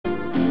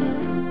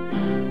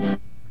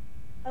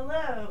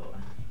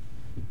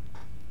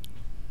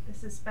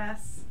is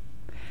Bess.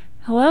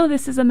 Hello,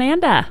 this is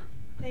Amanda.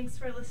 Thanks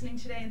for listening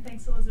today, and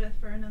thanks, Elizabeth,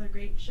 for another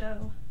great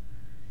show.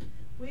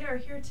 We are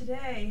here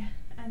today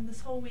and this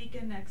whole week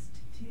and next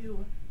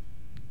to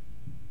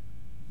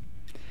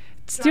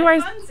do our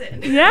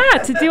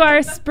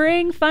our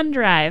spring fun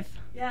drive.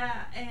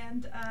 Yeah,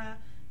 and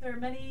there are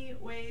many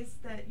ways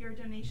that your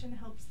donation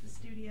helps the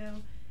studio,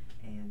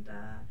 and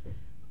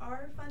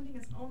our funding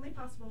is only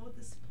possible with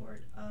the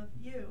support of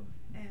you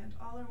and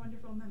all our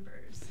wonderful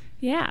members.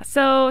 Yeah,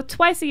 so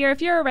twice a year,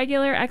 if you're a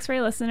regular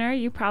X-Ray listener,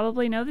 you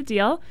probably know the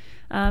deal.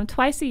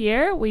 Twice a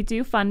year, we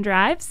do fund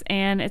drives,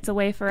 and it's a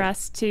way for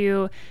us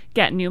to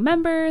get new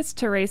members,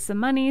 to raise some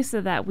money so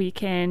that we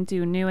can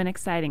do new and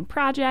exciting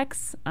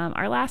projects.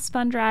 Our last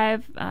fund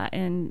drive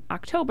in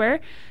October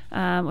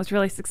was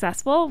really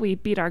successful. We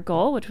beat our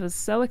goal, which was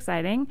so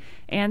exciting.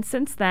 And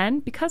since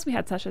then, because we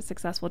had such a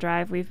successful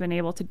drive, we've been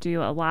able to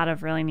do a lot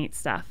of really neat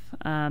stuff.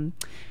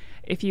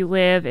 If you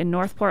live in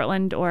North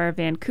Portland or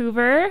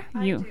Vancouver,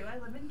 I do. I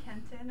live in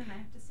Kenton, and I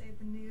have to say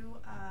the new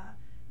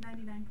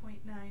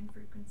 99.9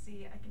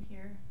 frequency, I can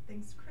hear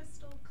things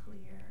crystal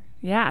clear.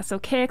 Yeah, so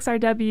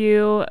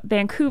KXRW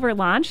Vancouver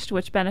launched,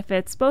 which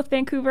benefits both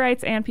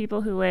Vancouverites and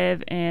people who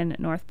live in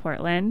North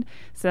Portland.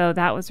 So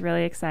that was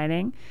really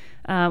exciting.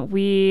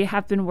 We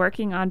have been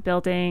working on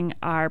building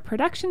our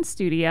production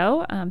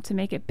studio to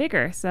make it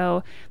bigger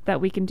so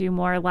that we can do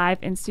more live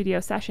in-studio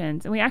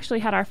sessions. And we actually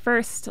had our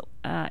first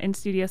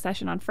in-studio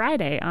session on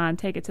Friday on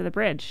Take It to the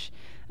Bridge.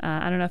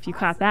 I don't know if you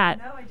caught that.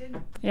 No, I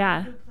didn't.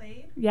 Yeah. Who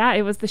played? Yeah,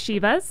 it was the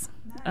Shivas.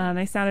 Nice.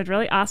 They sounded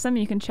really awesome.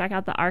 You can check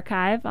out the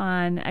archive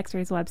on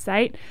X-Ray's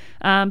website.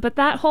 But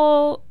that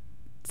whole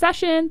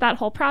session, that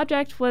whole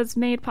project was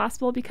made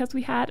possible because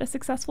we had a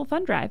successful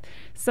fund drive.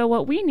 So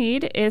what we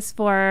need is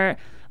for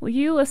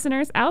you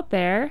listeners out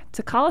there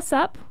to call us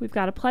up. We've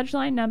got a pledge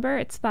line number.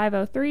 It's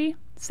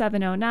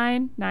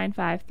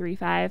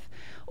 503-709-9535.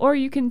 Or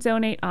you can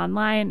donate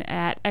online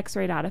at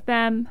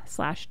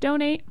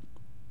xray.fm/donate.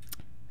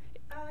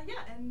 Yeah,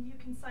 and you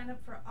can sign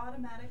up for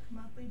automatic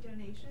monthly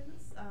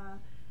donations,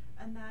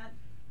 and that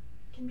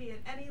can be at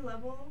any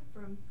level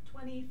from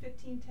 $20,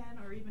 $15, $10,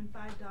 or even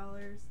 $5.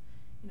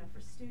 You know, for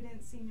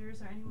students,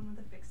 seniors, or anyone with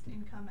a fixed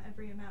income,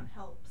 every amount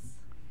helps.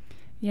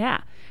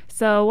 Yeah.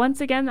 So once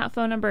again, that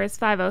phone number is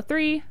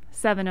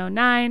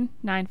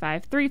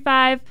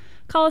 503-709-9535.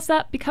 Call us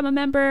up, become a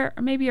member,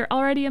 or maybe you're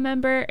already a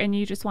member and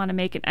you just want to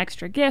make an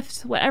extra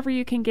gift. Whatever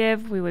you can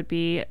give, we would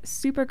be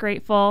super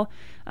grateful.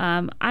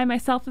 I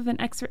myself am an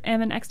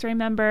X-Ray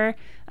member.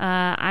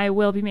 I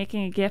will be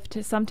making a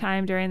gift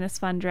sometime during this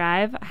fund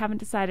drive. I haven't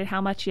decided how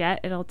much yet.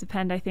 It'll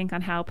depend, I think,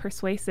 on how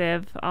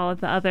persuasive all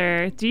of the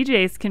other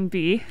DJs can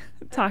be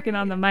talking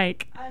on the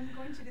mic. I'm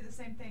going to do the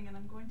same thing, and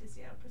I'm going to see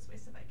how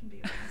persuasive I can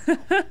be with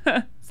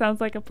myself. Sounds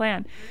like a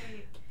plan.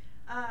 Great.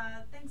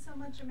 Thanks so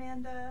much,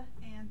 Amanda,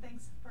 and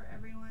thanks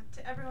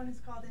to everyone who's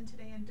called in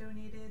today and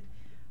donated.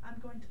 I'm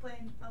going to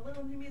play a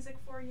little new music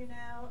for you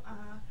now.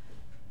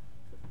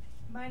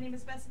 My name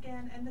is Bess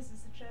again, and this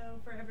is the show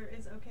Forever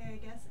Is Okay, I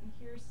Guess, and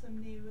here's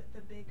some new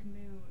The Big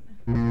Moon.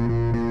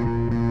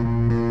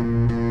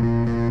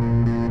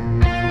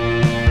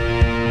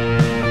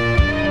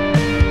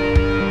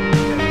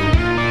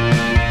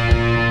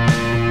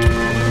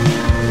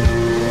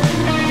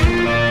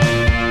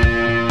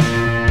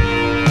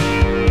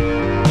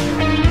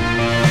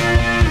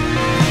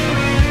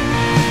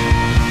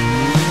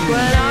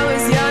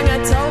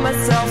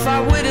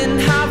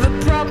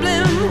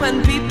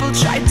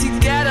 Tried to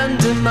get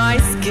under my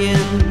skin.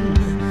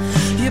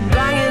 You're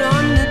banging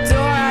on the door,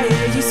 I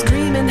hear you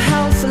screaming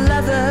hell for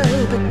leather,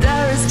 but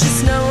there is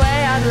just no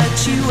way out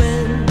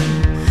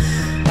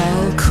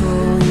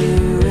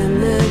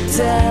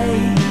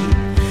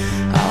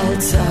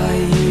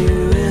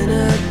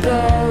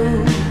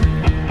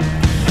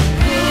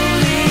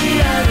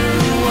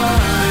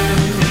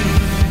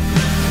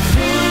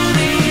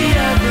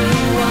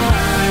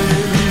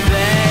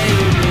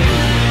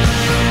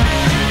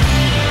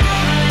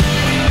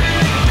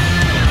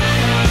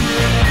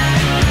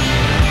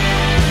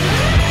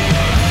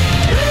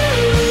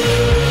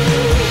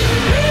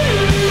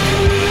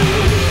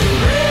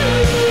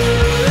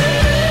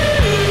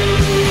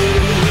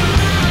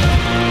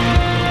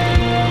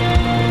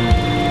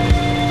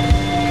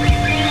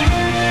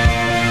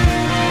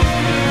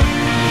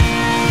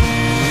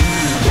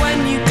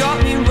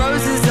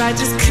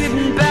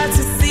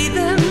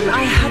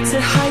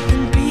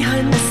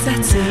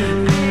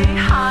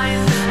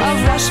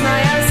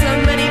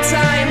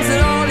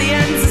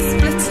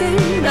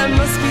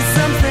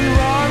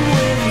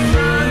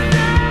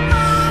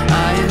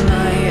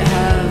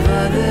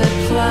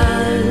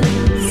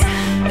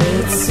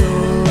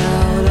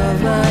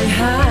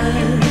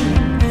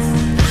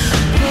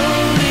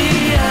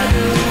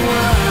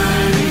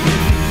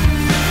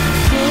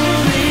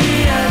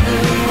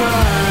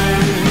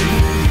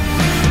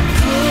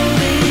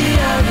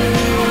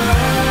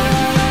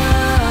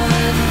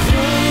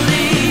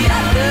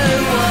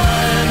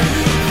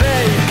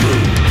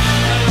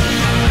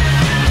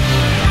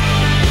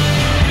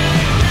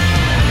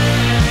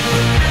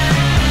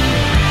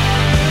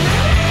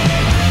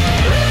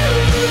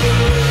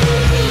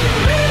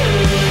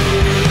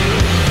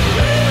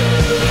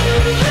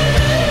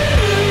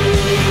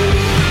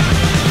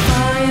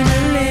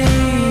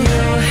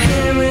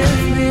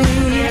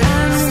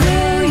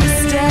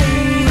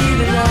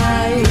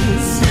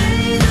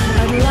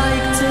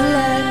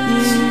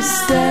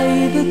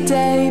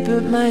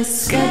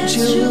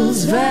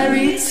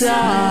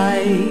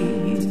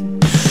tight.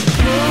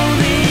 Pull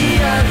the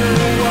other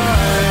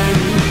one.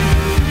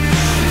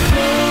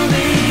 Pull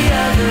the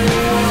other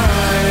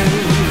one.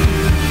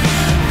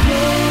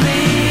 Pull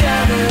the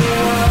other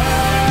one.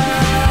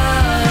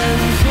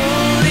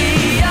 Pull the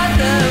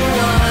other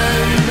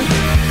one.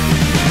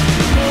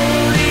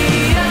 Pull the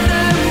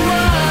other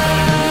one.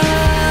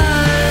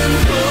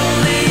 Pull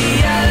the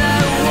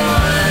other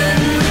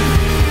one.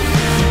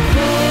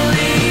 Pull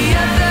the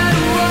other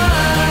one.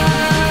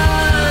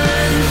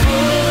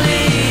 Pull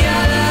the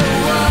other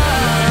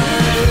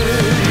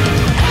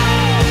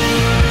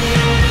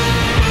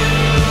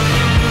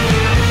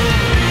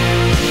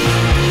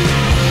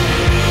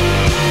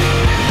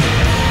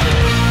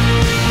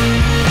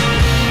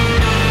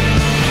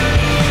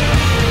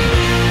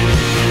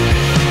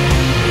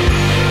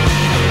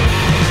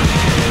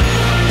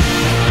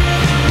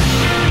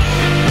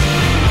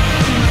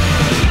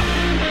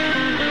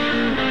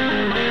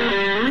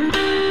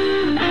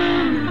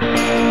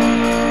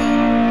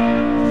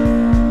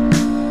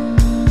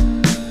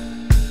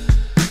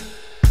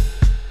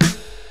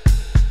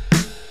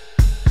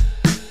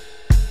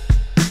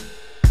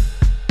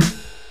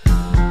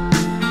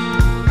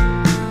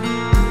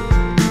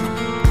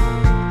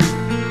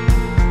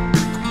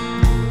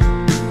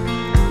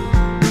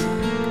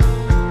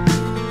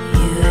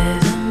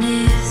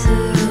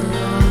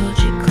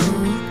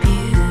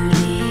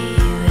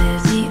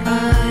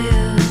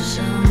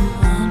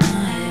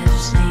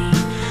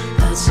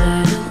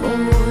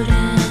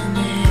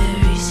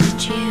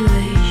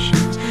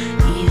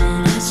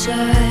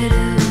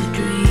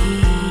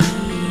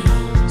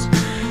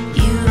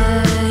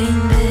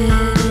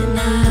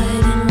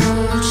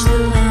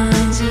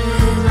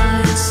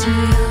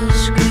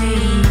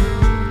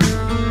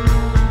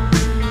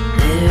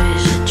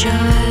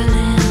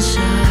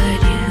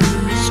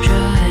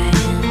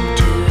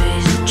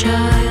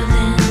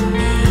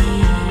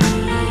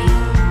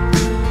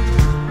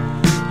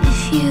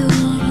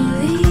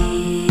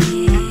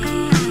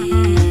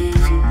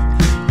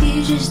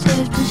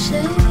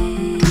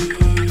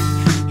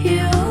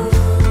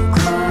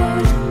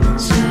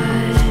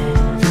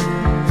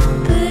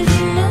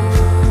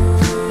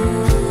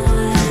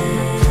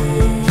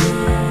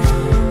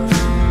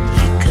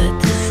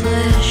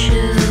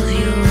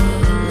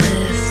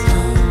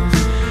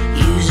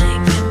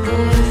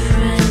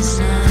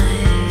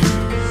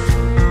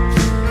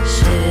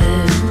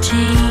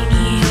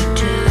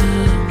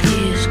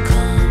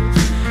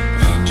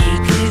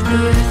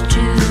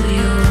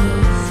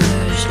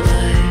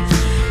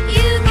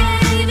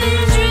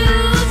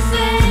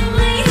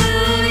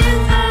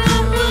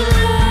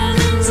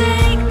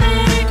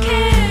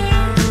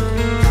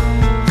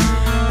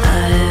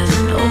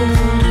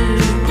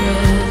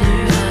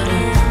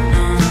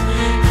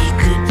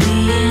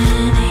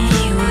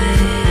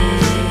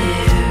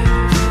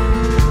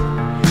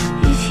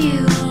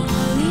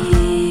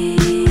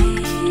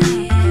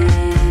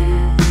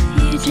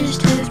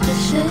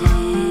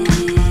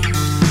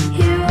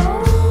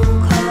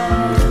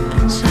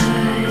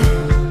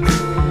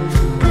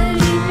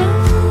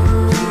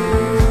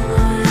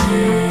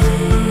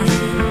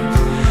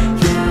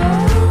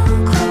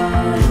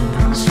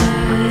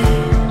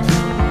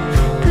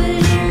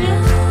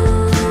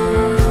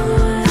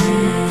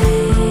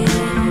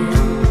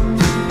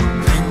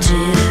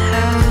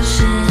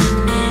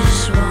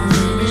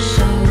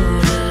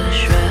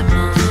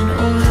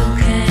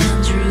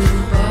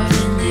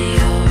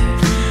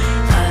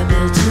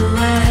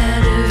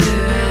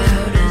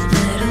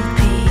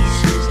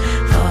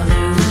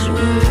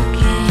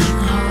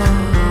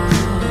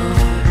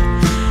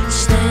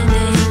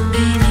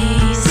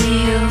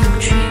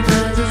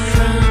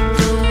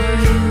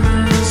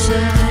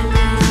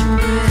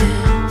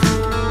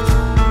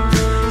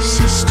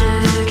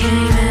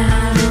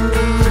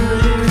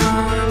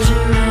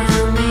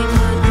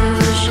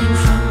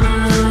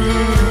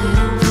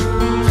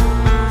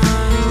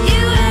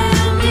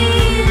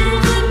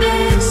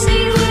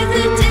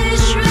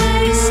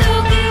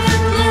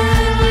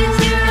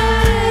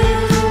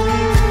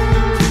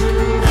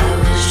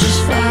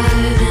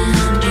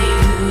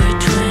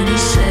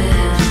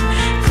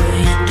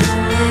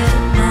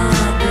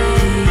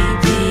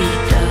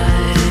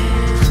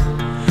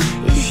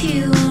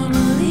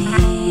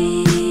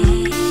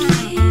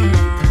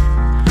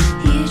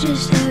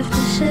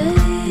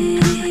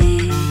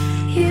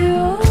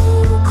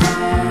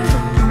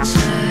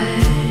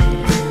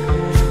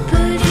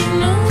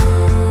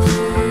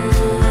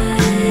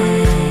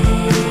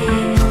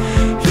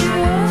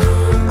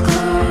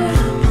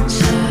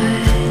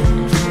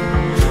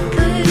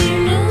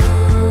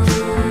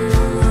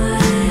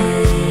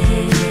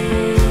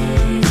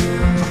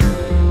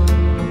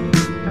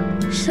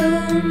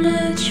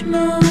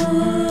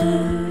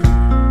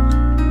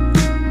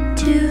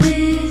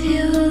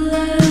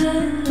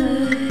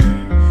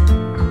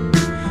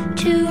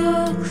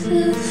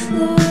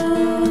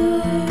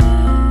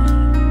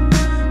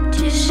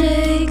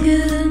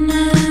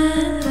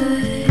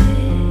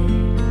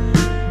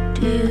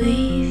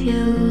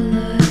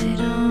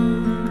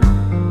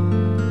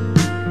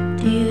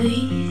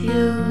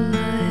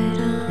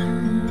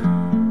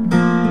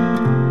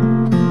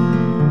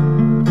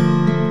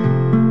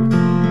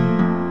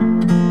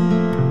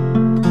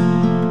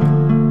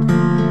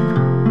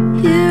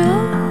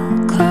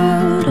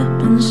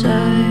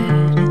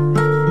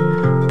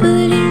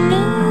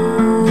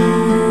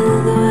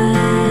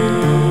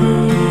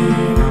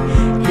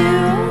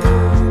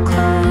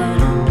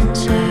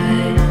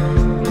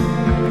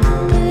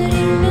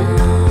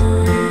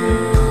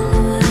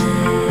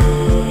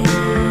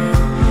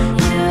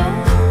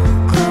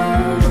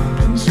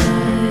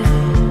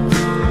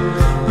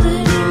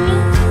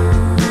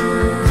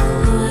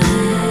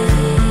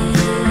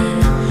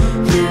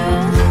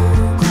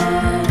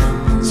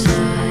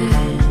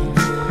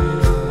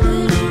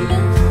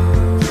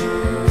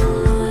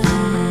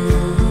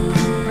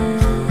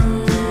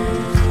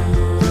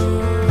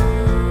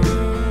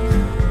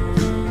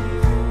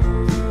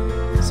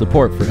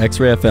Support for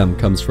X-Ray FM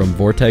comes from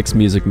Vortex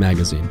Music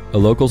Magazine, a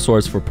local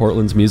source for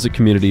Portland's music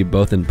community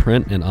both in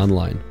print and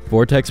online.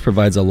 Vortex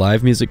provides a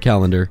live music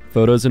calendar,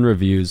 photos and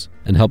reviews,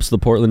 and helps the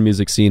Portland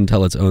music scene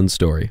tell its own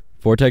story.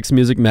 Vortex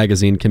Music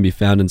Magazine can be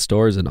found in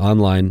stores and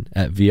online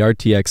at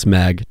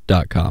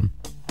vrtxmag.com.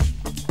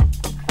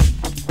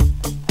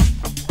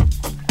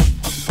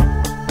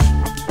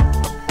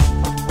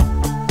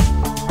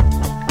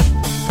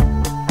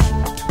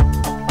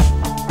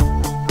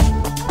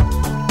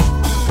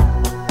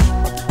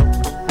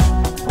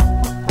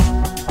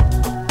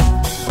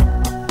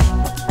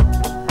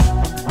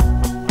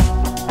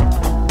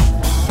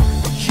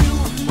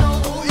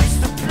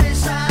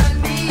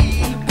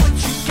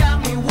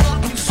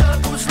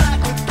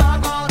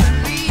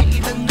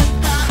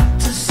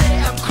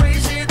 Say I'm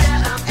crazy,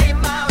 that I'm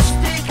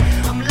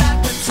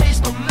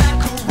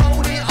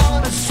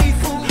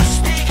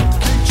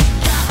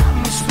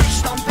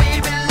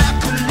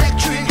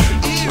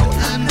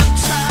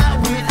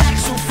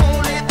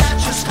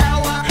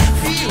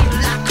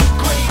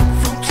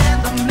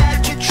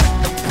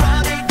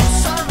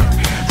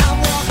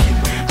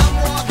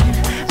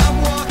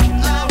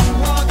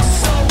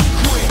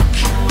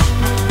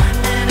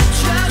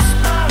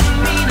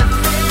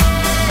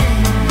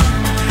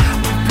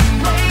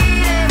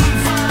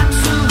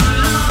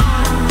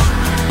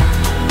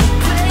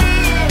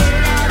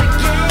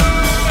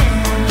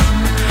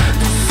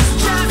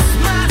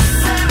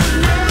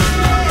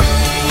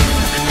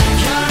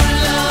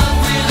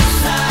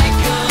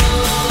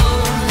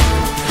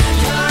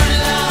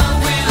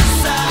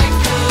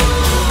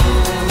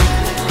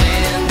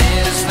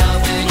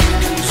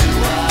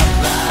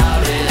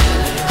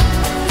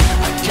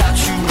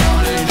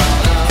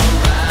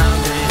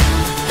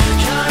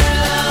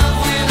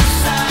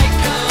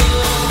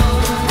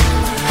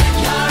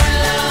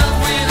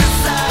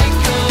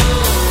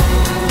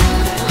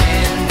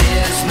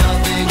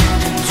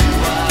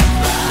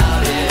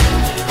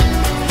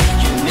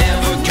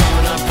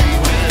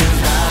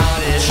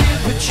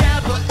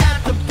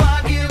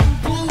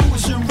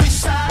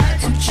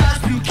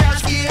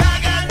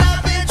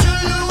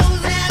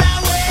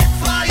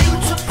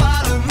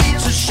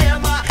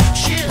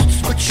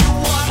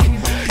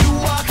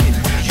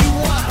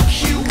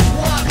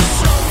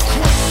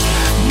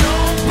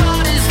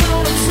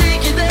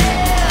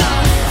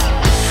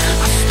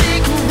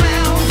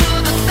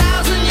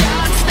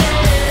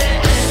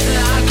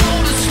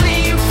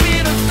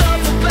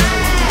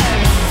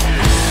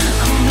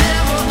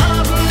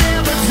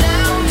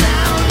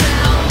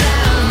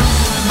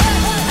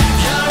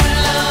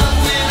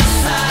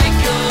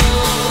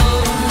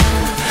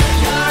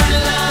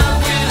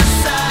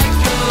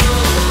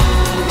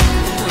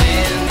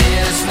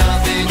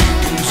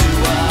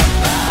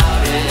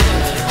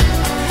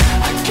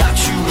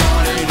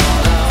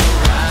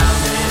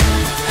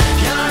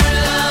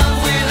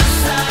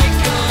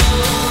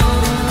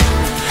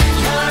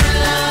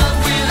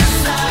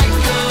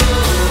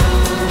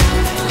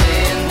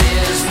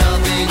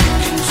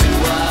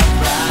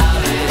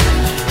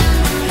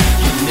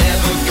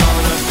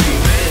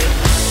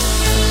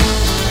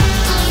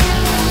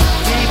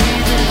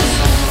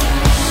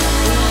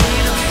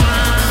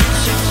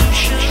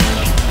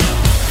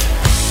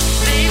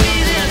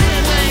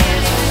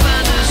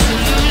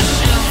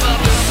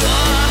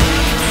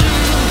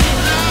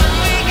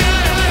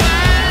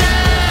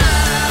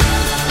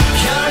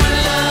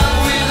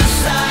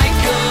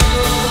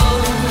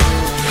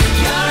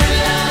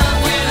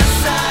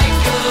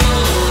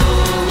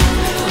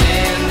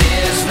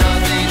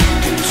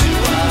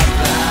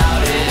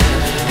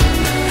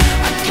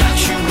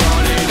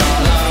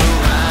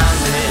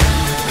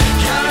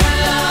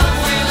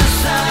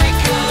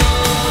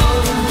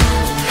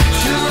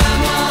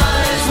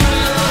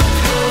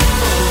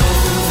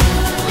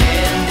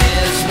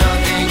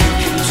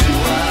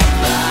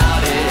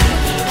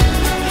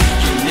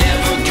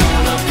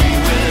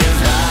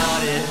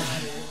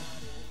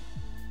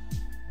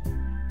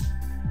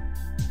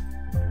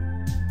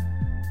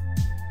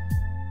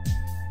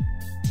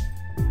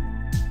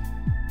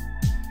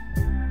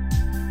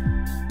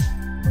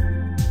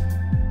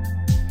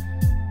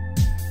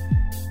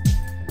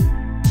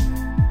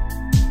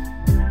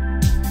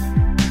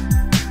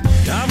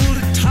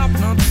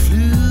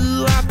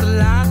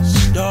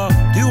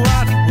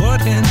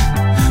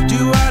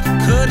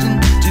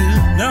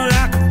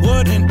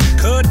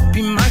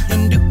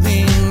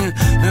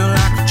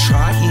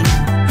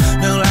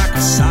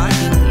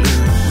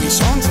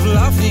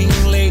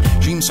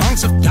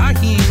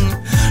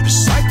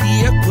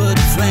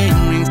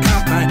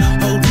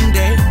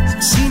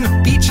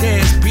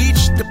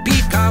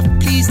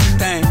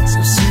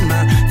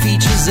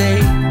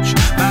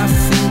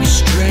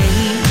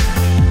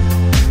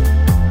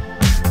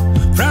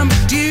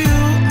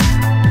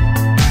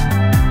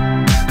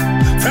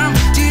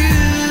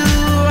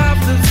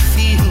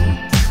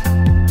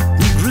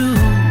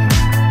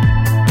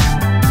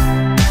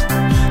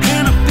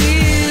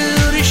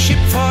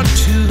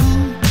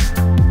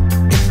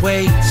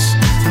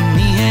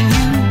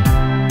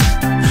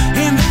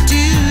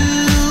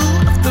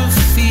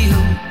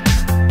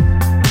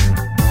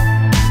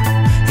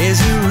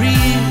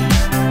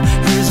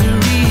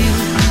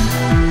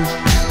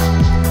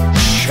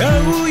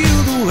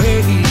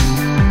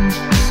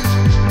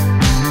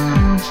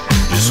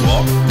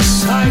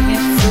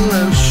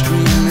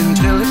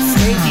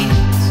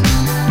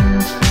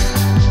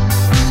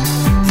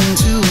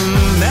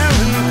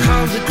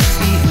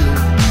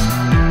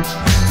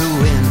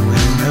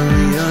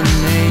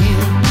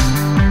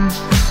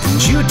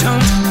you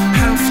don't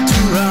have to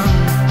run,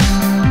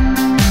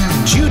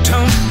 and you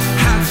don't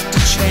have to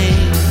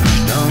change,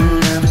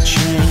 don't ever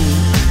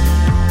change.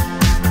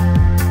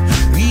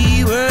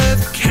 We were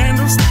the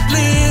candles that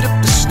lit up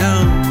the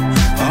snow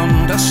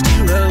on dusty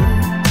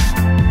roads.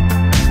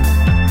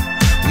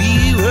 We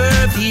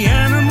were the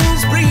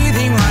animals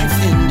breathing life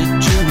into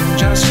June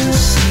just to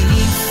see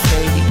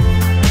fade.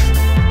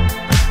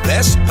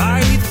 Blessed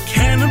by the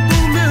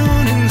cannibal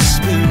moon and the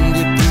spoon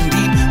dipping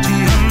deep to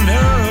your nose.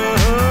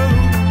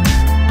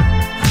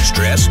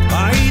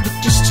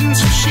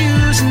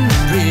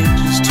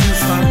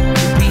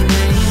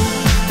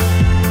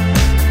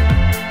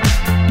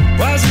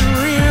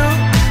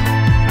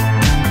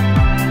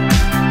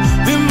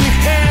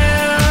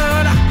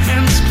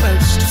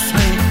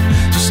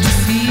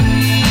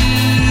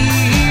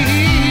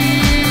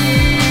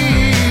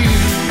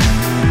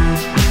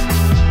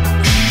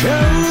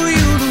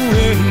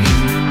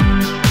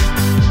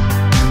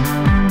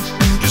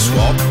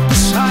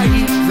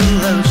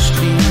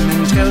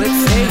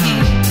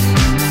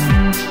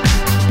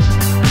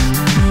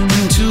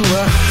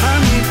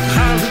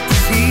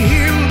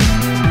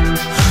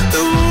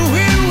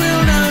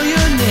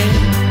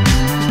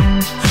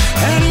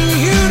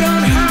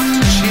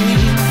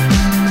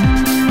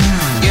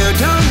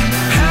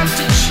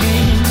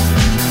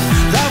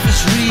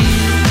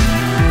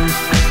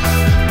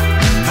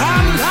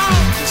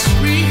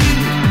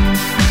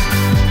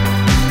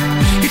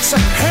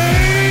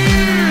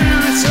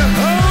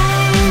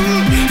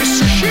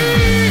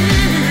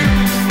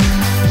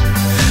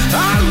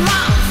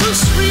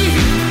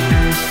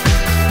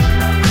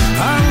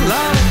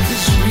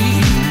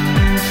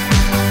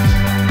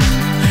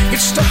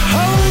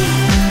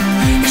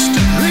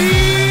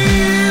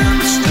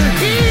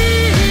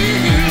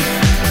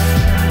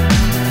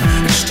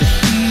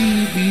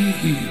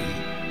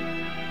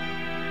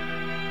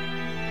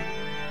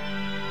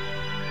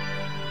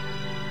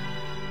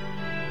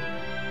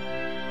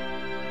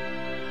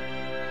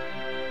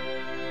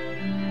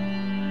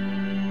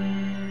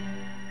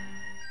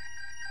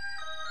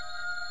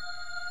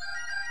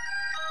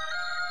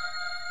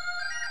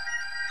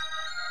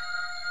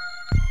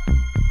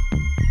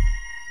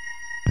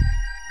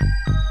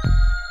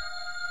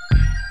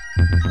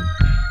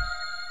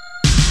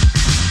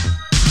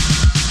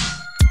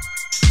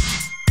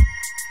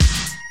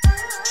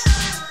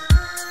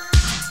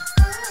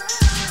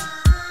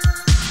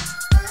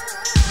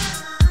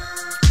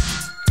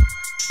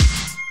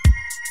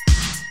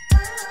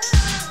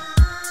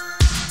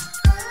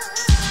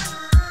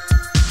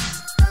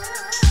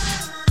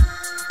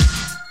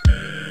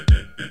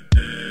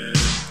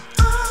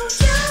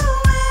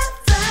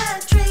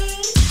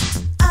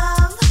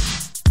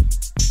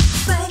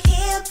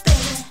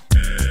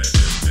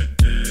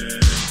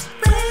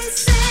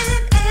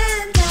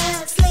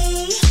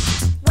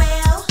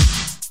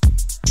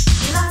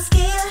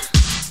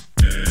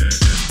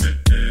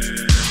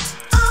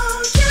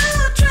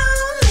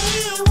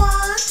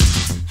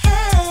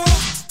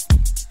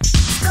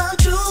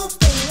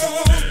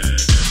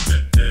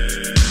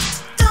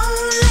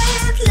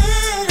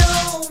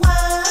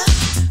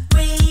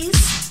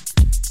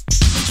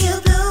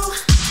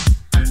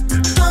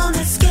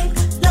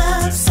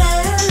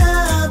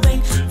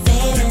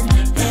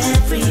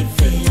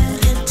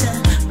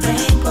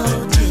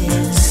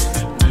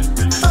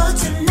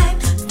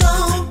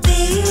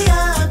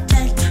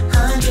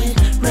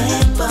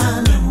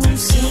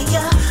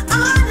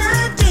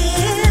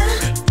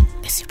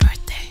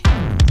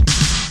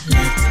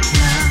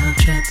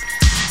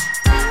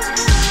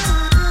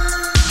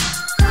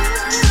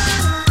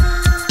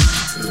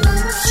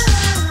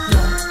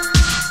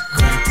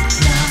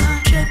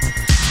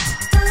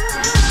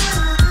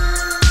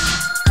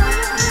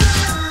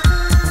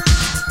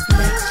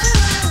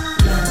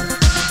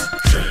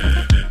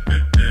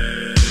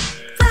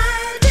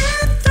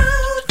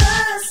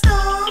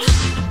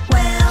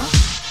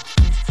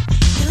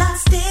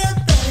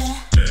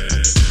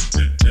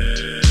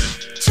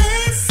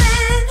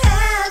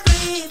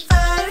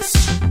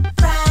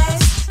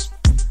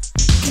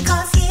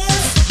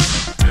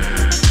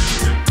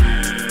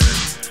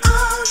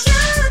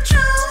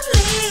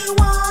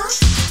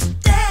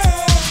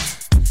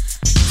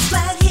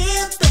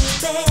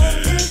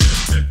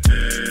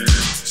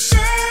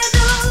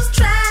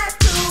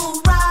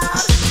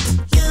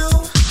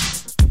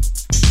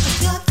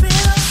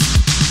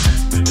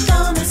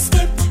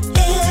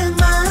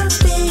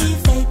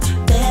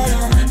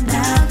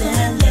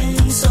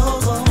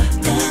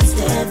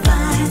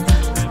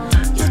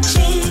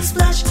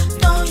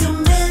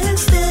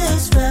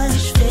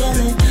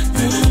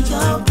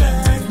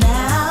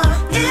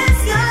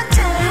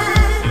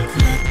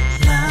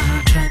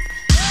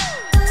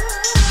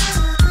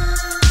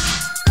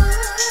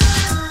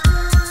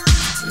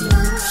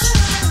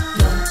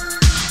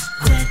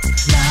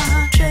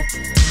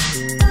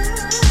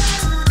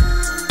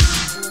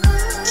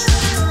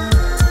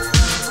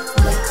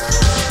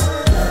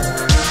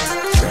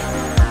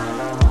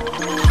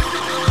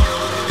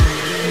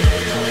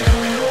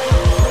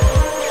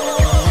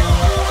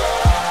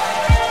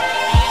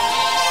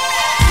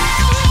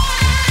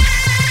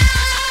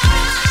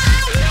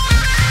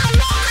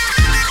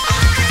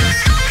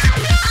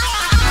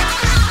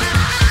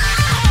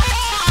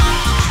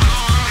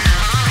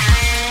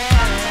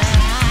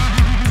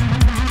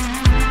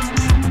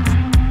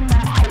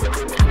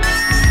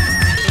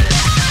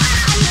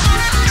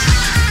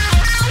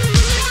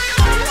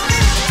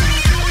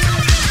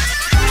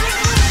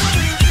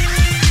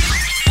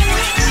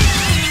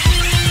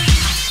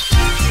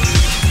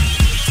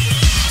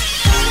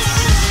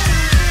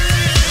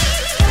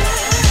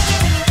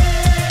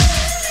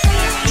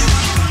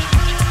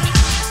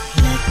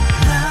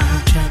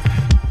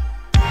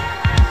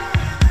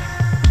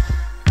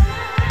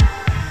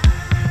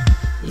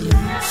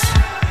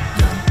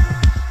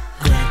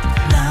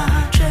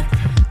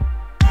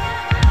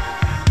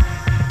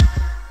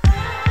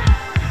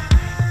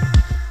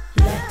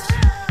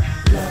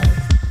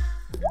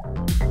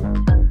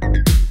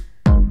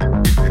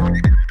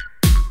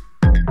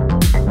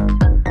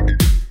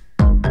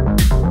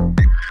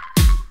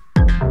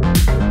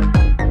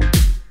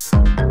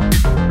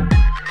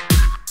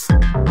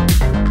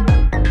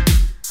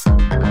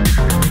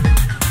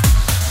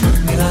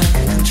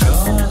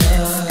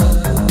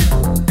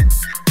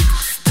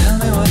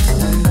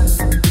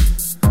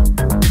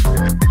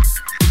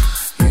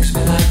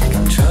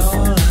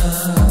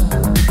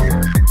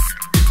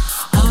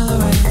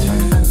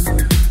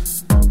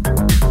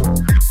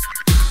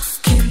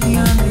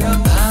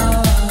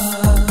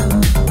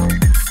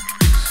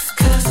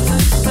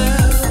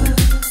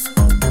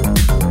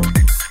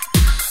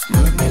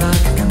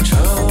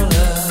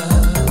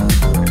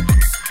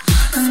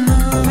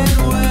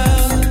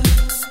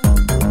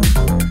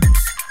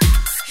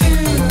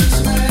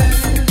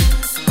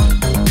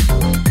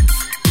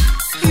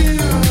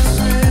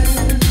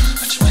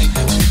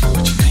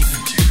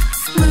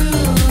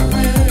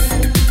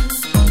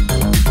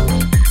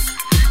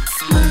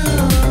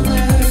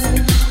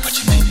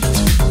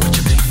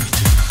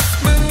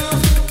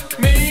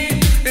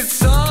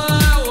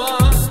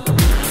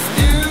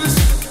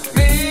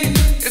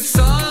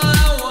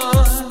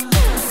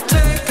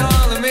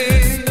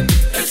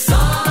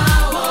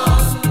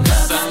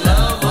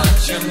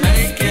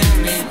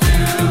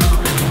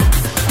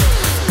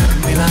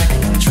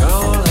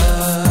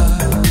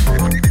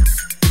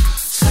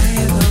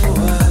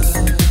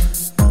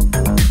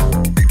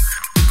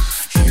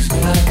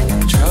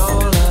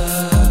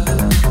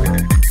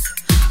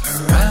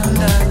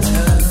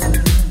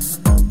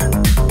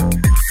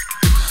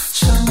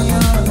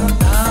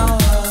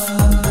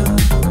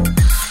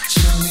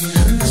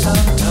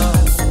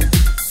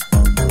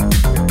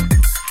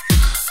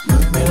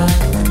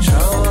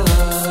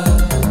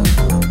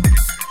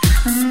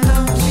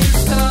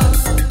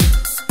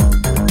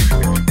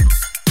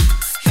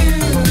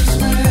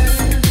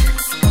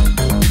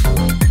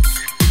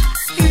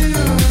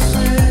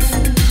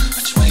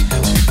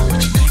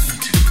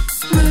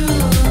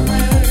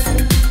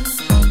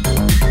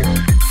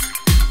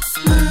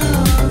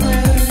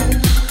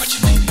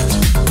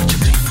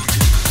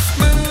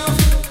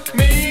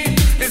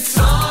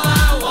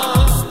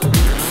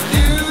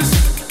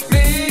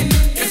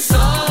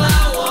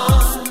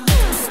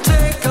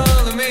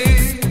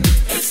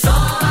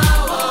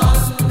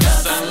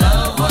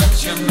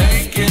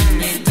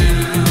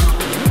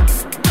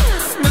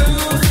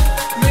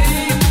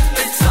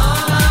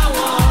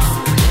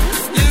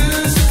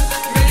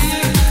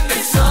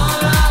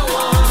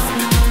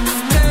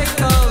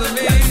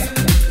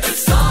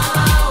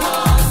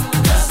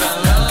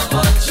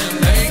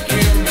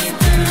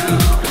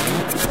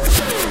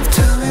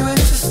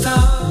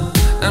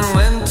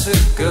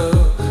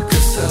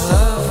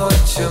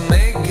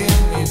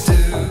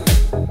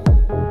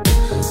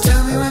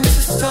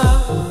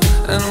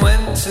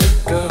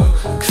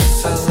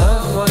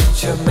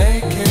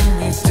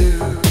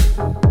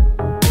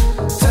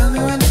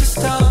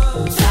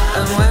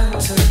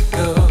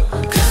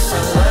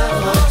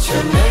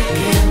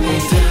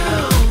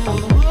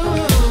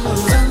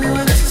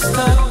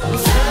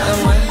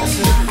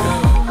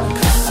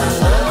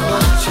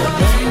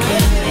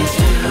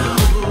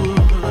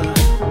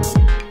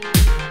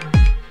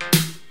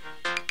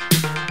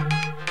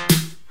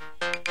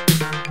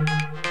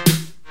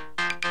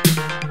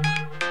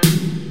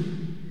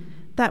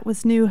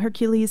 was New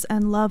Hercules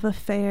and Love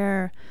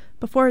Affair.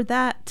 Before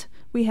that,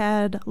 we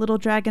had Little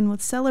Dragon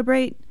with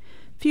Celebrate,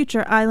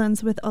 Future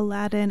Islands with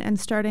Aladdin, and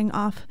starting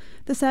off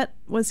the set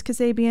was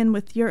Kasabian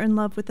with You're in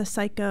Love with a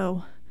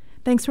Psycho.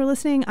 Thanks for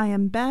listening. I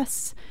am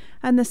Bess,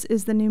 and this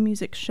is the New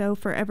Music Show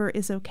Forever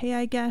Is Okay,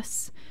 I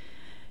Guess.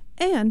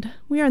 And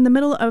we are in the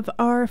middle of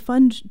our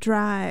fund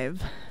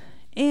drive.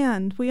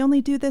 And we only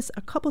do this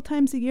a couple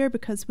times a year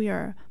because we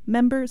are a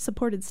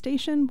member-supported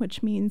station,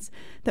 which means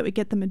that we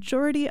get the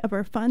majority of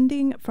our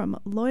funding from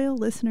loyal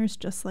listeners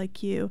just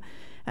like you.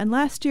 And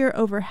last year,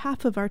 over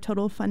half of our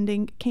total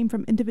funding came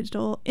from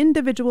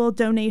individual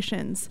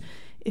donations.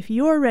 If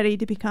you're ready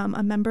to become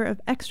a member of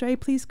X-Ray,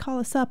 please call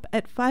us up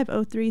at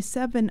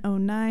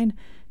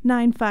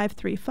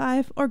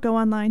 503-709-9535 or go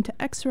online to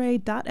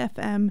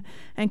xray.fm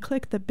and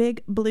click the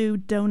big blue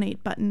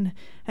donate button,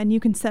 and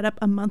you can set up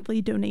a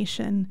monthly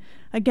donation.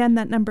 Again,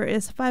 that number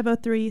is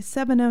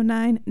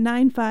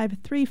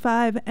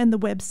 503-709-9535, and the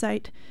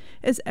website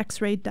is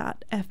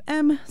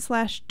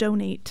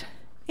xray.fm/donate.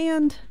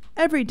 And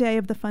every day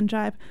of the fund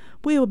drive,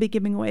 we will be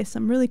giving away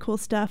some really cool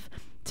stuff.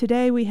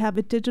 Today we have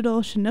a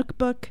digital Chinook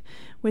book,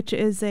 which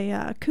is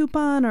a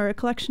coupon or a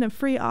collection of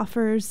free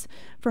offers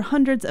for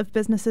hundreds of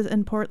businesses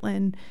in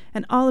Portland.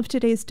 And all of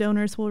today's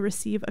donors will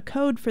receive a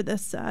code for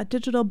this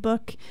digital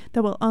book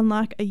that will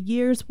unlock a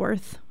year's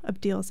worth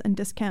of deals and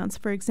discounts.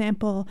 For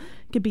example,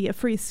 it could be a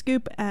free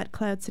scoop at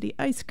Cloud City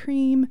Ice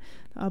Cream,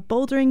 a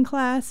bouldering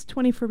class,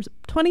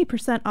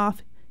 20%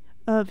 off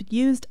of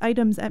used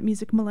items at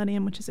Music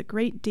Millennium, which is a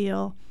great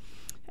deal.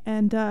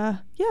 And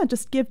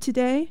just give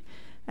today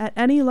at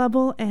any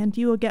level, and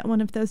you will get one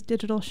of those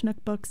digital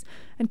Chinook books.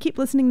 And keep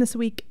listening this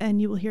week,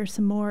 and you will hear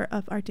some more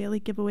of our daily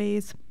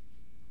giveaways.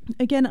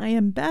 Again, I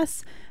am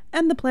Bess,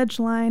 and the pledge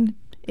line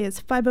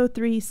is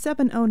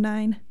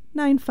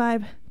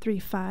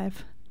 503-709-9535.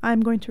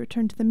 I'm going to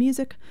return to the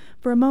music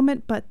for a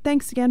moment, but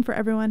thanks again for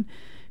everyone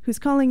who's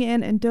calling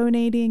in and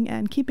donating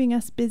and keeping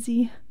us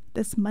busy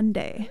this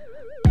Monday.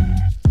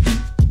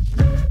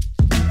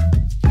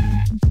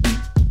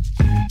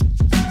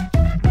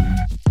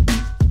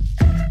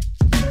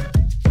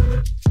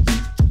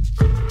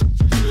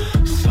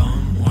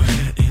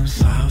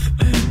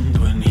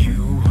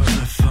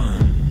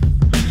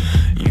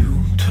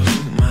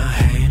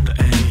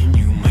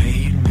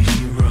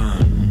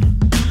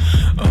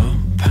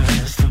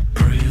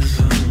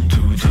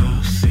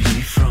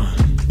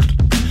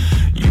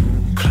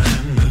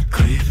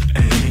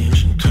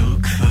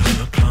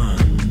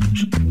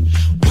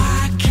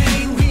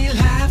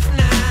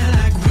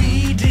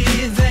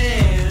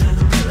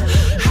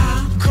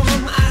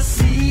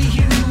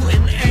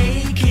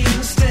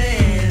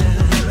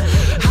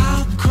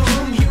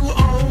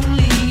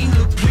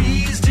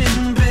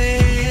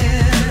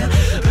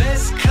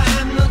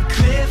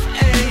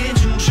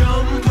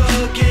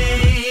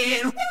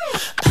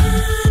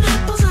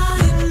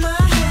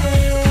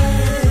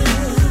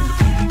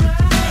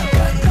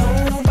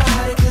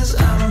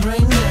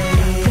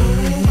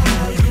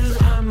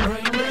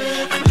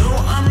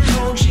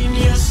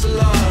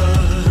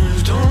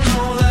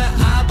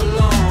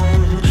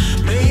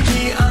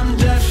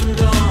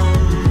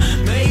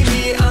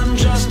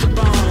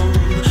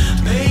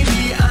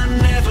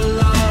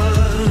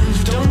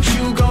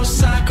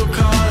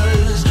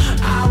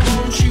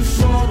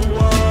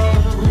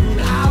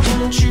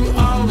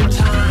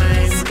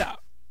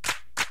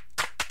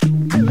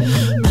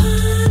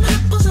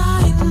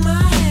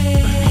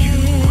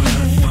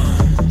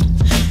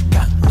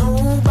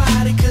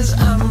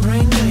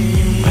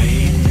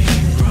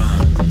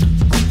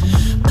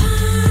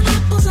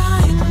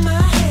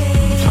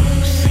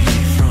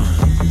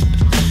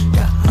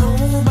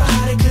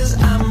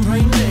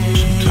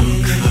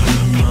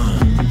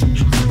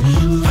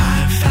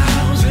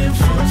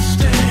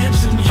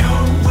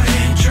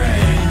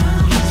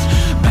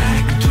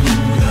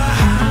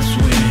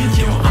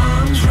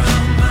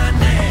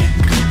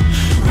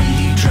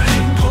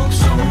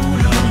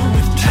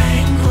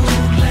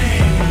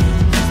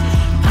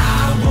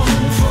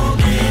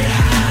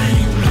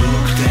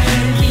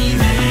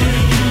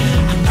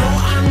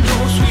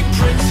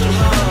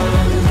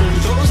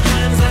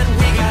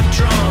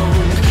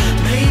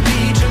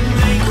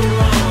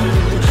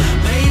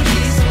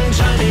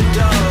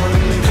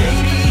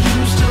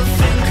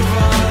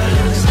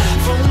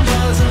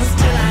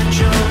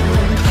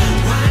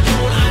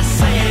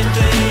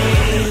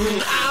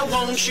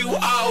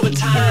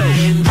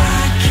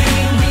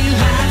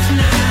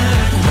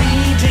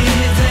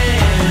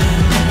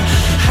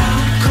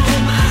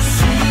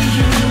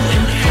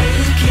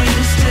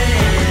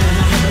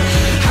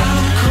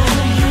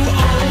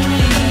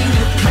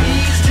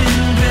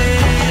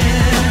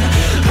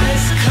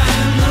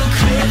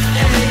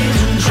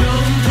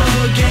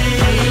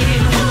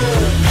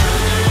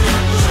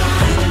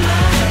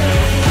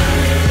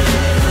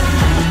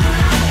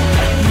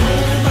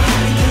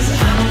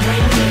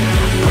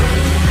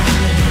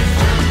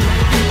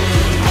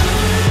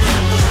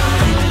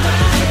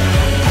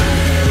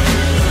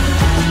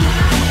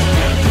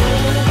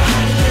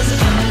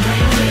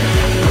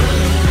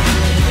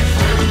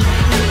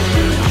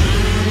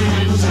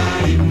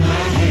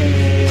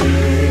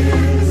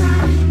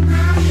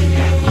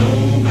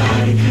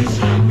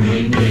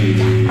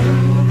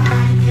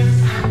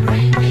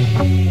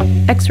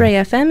 X-Ray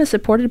FM is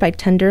supported by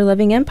Tender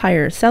Loving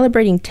Empire,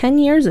 celebrating 10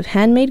 years of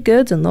handmade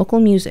goods and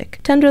local music.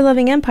 Tender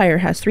Loving Empire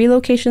has 3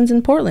 locations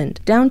in Portland,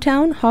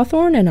 downtown,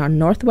 Hawthorne, and on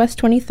Northwest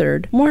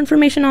 23rd. More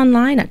information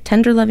online at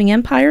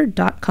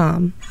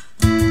tenderlovingempire.com.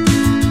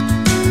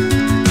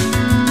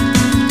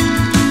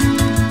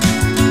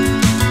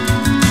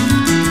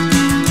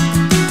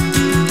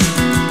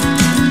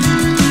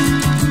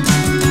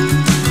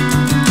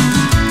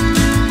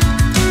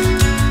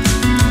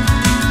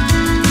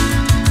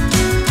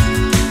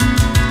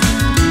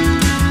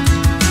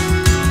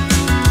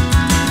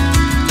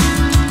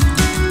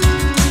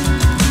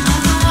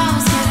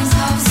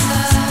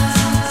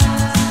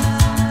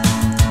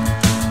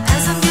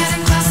 As I'm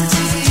getting closer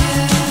to you,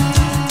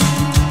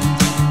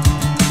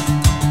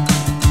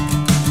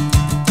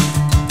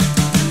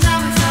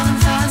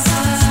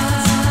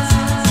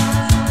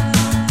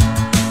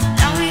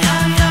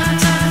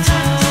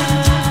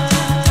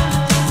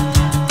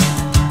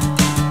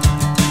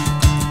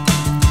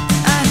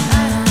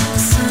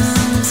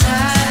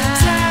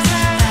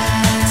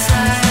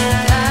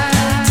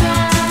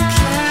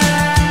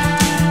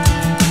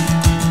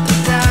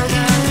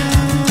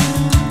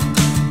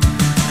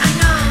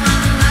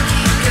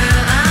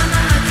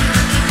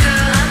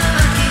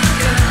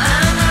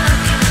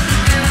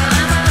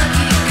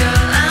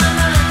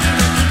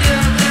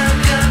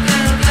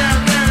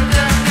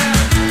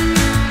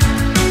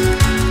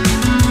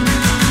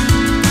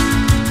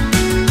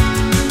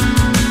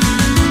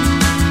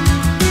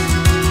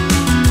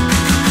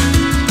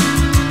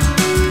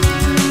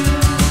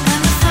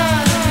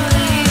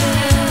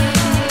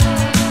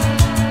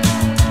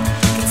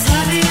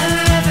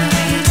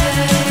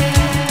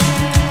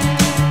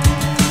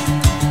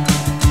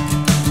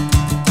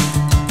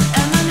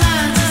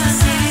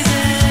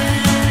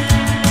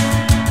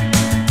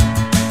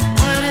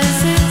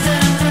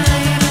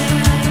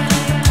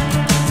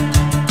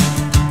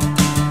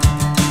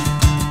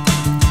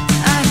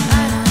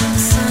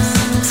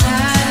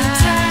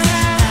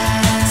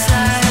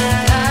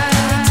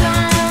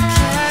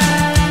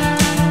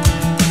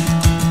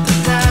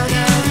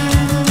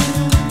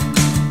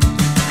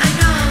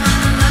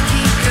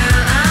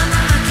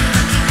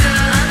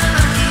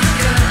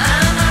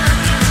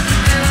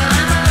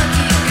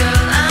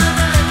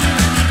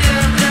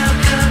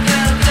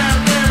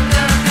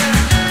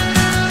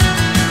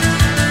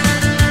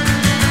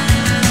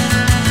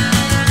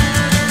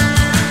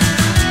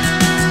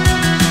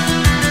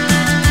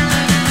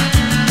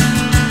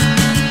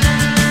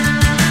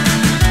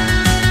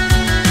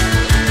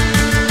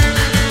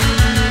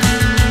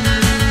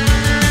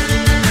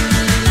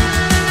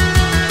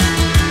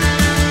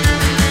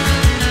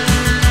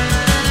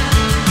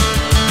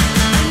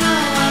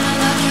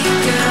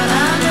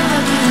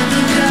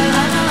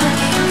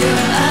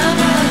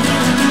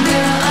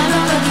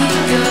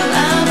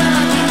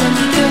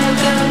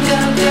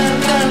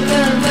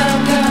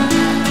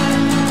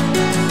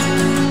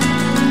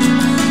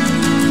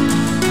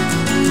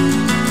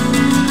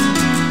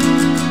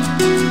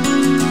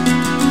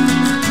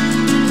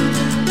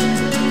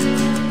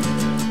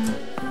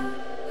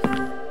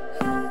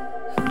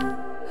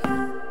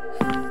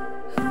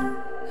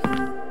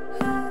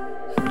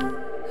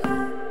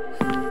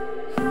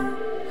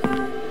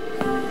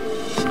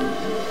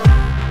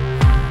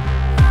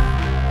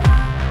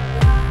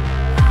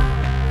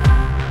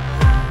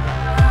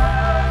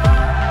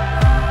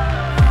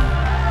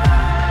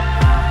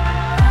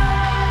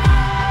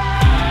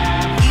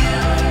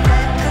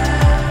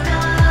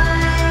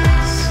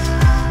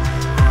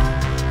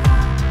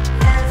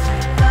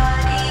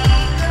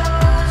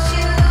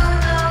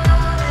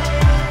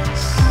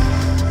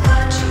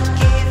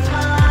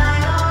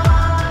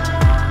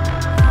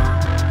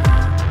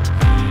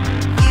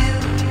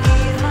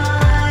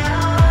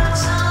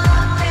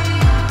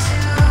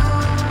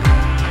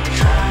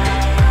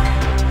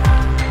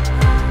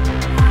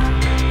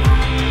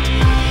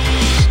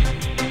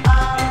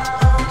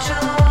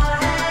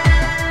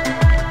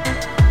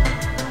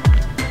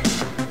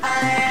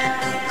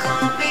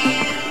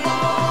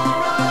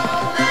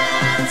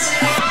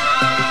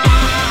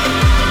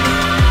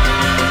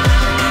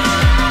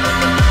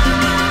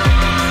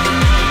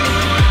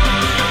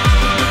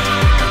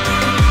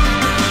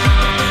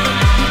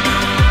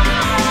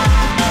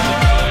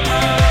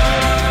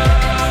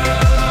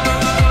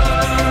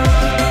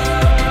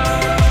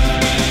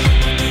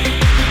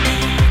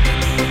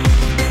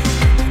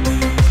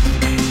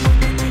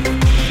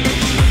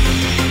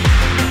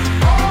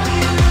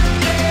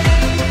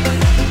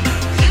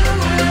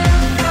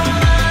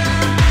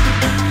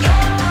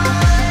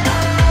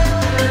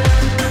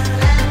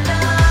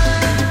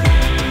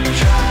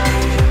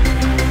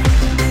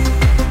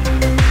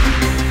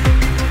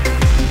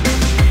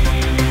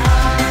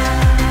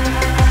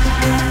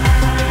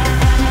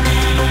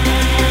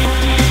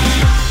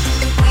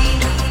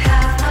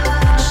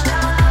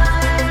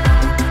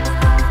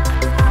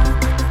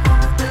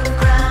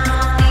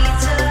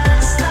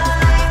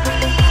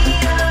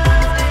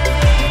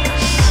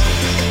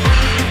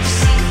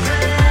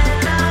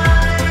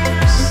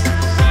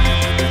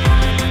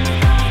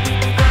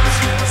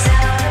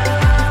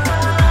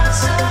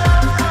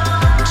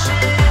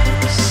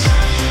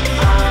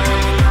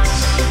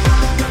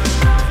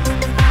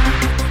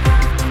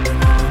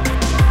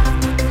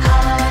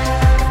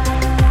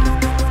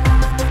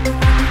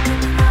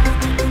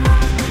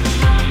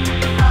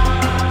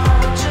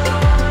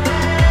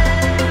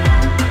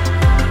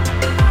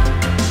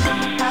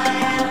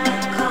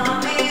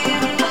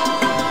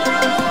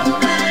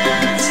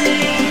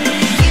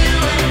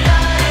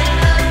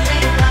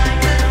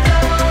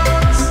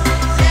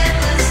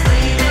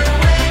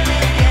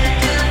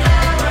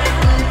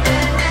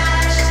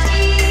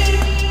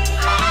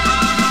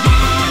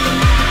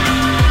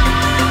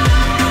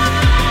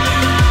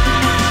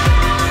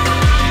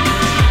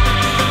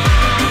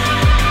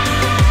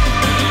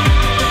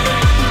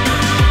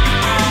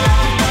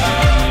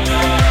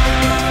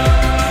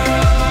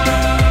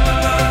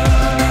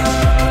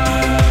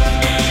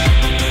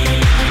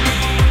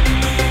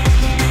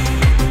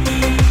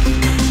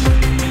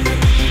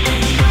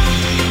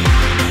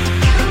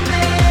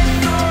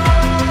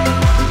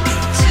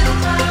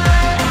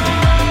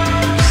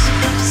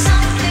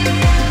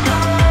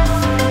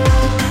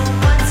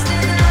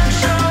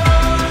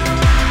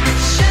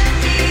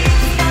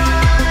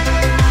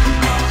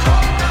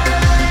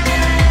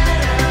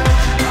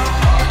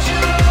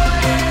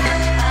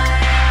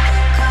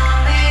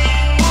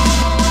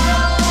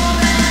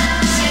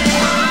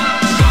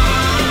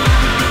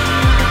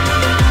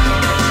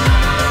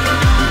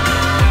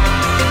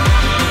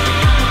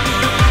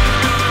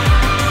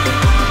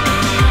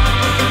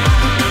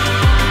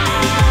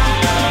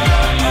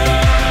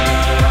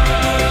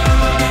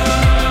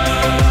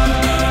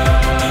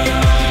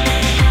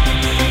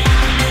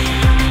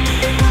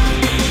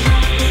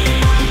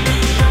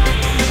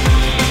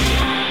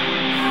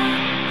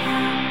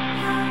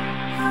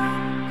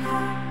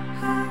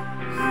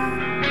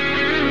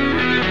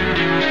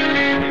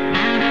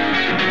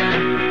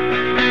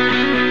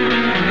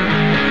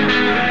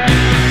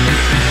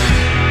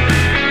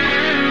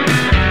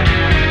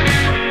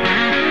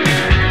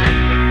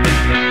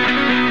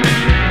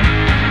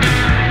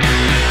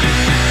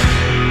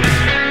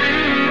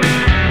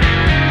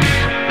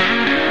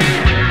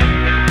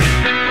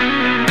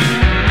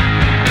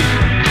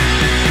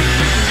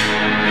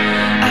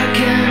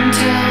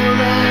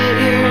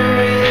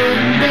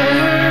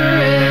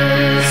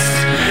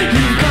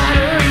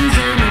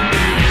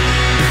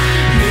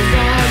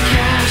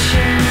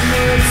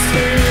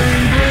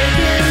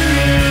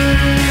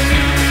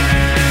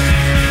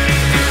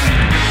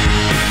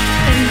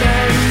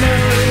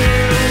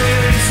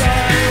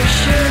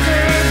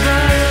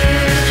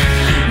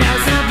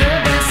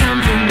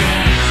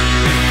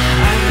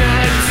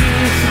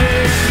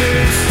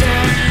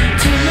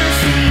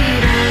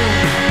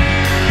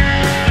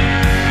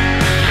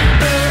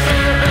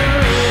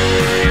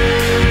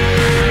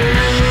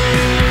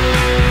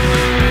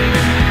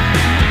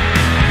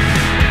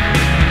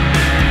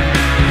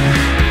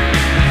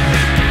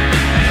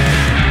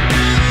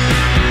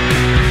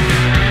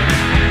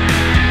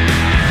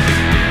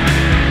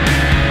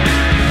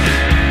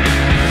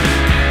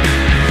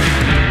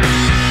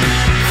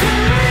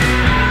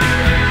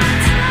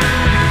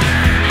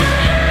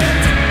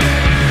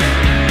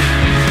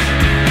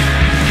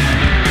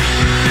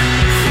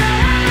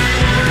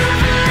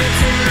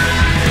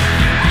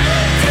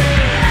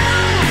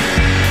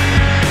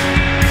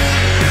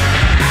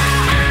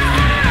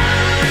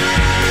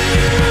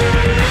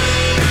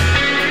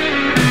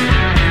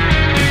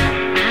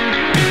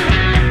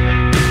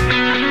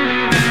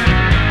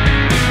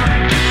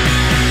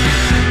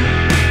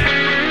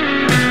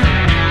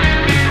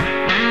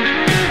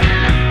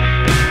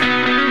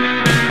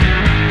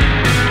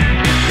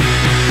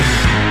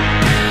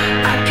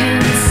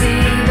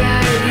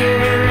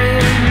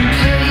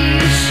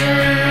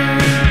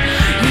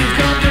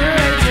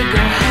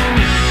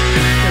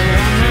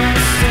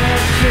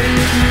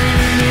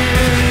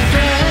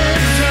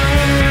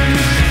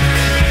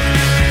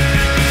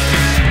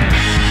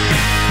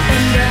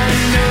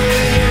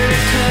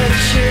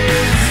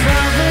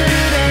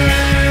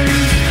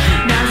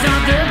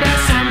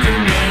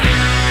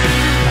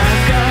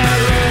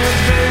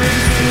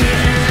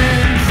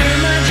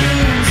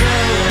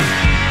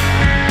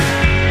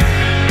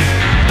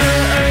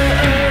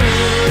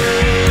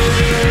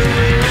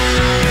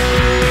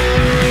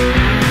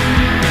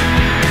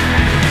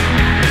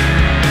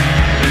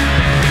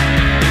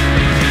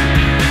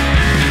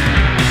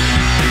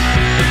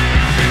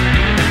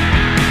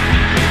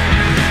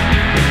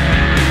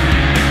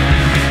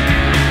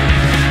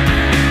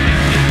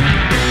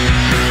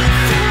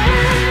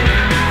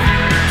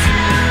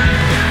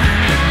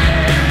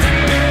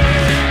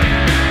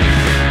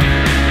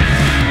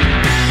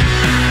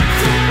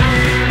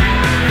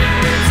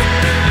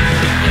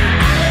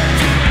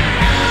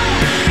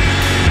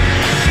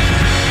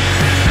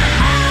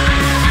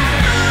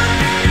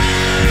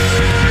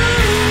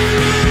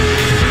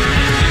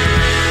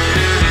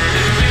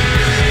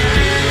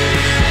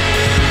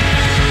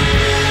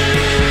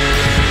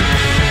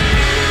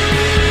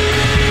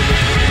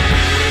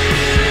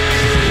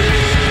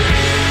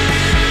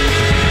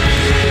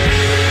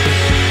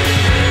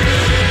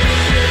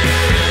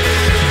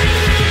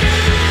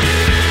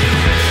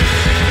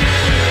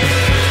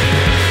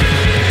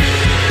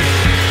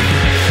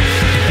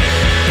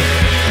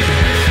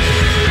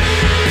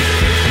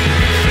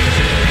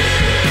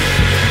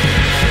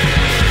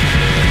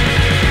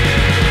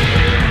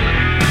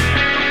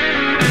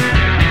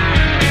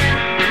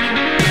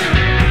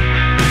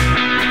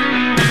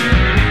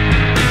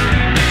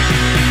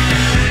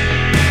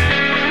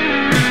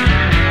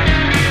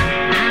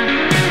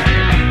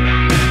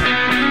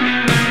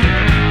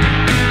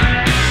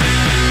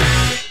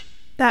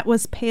 That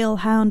was Pale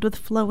Hound with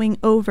Flowing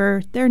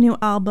Over. Their new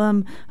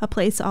album, A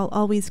Place I'll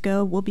Always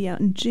Go, will be out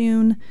in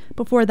June.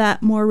 Before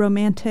that, More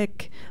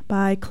Romantic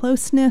by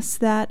Closeness.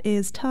 That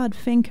is Todd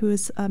Fink, who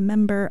is a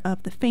member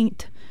of The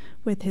Faint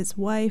with his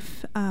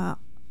wife.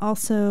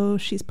 Also,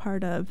 she's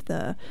part of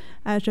the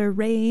Azure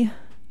Ray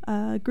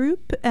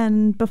group.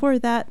 And before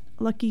that,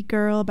 Lucky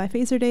Girl by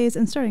Phaser Days.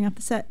 And starting off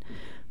the set,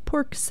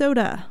 Pork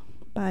Soda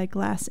by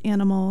Glass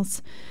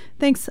Animals.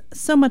 Thanks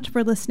so much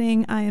for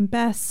listening. I am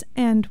Bess,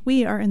 and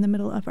we are in the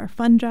middle of our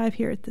fund drive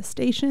here at the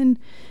station.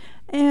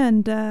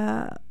 And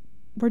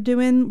we're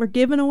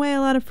giving away a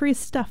lot of free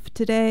stuff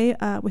today.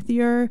 With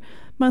your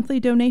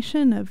monthly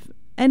donation of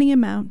any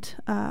amount,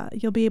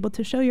 you'll be able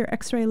to show your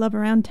X-ray love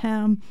around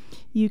town.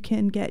 You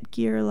can get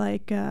gear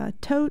like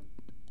tote,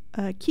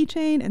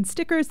 keychain, and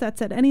stickers.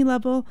 That's at any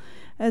level,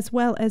 as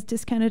well as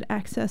discounted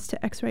access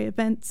to X-ray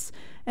events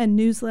and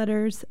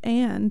newsletters.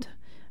 And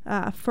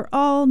for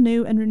all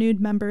new and renewed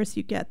members,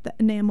 you get the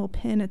enamel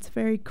pin. It's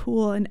very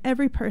cool, and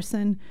every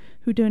person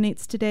who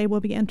donates today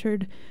will be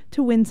entered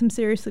to win some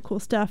seriously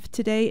cool stuff.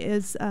 Today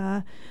is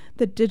the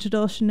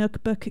digital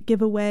Chinook book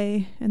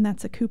giveaway, and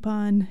that's a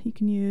coupon you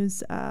can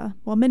use,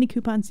 many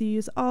coupons you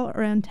use all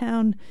around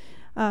town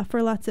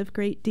for lots of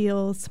great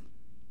deals.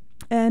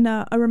 And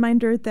a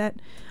reminder that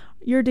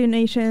your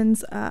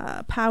donations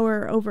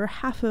power over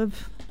half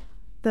of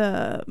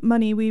the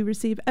money we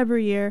receive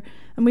every year,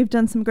 and we've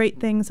done some great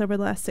things over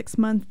the last 6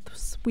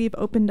 months. We've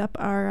opened up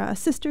our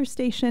sister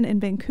station in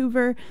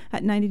Vancouver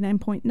at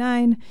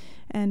 99.9,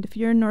 and if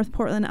you're in North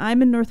Portland,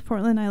 I'm in North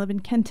Portland, I live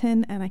in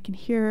Kenton, and I can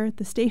hear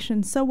the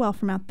station so well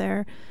from out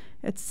there.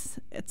 It's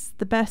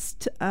the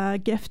best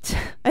gift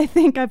I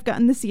think I've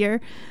gotten this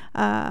year.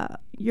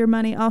 Your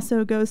money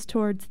also goes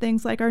towards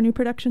things like our new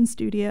production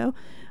studio,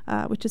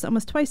 which is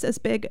almost twice as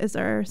big as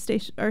our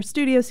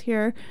studios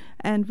here,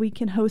 and we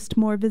can host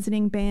more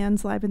visiting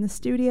bands live in the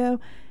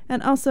studio.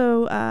 And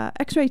also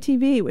X-Ray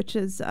TV, which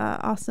is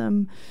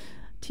awesome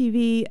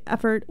TV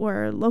effort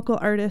where local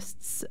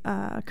artists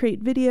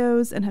create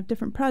videos and have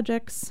different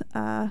projects,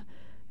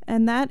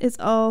 and that is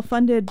all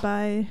funded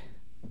by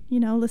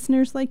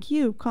listeners like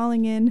you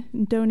calling in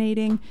and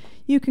donating.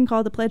 You can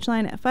call the pledge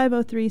line at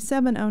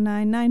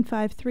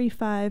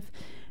 503-709-9535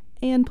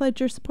 and pledge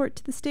your support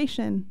to the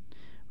station.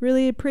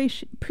 Really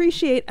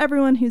appreciate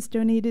everyone who's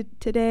donated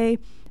today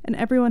and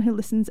everyone who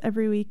listens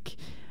every week.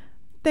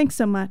 Thanks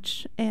so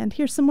much, and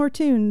here's some more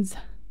tunes.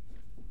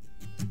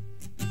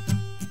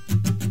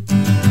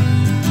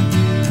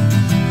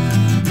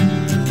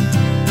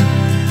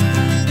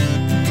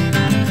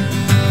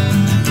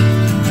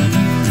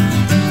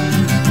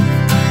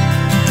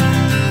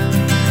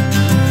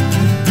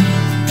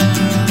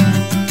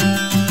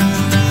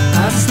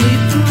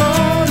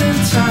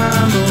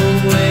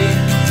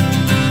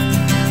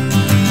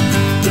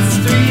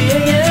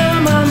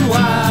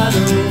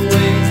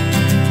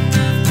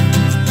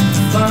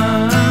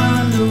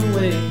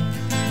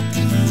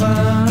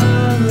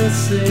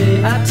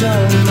 I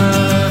don't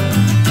mind.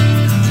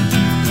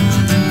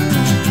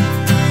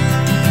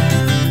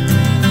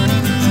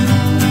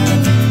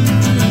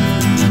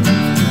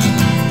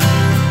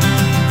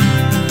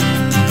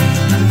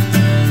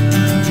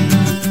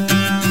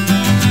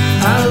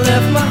 I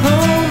left my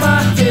home,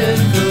 I hit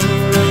the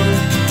road,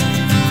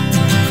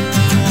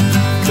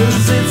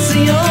 'cause it's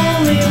the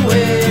only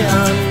way I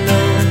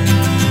know.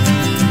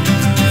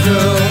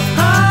 Though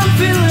I'm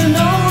feeling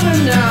older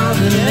now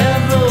than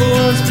ever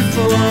was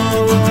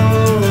before,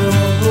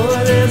 boy,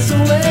 there's a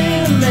way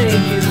to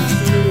make it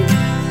through.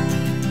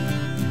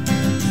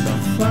 So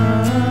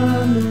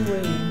find a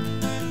way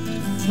to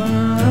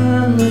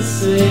finally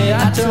say I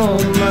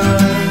don't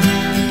mind.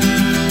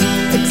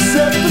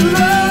 Accept the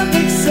love,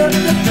 accept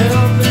the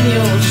help in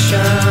your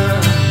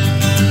shine,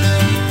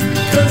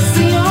 'cause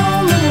the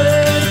only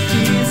way to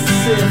peace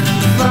is if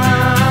you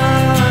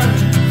find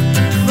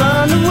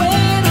a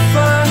way to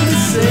finally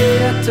say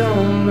I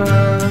don't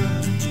mind.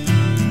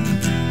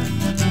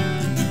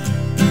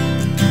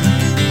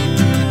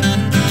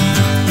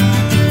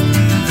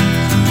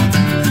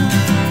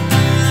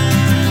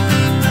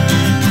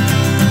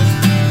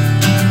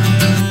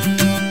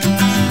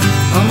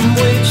 I'm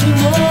way too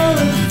warm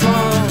and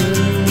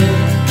falling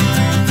in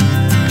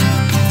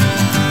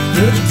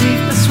the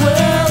deepest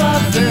well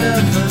I've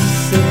ever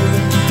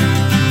seen.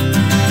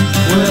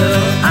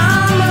 Well,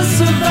 I'm a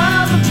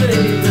survivor,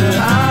 baby, I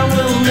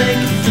will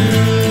make it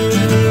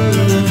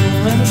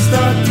through and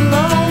start the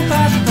long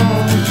path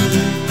home.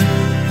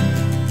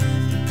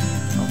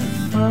 I'll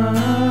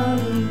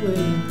find a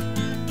way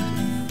to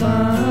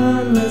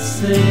finally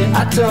say I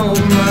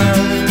don't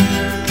mind.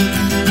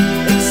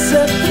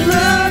 Accept the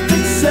love,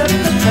 accept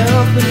the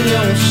help in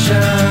your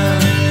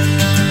shine,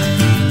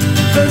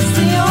 'cause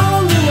the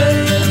only way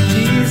to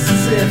peace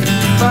is if you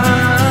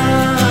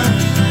find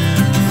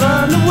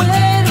a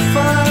way to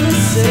finally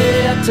say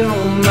I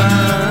don't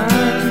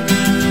mind.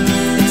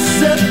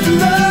 Accept the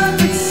love,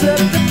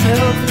 accept the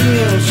help in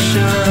your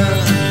shine,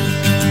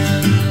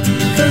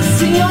 'cause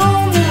the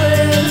only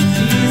way to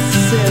peace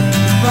is if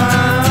you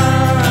find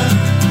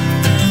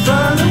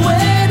a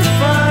way to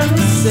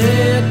finally say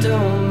I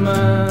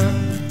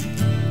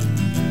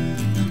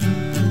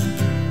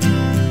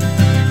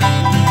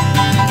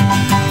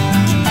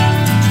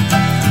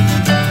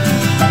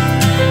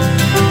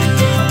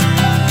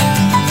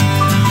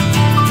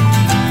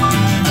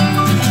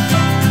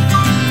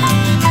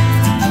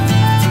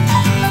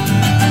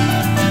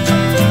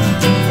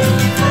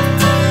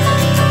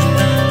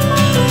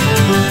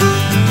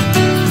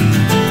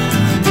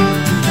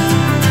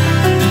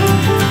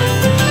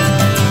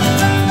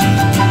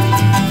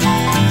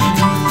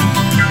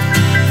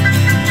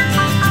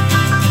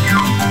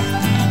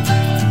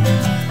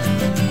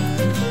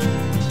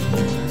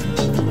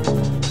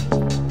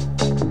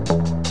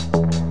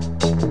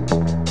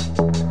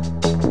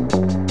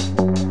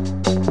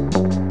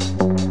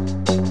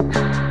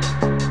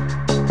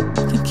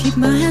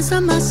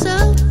from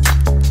myself.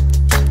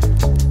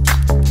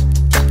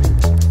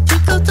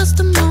 Pick out dust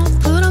them off,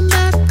 put them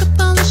back up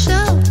on the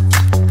shelf.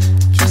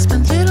 Kiss my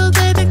little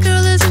baby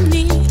girl is in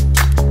need.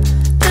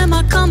 Am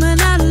I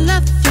coming out of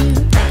left field?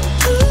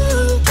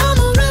 Ooh, I'm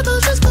a rebel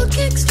just for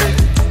kicks now.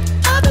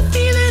 I've been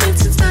feeling it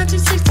since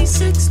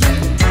 1966 now.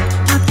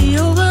 Might be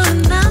over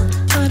now,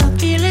 but I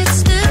feel it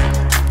still.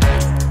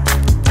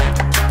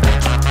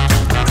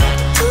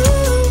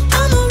 Ooh,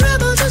 I'm a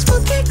rebel just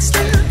for kicks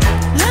now.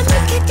 Let me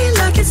kick it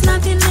like it's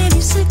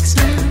 1986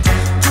 now.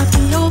 Might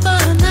be over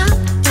now,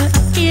 but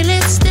I feel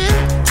it still.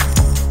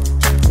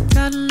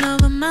 Got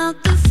another mouth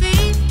to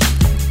feed.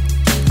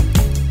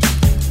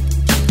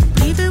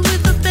 Leave it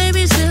with the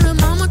babysitter,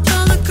 mama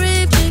call the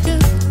grave digger.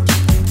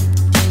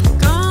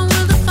 Gone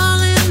with the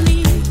falling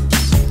leaves.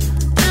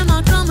 Am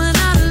I coming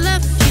out of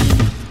left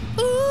field?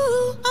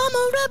 Ooh, I'm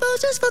a rebel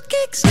just for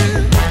kicks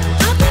now.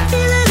 I've been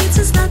feeling it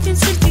since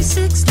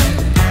 1966 now.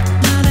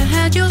 Might have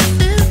had your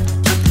fill,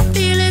 but I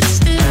feel it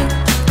still.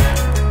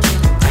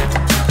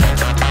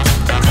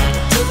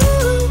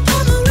 Ooh,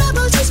 I'm a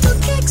rebel just for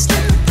kicks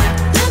now.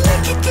 Let me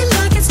kick it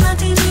like it's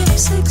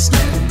 1986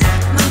 now.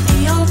 Might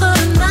be over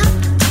now,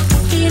 I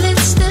feel it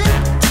still.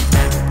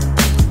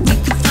 We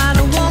could fight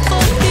a war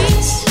for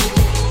peace.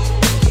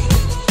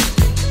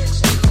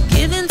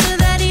 Give in to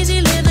that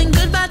easy living,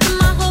 goodbye to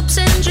my hopes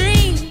and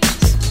dreams.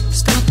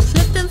 Stop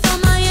flipping for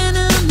my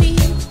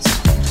enemies.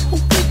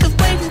 We could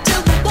wait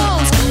until the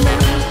walls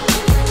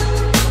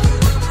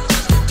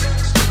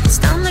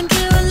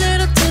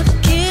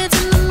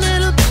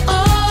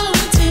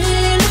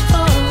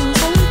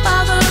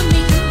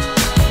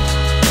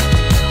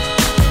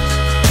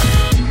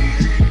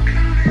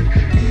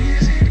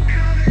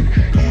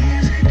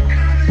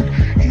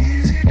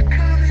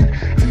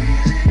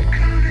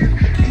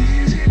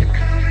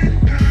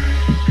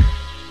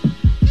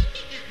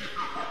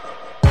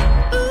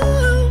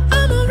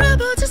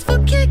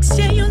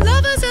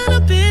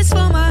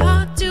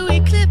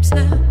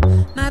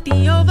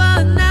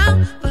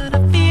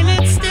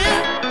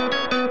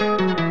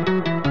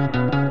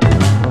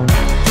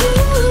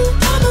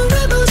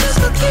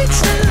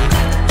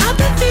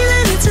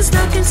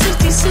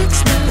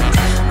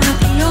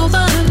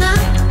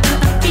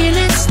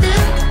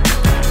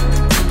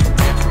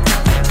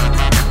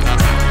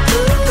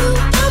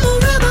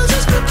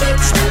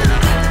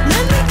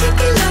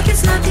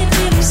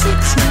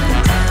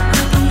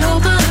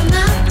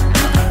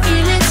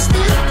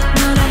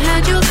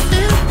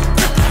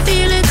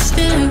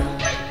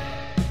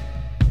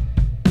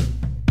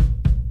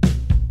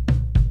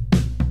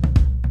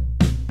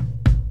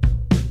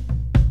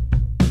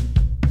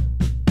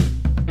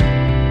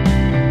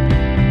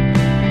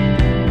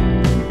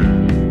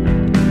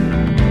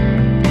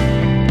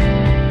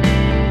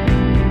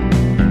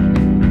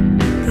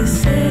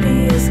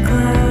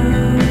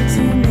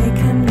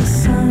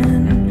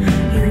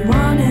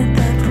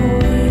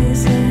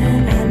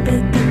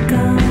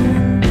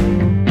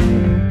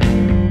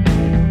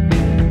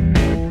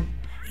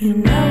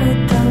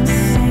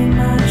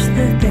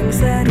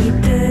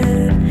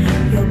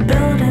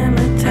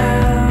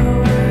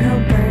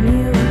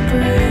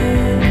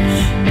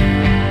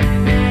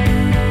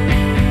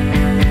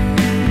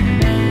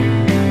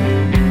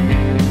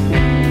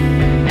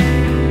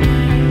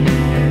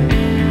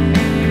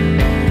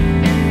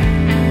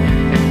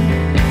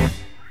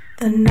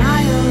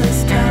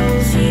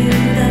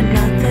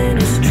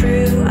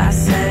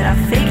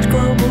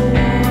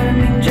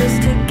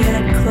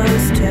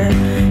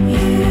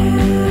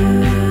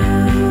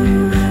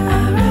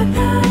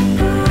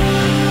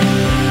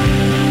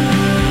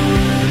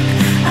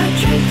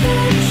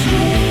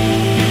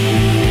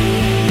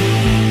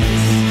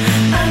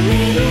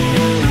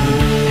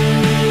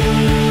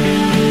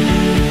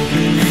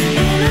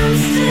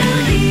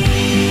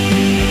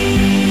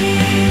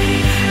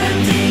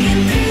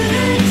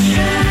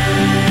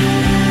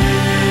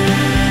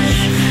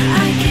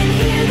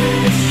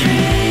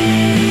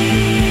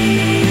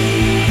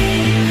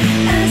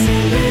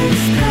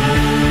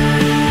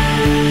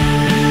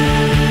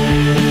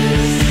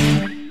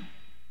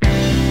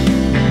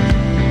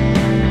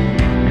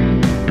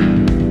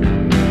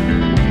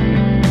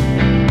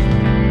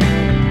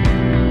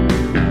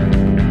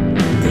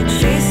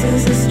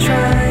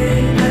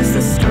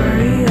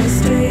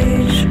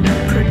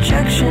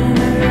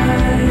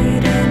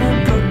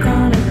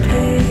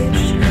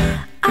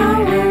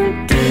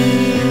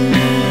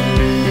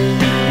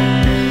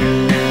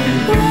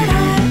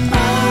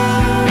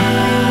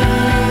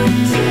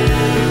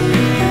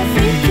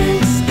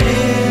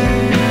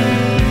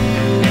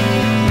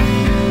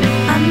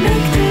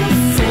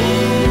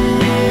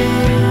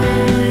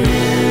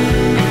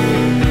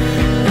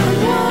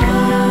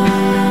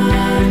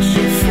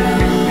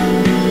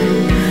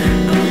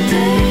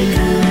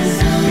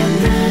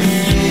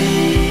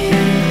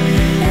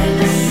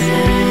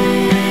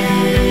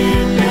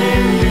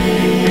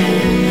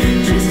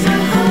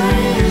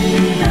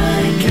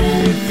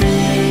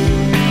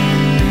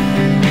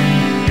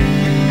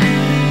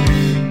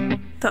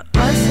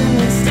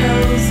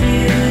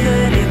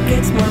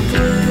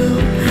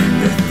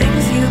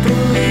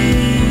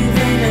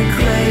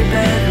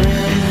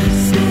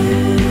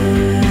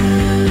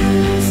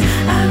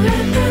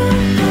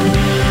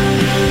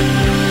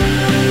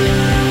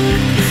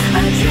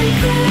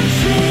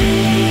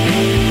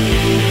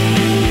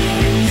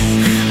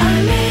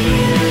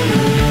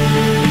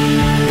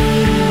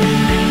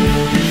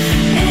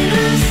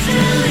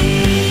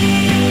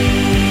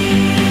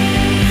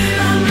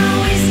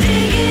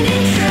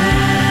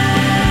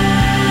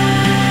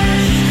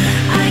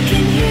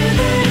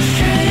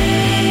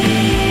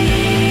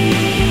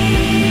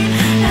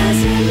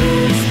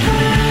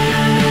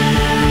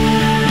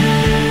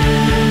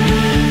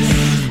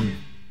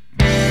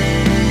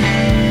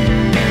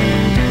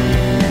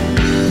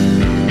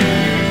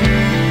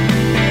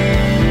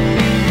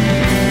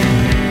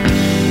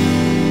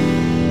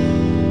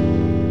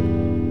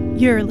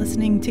You're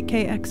listening to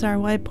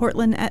KXRY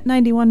Portland at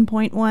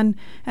 91.1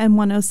 and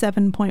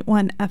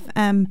 107.1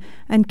 FM,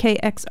 and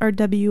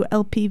KXRW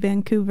LP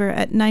Vancouver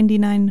at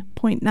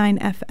 99.9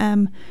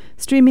 FM,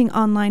 streaming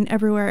online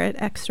everywhere at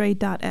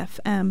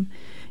xray.fm.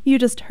 You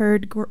just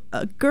heard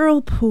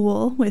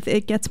Girlpool with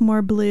It Gets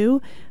More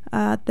Blue.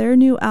 Their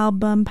new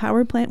album,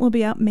 Power Plant, will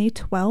be out May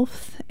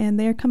 12th, and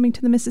they are coming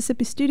to the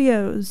Mississippi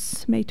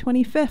Studios May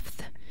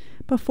 25th.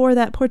 Before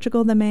that,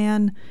 Portugal the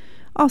Man,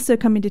 also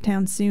coming to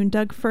town soon.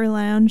 Doug Fur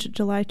Lounge,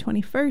 July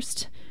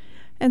 21st.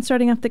 And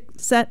starting off the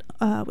set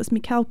was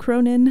Mikal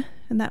Cronin,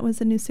 and that was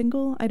a new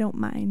single, I Don't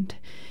Mind.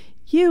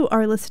 You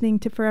are listening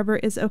to Forever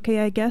Is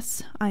Okay, I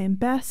Guess. I am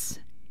Bess,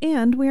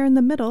 and we are in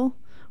the middle,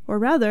 or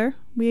rather,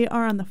 we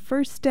are on the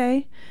first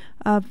day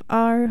of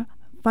our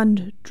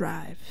fund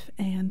drive.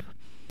 And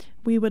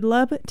we would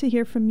love to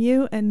hear from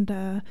you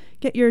and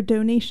get your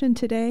donation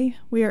today.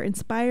 We are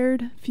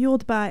inspired,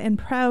 fueled by, and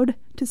proud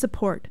to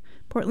support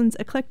Portland's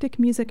eclectic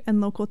music and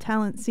local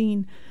talent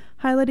scene.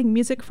 Highlighting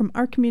music from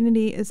our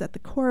community is at the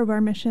core of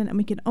our mission, and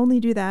we can only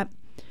do that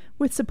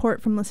with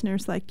support from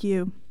listeners like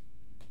you.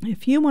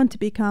 If you want to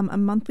become a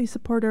monthly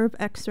supporter of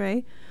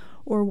X-Ray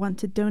or want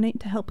to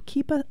donate to help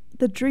keep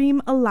the dream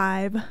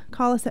alive,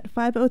 call us at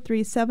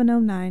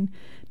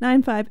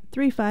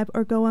 503-709-9535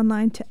 or go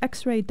online to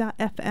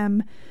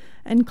xray.fm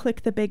and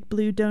click the big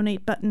blue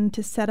donate button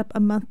to set up a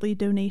monthly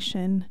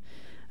donation.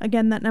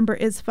 Again, that number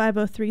is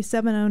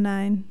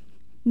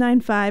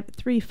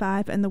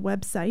 503-709-9535, and the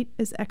website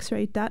is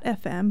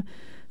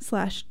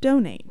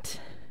xray.fm/donate.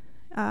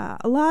 A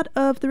lot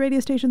of the radio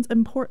stations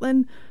in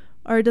Portland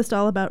are just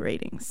all about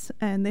ratings,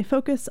 and they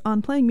focus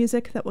on playing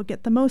music that will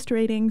get the most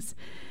ratings.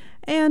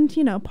 And,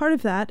 you know, part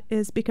of that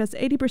is because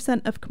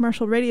 80% of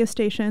commercial radio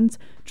stations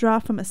draw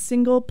from a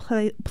single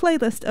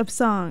playlist of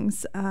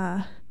songs,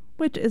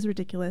 which is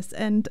ridiculous.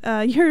 And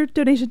your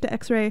donation to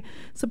X-Ray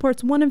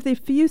supports one of the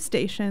few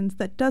stations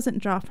that doesn't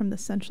draw from the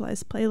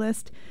centralized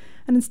playlist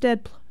and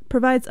instead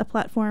provides a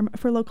platform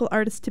for local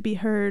artists to be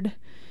heard.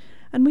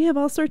 And we have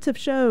all sorts of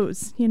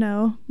shows, you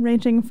know,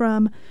 ranging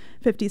from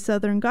 50s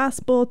Southern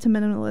Gospel to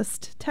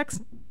minimalist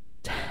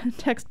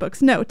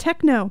textbooks. No,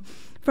 techno,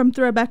 from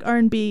throwback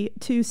R&B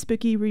to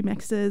spooky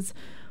remixes,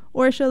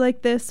 or a show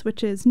like this,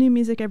 which is new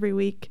music every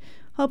week,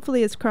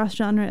 hopefully as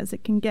cross-genre as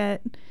it can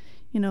get,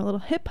 you know, a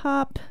little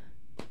hip-hop,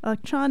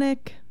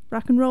 electronic,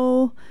 rock and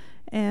roll,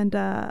 and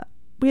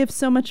we have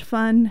so much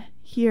fun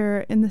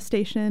here in the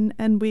station,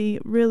 and we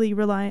really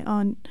rely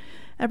on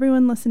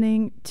everyone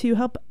listening to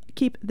help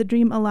keep the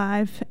dream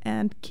alive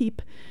and keep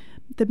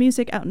the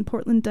music out in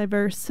Portland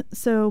diverse.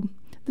 So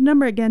the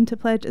number again to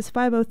pledge is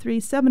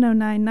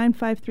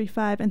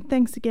 503-709-9535, and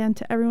thanks again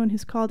to everyone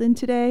who's called in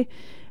today,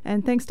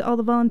 and thanks to all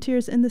the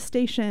volunteers in the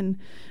station.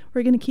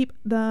 We're going to keep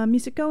the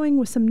music going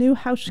with some new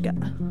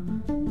Hauschka.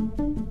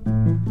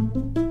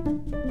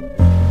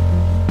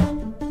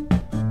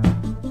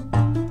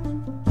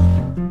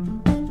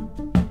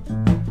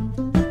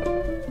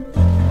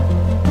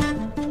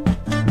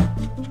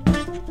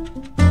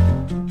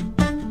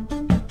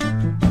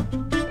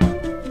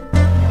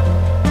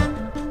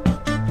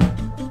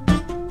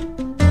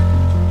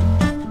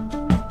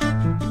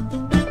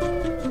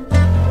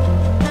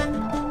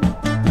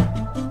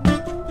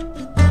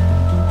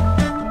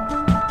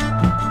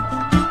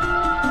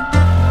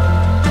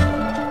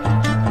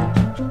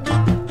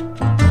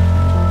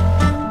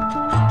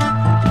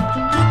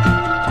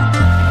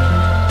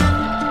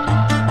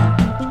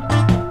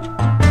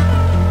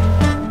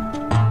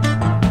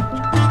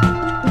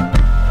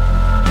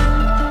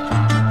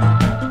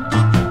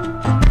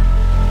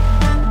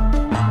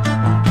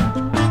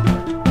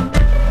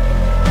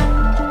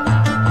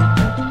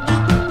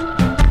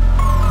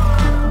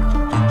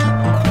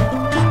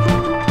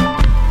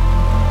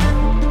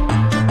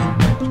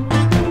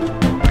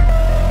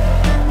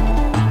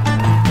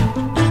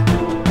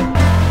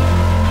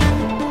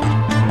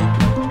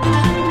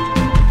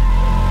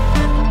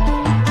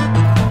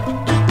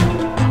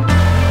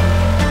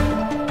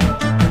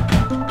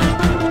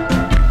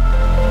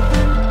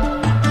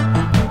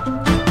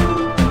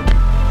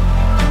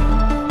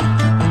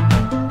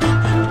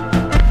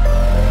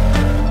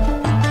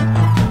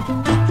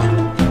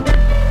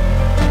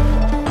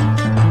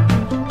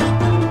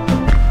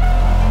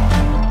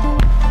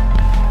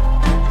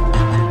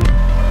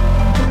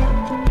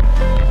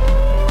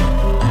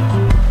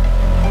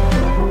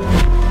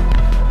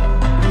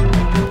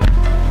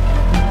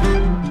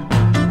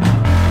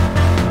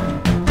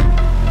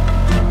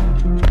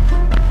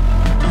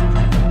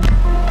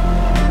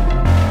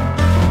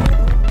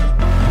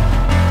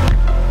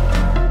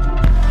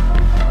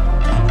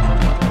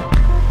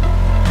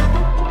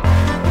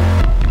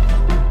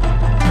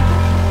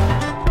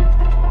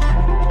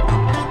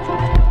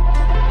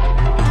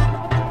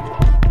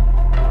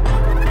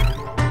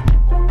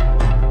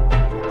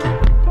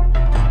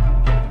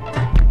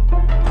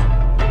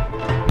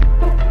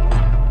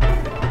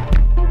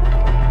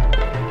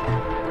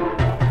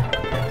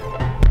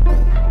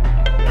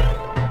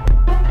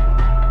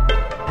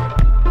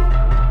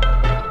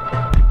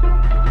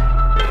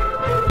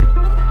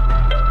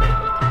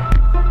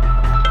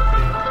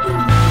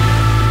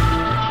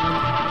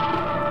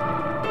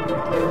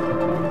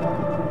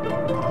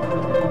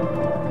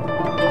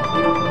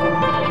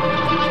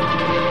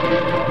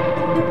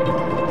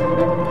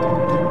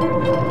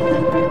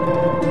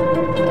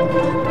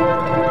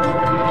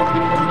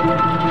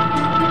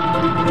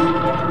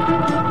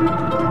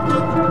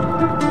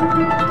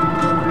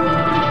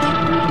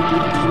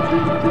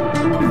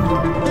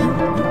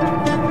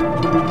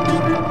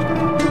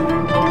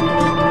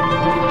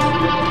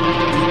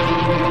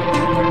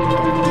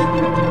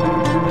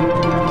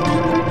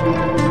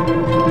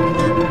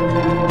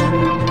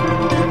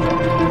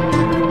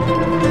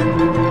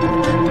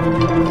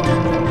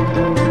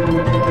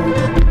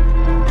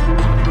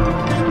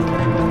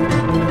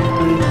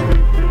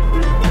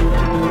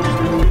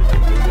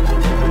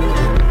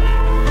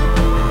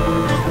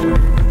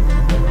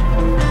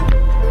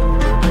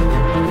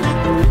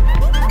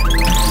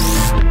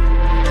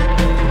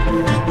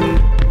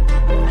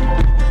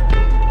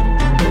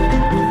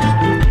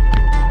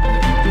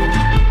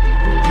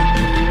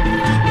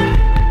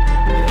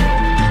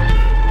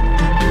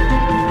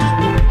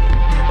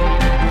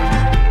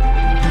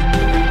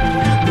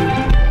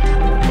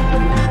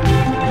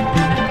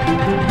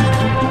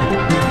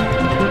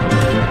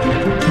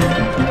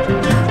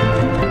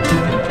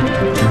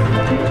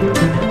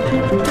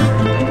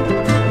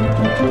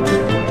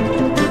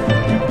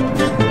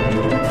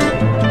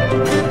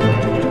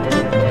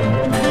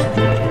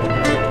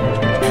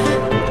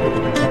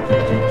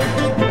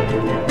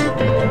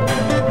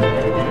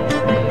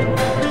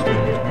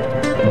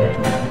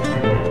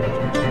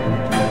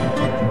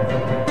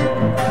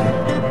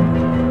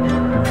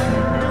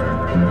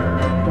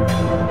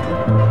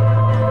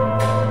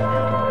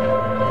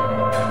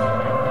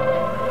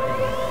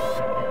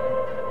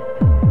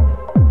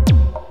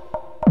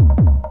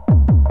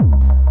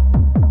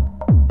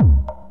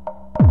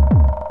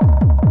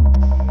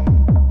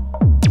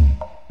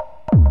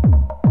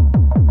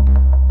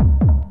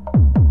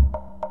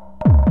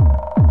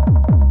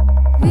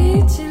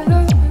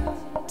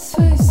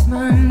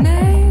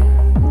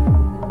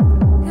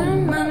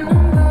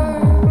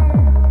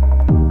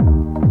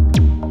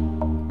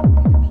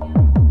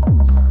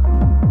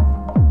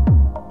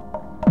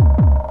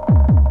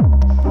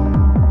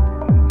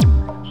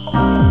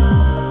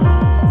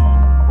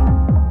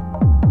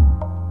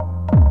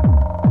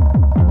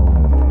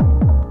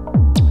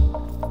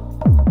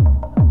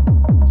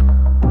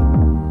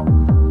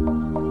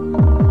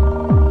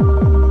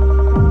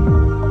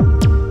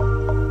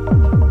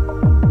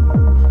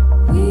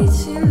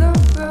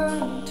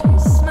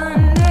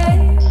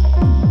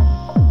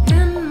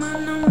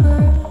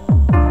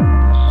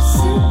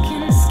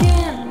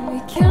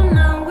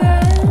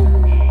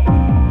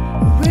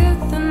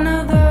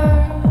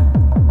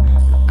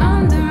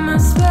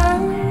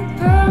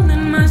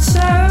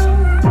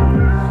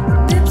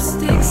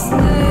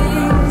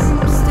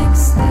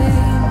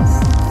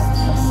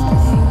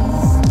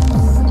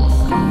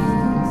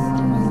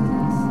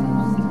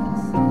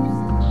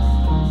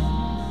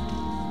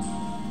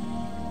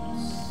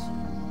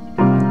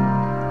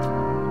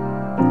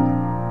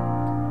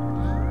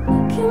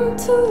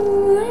 into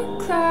the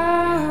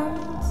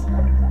clouds.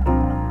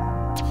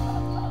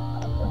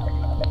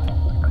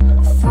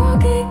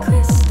 Foggy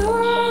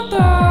crystal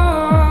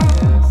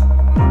balls,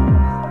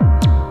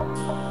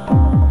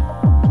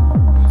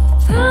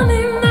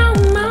 planning out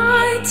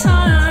my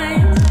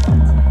time.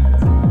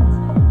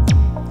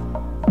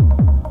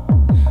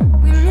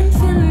 When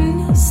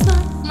infinity is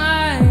not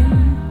mine,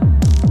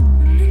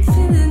 when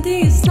infinity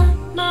is not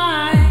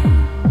mine.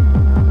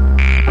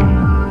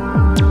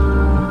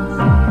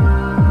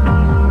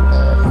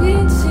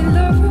 Witchy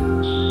lover,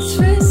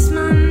 trace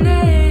my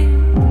name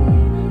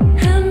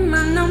and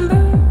my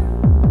number.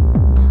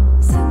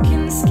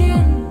 Second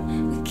skin,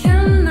 we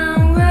cannot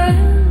win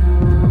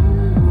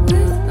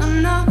with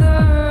another.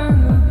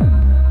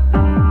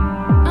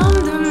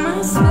 Under my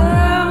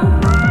spell,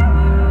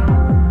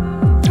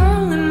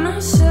 pearl in my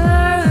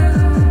shell.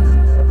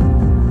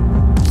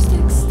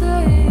 Stick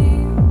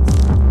stains,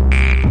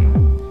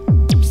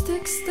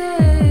 stick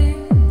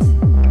stains,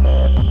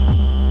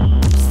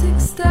 stick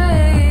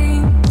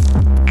stains.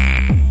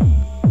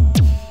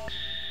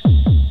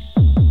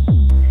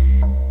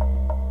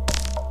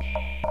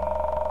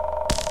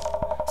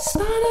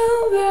 Spider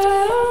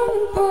web,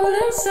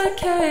 bullets that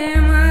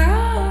came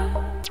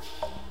out.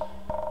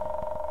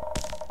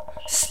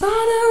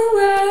 Spider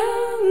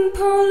web,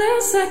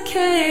 bullets that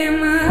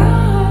came out.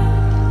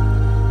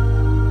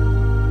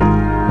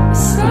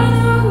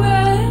 Spider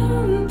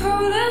web,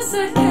 bullets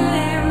that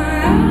came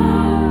out.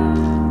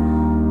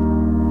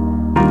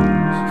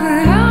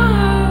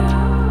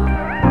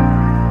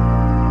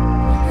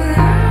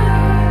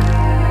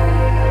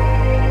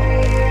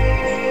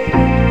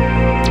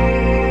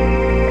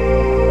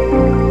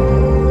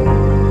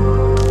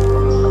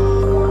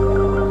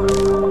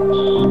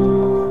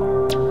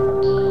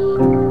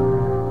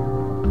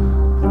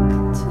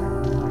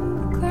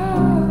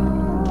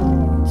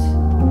 Clouds,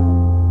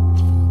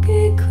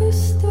 foggy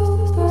crystal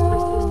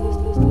balls.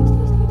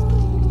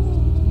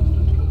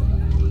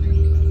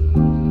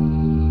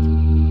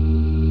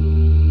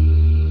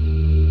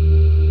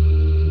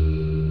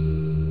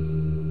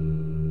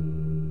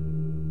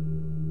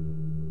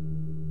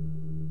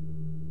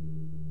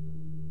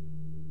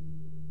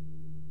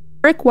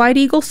 Brick White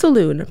Eagle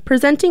Saloon,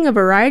 presenting a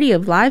variety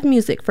of live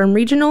music from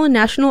regional and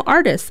national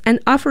artists and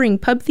offering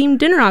pub-themed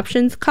dinner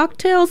options,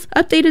 cocktails,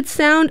 updated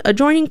sound,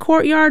 adjoining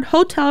courtyard,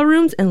 hotel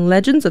rooms, and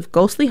legends of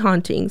ghostly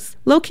hauntings.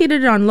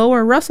 Located on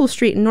Lower Russell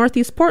Street in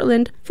Northeast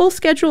Portland, full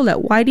schedule at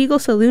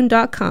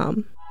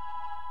whiteeaglesaloon.com.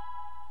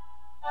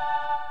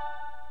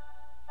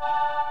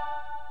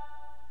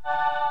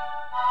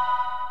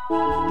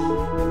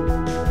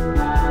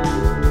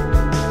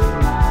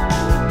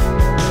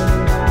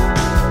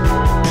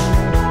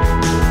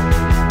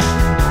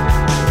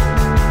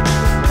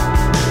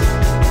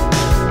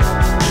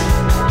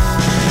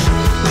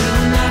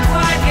 Not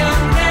quite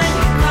young, then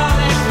you call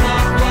it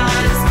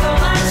clockwise. Though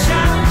my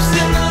challenge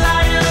in the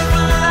light of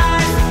a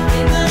life,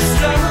 in the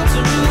struggle to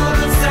rule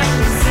the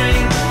second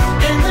string,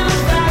 in the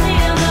valley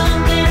of the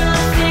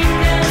middle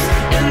fingers,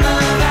 in the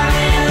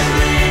valley of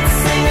lead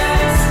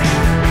singers.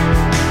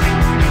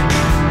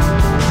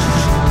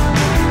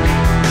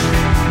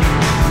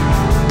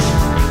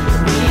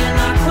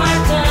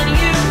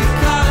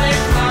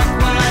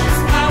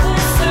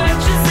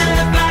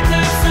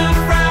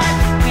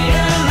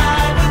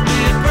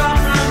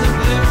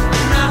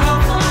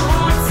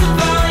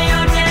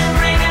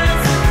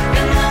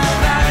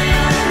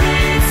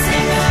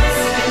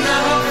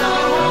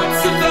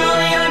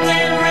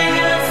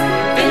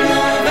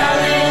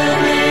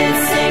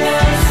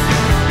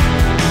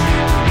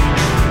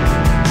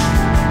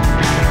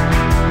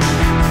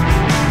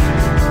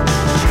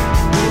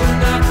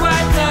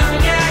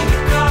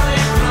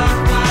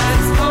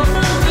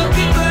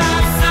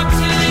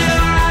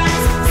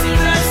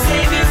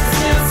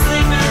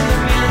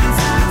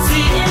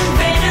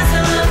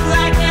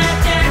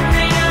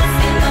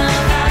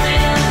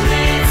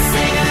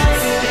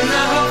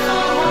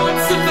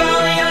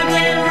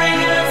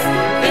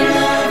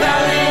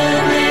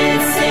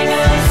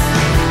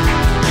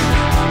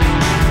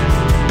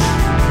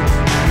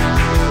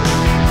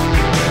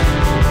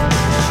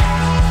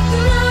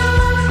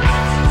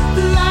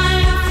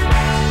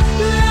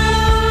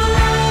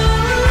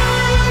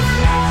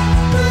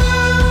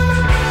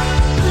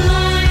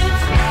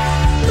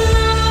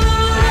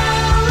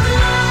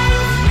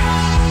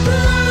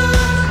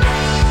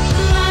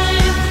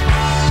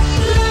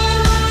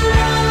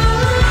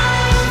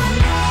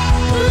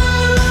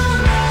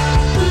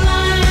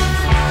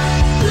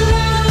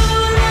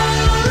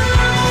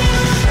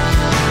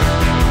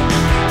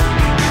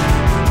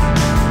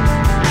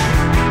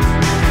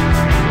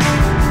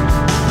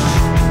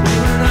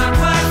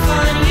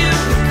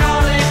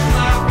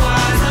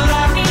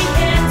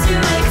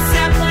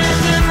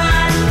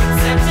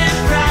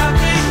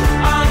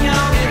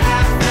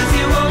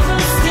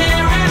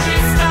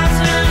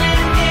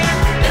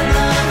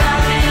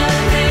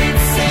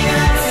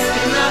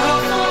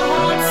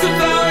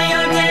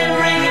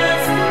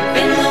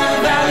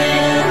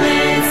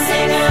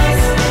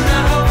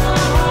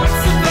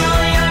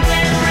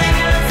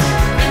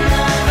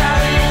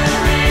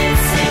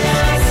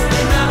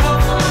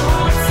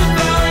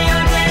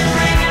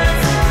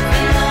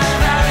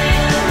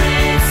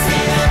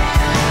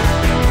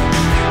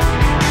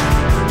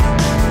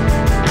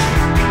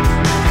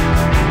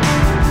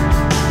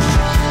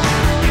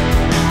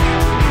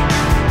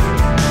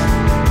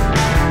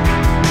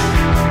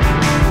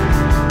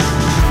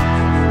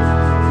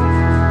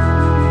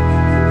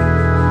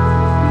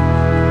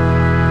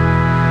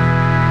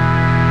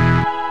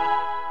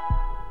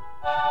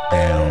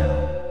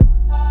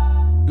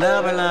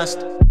 love or lust.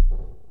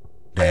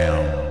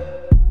 Damn.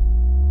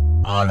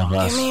 All of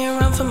us. Give me a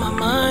run for my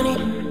money.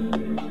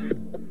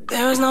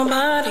 There is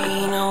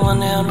nobody, no one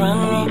that'll run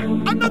me.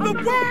 Another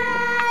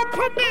world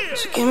premiere.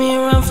 So give me a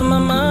run for my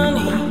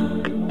money.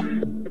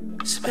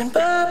 Sipping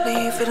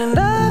bubbly, feeling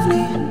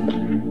lovely,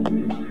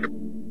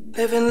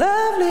 living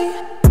lovely.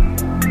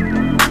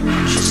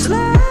 She's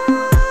lovely.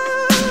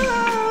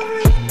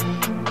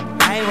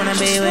 I wanna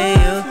be with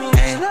you.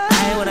 Ay,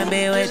 I wanna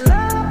be with.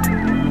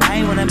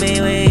 I wanna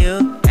be with you.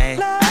 Ay,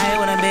 I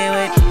wanna be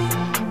with.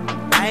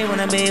 I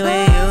wanna be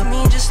with you. Love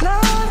me, just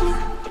love me.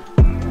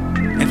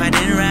 If I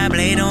didn't ride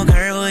blade on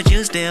curve, would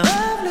you still?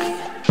 Lovely,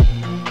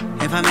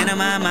 If I'm in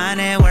my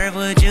mind at work,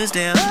 would you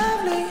still?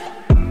 lovely,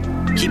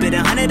 Keep it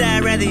 100,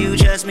 I'd rather you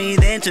trust me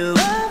than to.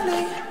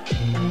 lovely.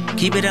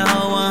 Keep it a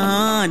whole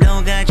 100,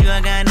 don't got you,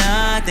 I got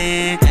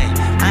nothing.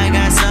 Ay, I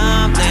got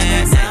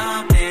something.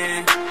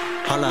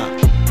 Hold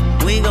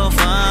up, we gon'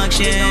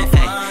 function.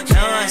 Ay,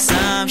 no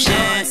assumption.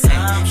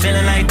 Ay,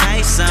 feeling like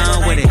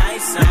Tyson with it.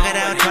 Knock it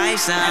out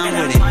twice, I'm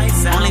with it.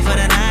 Only for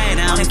the night,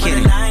 I'm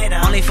kidding.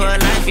 Only for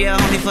life, yeah,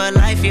 only for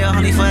life, yeah,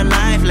 only for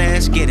life,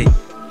 let's get it.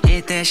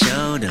 Hit that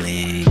shoulder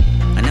lean,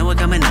 I know it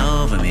coming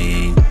over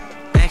me.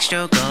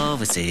 Backstroke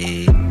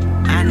overseas,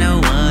 I know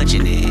what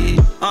you need.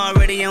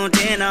 Already on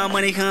 10, all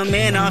money come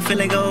in, all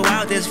feeling go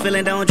out. This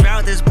feeling don't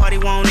drought, this party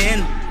won't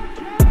end.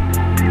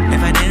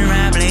 If I didn't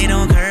ride blade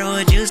on curve,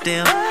 would you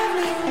still?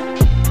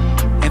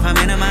 If I'm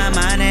in my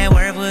mind at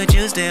work, would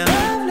you still?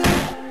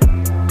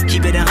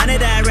 Keep it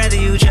 100, I'd rather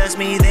you trust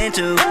me than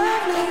to.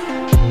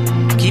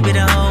 Keep it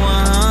a whole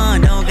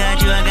 100, don't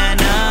got you, I got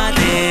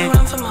nothing.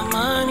 Run for my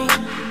money.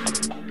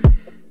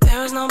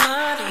 There is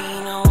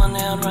nobody, no one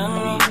that'll run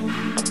me.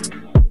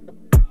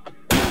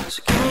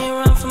 So give me a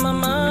run for my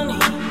money.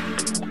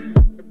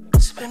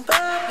 Sipping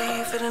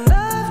bubbly, feeling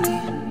lovely,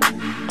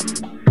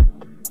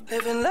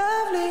 living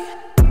lovely.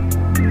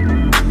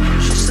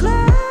 She's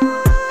lovely.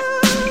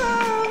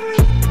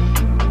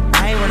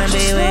 I wanna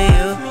be with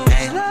you.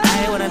 Ay,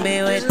 I wanna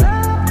be with.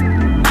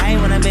 I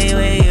wanna be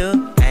with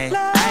you. Ay,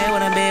 I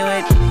wanna be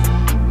with.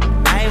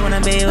 I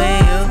wanna be with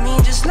you. Love me,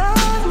 just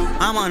love me.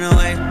 I'm on the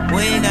way,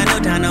 we ain't got no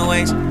time to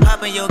waste.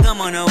 Poppin' your gum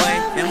on the way,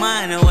 and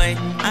mine away.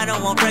 I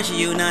don't want pressure,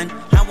 you none.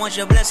 I want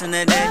your blessing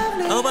today.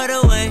 Oh, by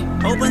the way,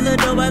 open the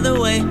door by the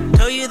way.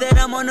 Told you that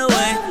I'm on the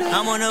way,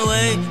 I'm on the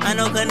way. I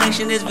know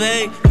connection is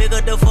vague. Pick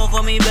up the phone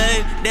for me,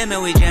 babe. Damn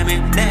it, we jamming.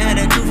 That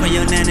attitude from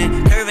your nanny,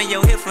 curving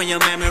your hip from your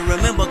mammy.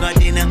 Remember,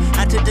 Gardena,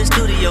 I took the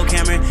studio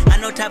camera. I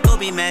know Top go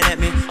be mad at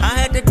me. I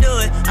had to do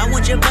it. I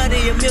want your body,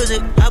 your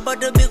music. I bought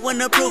the big one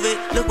to prove it.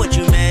 Look what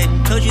you made.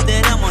 Told you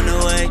that I'm on the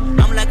way.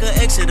 I'm like an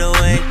exit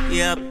away.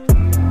 Yep.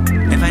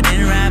 If I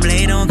didn't ride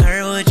blade on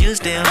curve, would you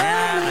still?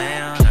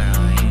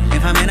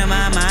 If I'm in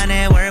my mind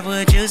at work,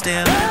 would you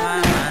still?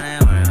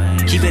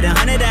 Keep it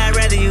 100, I'd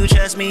rather you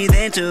trust me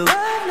than to.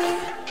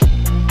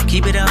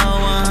 Keep it a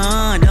whole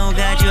 100, don't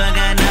got you, I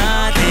got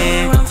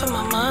nothing. Run for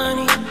my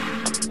money.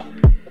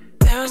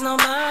 There is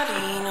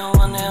nobody, no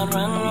one that'll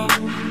run me.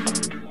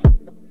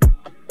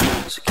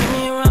 So give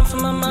me a run for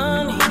my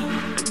money.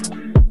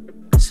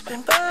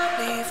 Sipping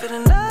bubbly,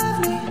 feeling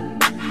lovely,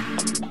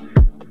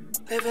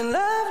 living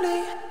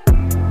lovely.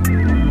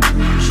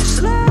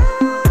 She's lovely.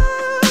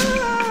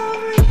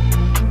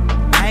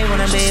 I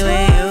wanna be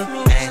with you.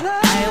 Ay,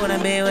 I wanna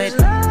be with.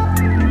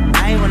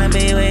 I wanna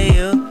be with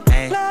you.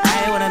 Ay,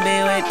 I wanna be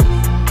with.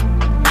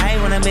 I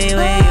wanna be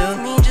with you. Love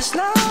me, just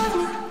love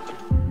me.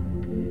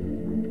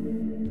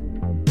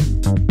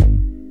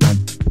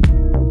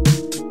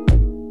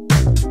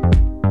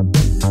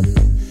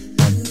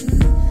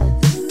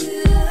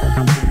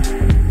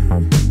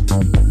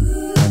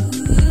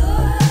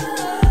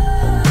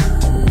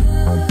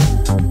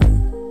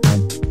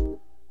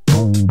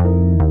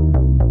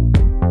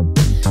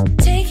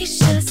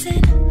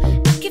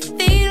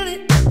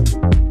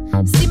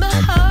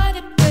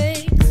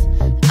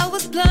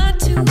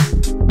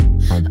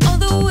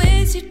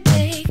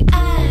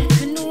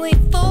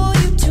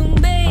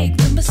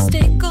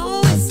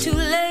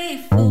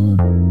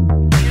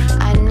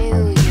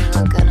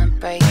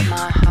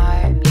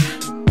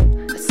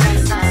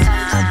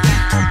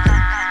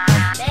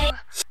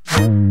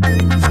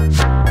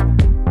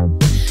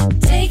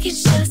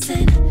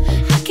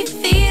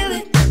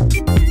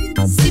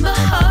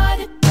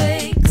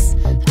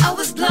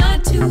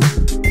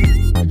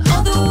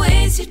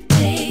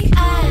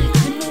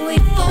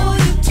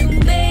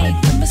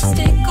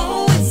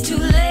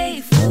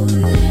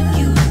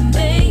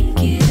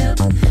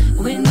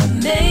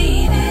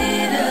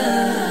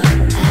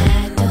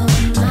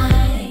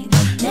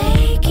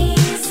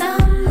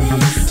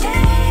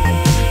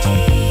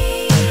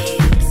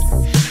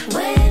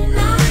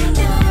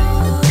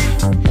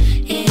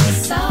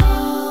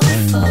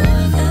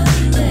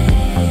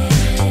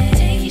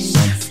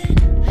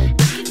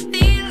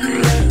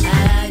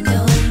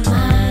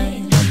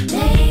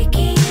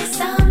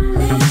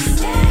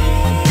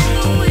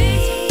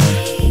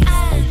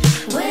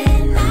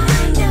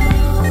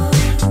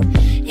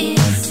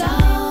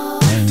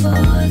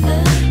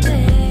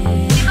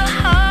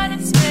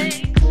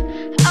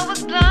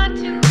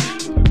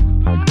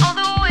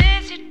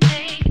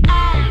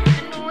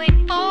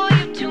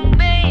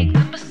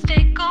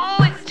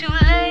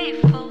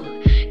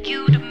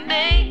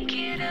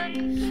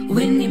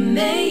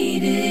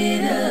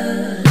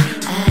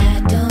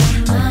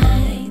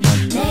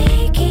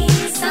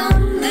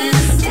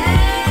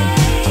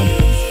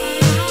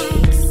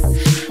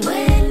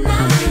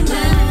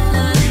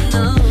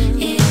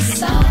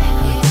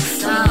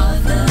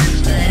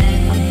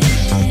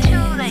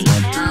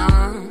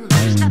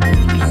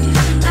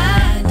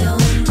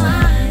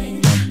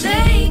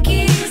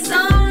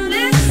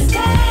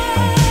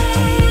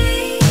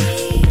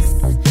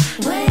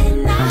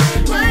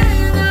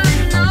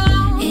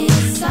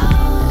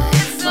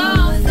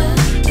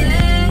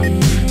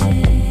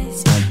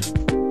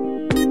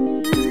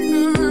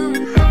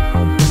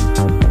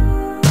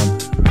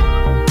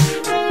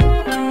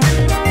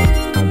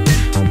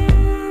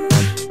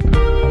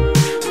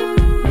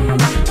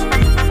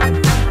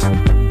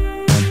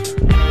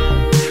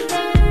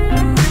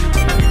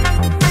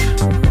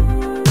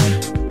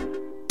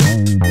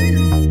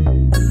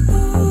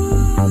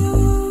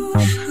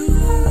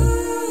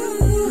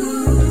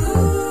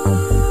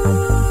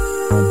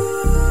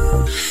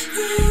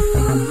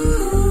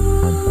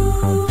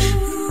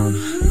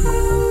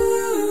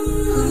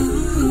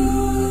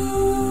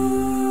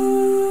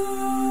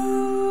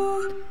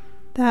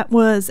 That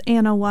was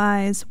Anna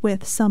Wise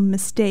with Some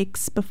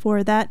Mistakes.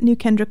 Before that, new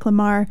Kendrick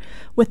Lamar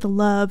with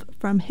Love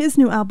from his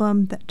new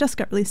album that just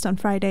got released on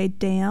Friday.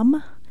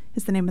 Damn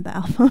is the name of the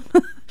album.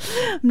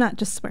 I'm not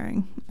just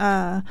swearing.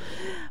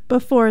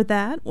 Before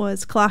that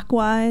was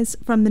Clockwise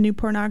from the new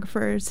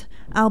Pornographers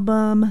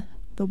album,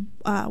 The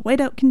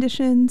Whiteout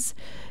Conditions.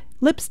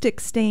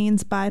 Lipstick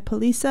Stains by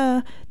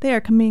Polisa. They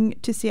are coming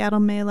to Seattle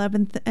May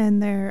 11th,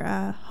 and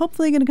they're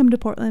hopefully going to come to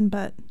Portland,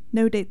 but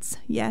no dates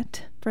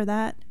yet for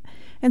that.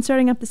 And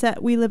starting up the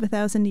set, We Live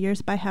 1,000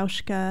 Years by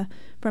Hauschka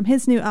from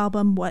his new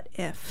album, What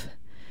If?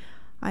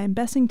 I am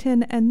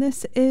Bessington, and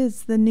this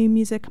is the New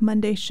Music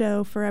Monday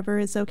show, Forever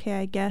Is Okay,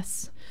 I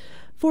Guess,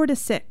 4 to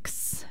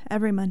 6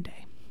 every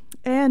Monday.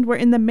 And we're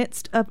in the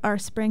midst of our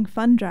spring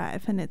fund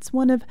drive, and it's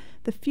one of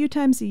the few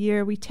times a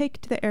year we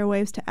take to the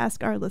airwaves to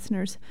ask our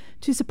listeners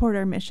to support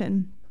our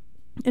mission.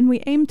 And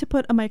we aim to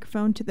put a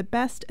microphone to the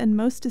best and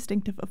most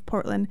distinctive of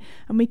Portland,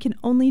 and we can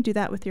only do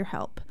that with your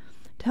help.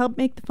 To help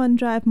make the fund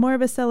drive more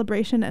of a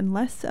celebration and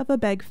less of a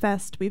beg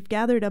fest, we've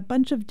gathered a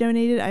bunch of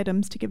donated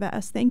items to give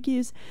as thank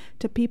yous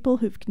to people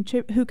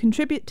who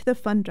contribute to the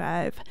fund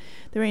drive.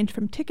 They range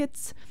from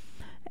tickets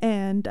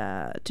and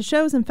to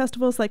shows and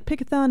festivals like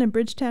Pickathon and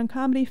Bridgetown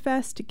Comedy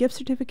Fest, to gift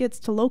certificates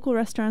to local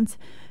restaurants,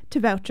 to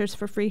vouchers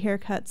for free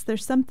haircuts.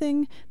 There's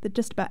something that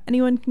just about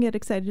anyone can get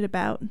excited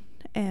about.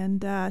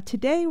 And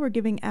today we're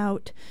giving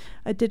out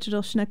a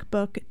digital Schnook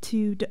book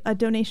to a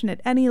donation at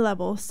any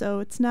level. So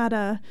it's not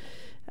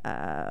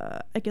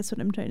I guess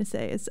what I'm trying to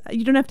say is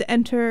you don't have to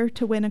enter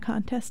to win a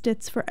contest.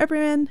 It's for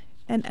everyone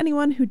and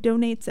anyone who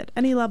donates at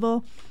any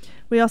level.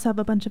 We also have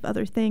a bunch of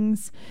other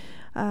things.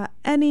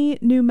 Any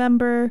new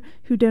member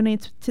who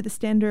donates to the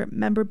standard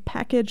member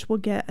package will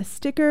get a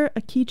sticker,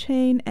 a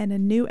keychain, and a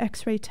new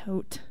X-ray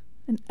tote.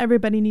 And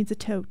everybody needs a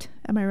tote,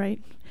 am I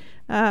right?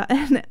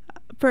 And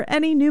for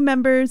any new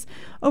members,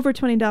 over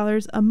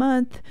 $20 a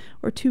month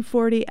or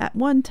 $240 at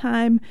one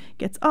time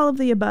gets all of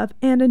the above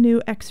and a new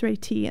X-ray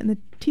tee. And the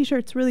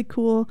t-shirt's really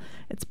cool.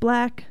 It's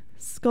black,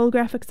 skull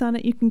graphics on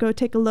it. You can go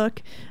take a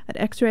look at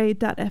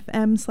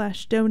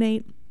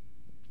xray.fm/donate.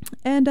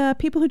 And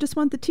people who just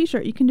want the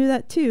t-shirt, you can do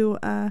that too.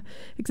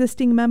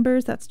 Existing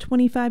members, that's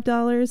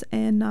 $25,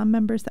 and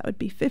non-members, that would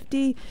be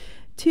 $50.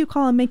 To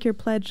call and make your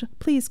pledge,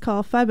 please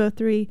call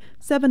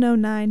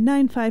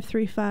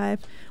 503-709-9535.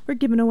 We're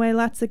giving away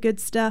lots of good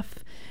stuff,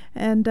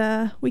 and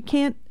we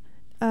can't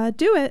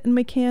do it, and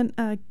we can't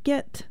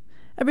get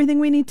everything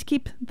we need to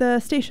keep the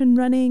station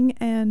running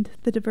and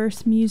the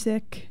diverse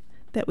music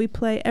that we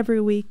play every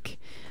week.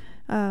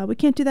 We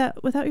can't do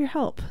that without your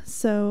help.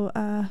 So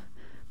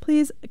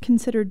please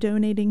consider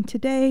donating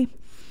today.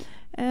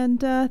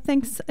 And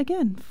thanks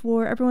again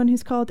for everyone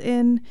who's called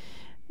in.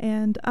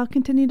 And I'll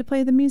continue to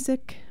play the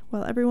music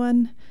while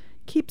everyone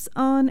keeps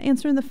on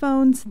answering the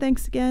phones.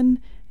 Thanks again.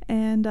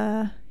 And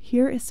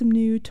here is some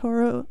new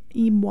Toro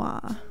y Moi.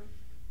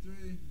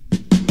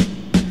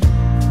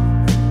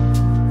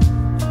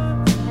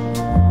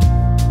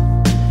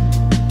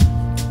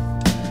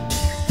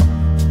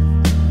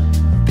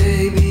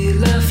 Baby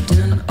left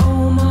in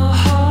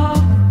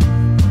Omaha.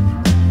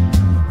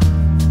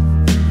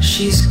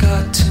 She's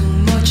got too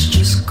much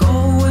just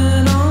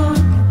going on.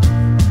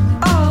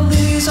 All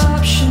these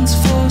options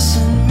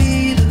forcing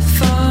me to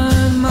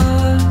find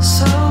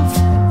myself.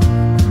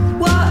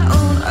 Why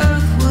on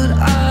earth would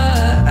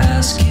I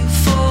ask you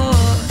for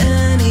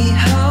any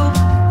help?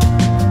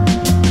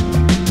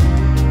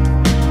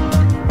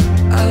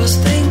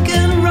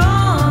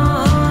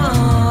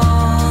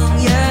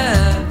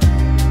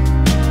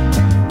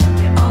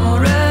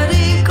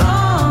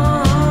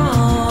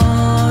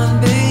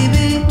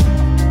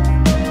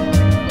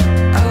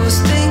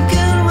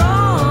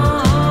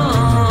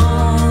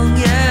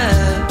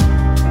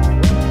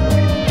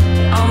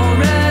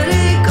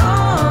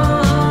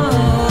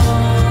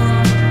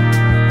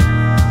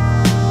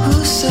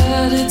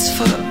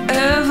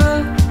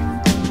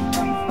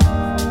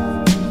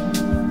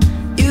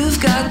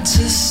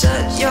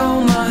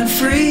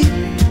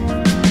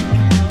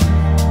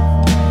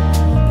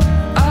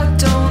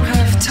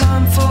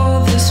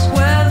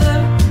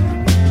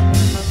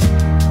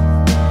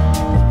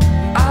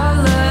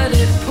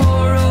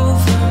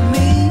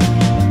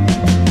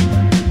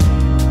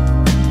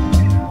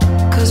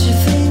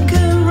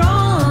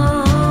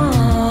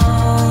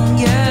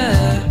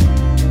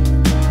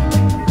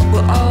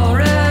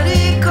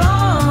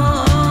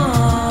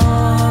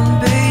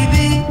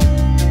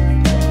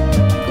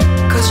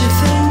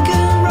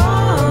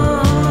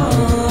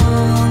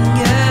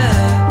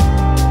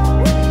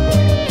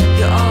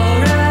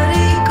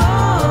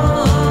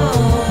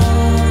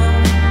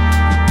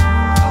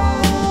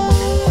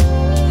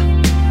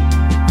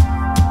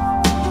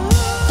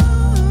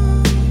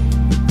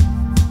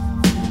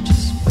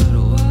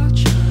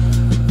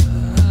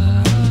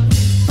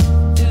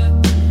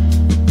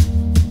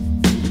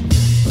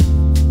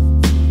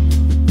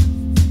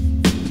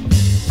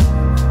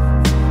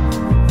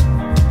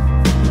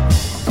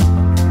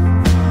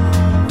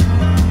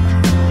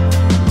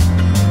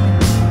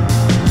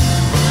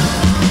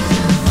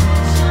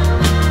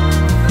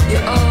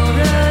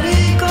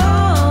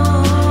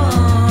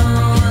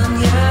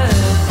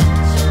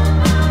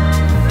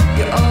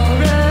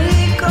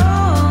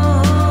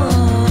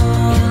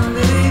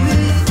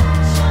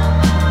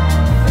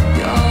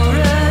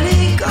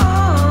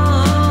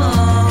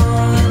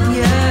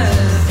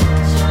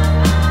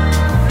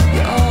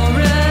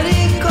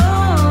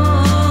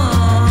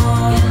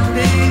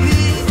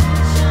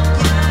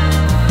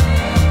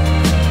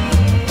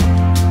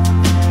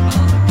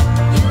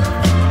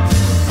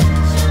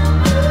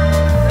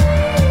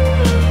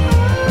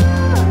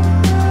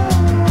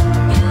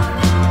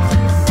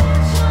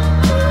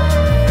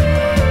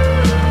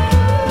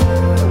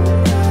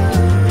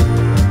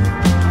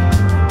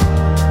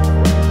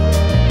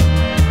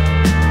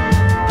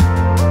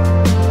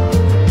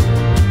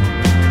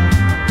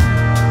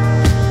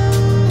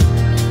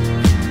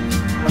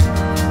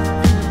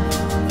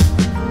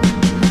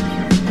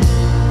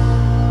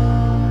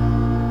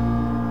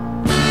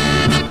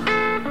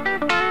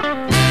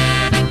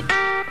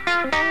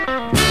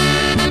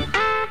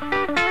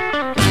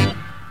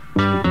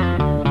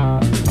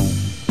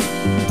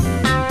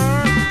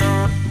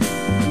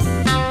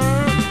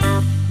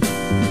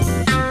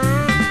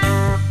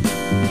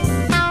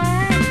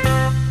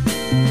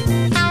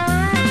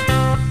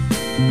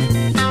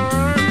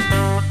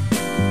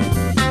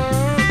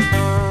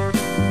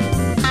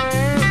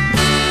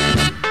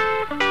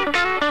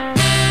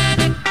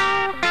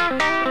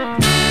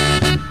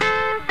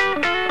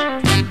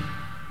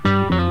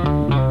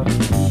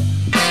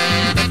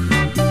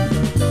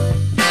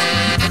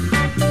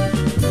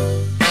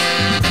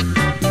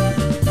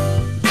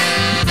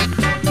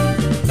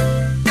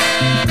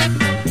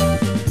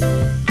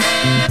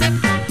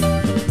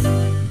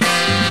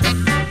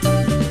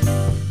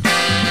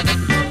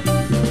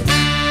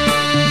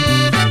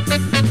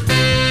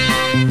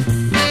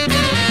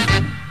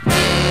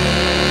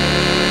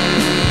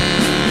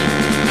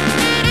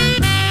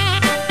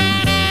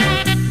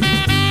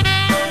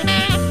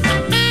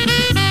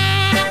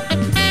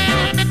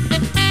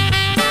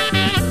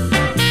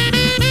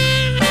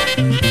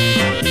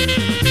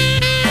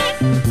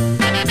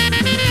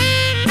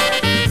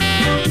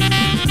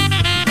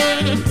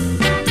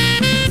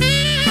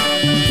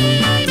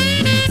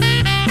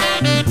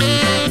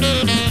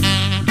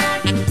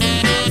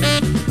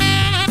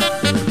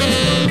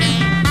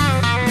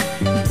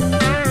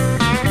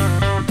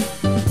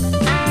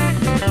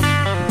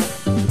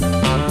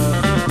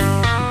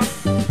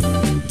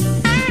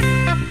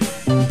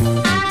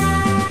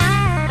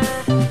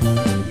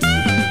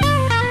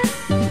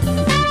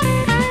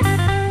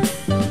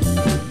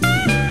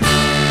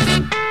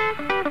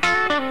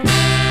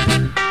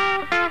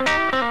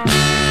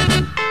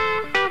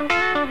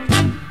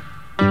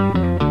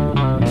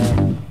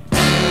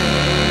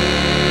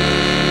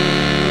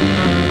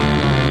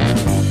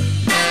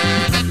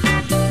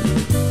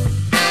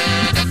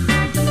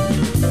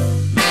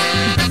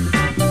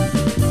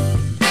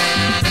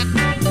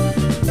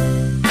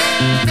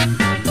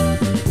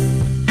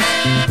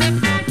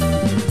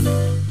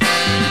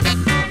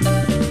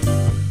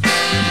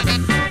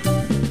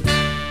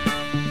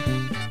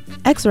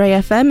 X-Ray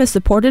FM is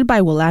supported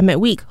by Willamette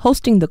Week,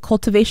 hosting the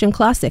Cultivation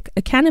Classic,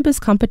 a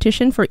cannabis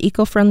competition for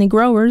eco-friendly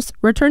growers,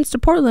 returns to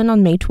Portland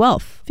on May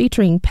 12th,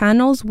 featuring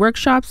panels,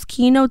 workshops,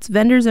 keynotes,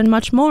 vendors, and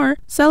much more,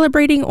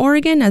 celebrating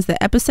Oregon as the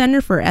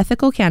epicenter for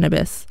ethical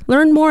cannabis.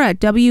 Learn more at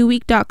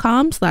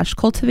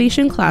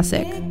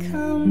wweek.com/cultivationclassic. Here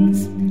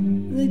comes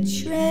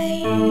the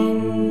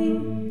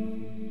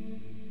train,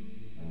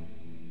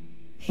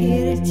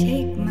 here to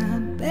take my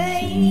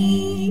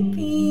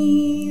baby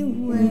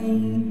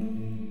away.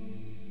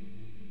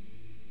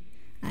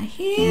 I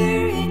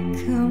hear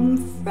it come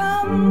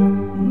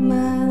from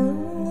my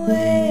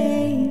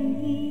way,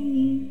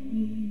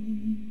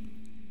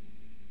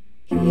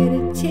 here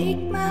to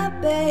take my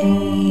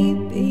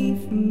baby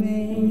from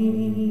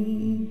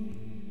me,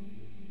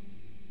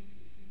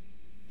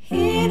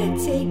 here to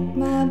take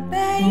my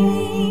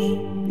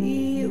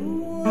baby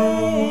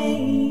away,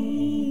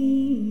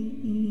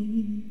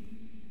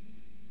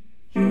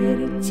 here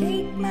to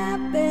take my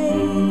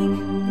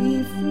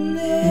baby from me.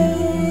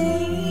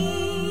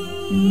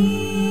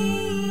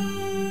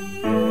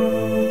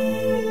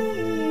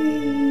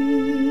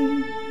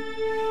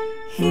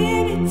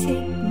 Here to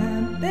take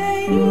my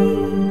baby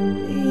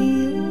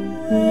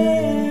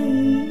away.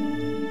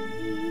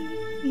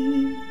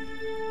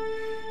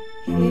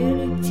 Here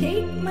to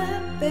take my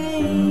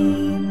baby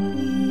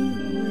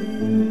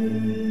away.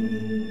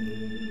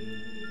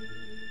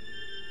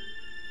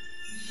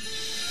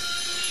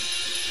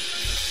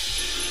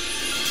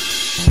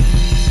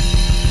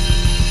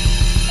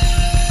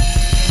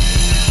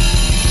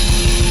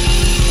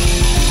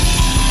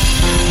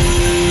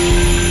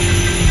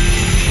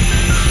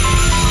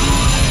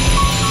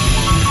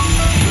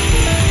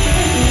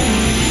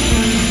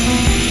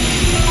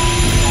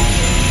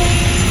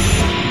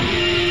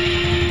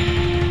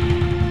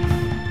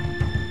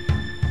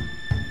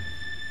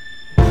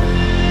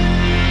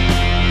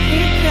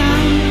 Here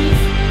comes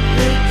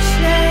the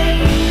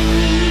train,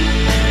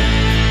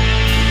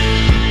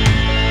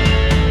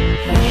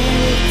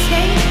 here to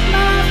take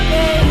my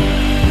baby away.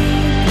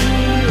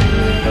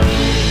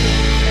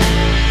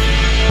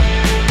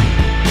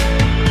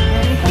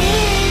 And here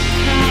it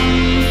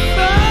comes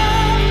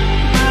from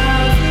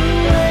miles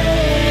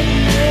away.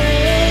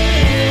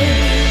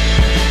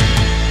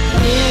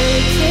 Here to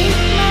take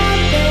my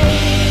baby away.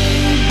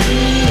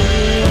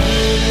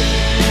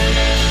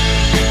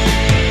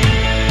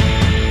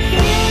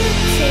 Here to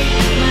take my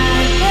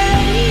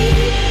baby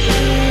away.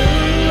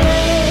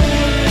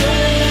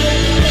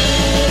 Here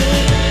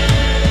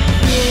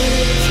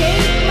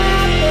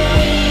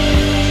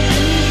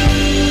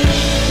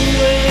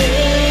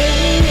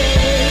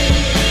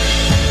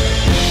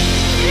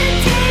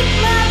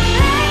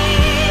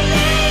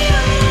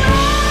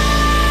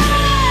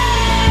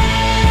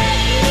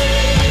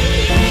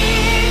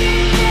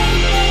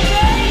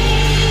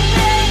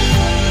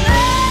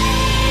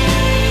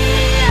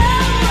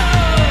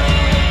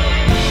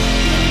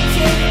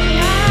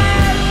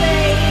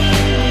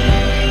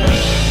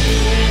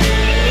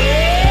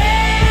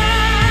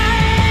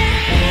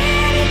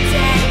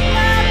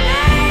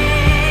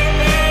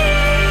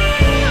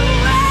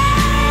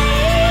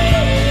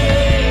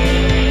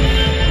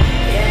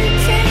to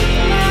take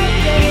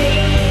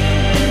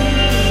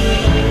my baby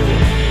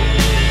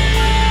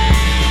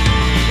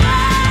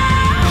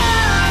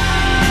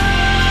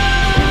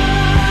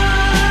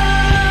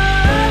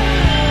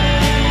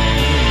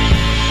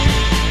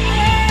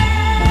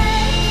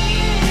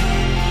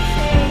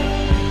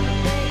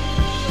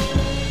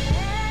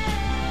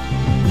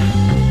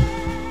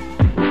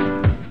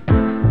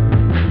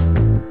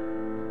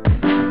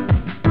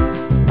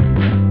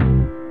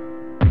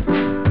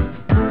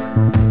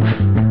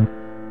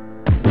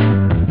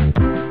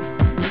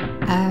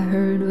I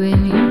heard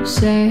when you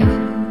said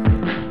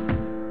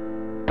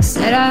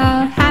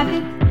I'll have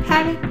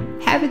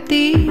it the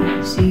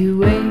easy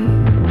way.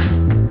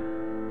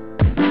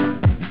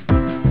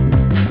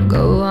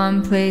 Go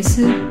on, place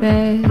a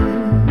bet.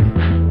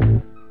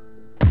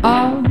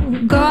 Oh,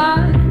 go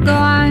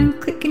on,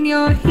 clicking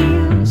your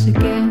heels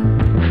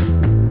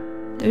again.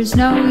 There's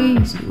no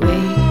easy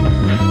way.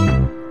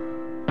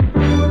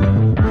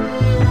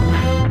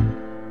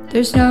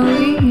 There's no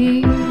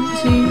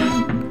easy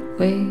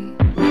way.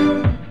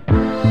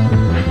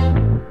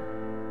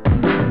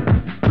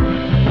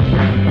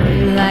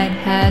 Light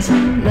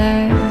hasn't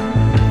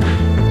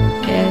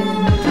left yet.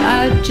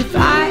 Touch of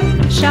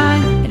light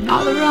shine in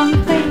all the wrong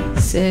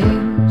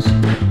places.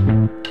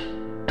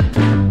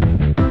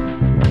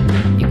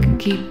 You can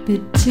keep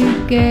it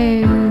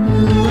together,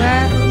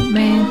 well,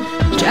 man.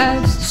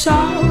 Just so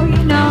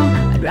you know,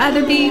 I'd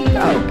rather be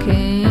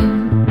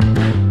broken.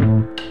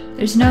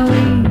 There's no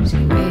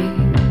easy way.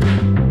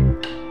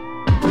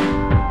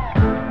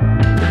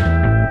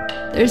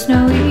 There's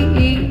no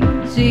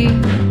easy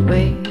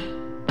way.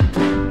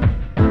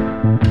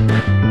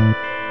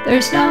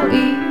 There's no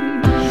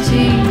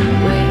easy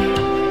way.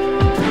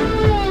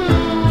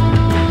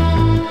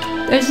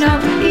 There's no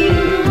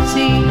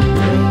easy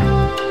way.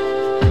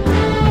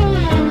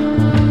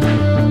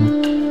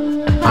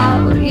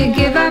 Oh, you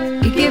give up,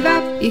 you give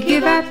up, you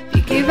give up,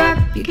 you give up,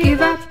 you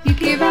give up, you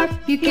give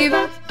you give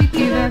up, you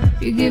give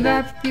up, you give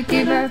up, you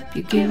give up,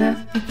 you give up,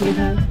 you give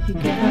up, you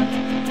give up.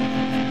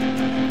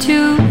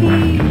 Too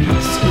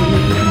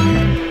easily.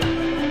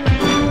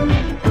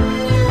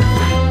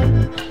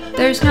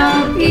 There's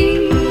no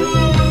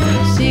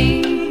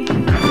easy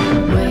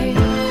way.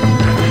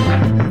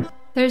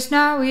 There's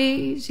no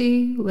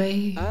easy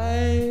way.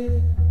 I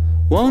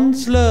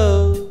once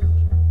loved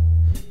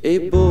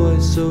a boy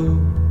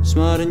so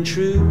smart and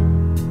true.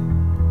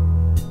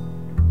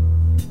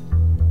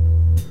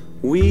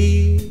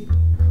 We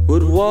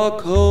would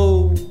walk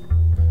home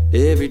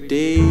every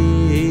day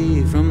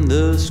from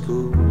the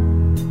school.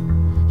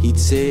 He'd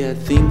say, I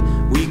think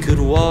we could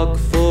walk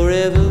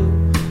forever.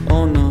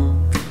 Oh no,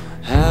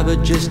 how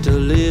about just a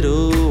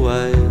little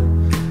while?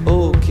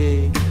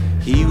 Okay,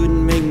 he would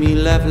make me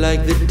laugh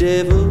like the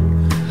devil.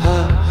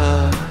 Ha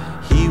ha,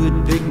 he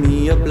would pick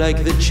me up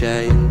like the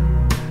child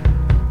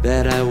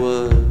that I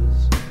was.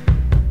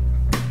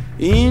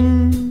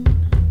 In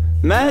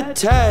my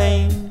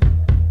time,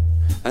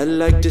 I'd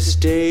like to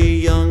stay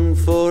young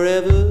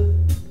forever.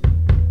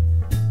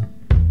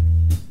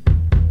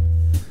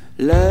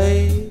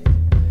 Like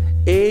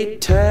a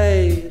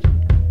tide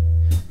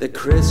that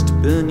crest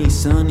beneath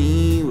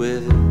sunny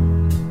weather.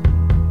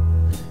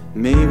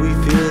 May we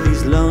fill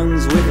these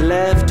lungs with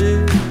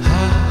laughter,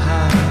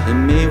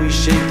 and may we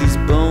shake these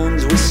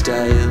bones with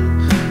style.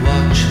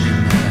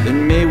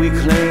 And may we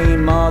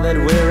claim all that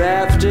we're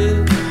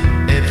after,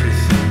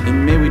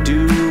 and may we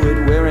do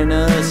it wearing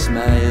a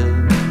smile.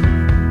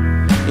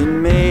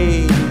 And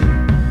may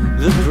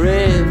the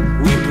breath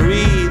we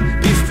breathe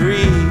be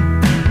free,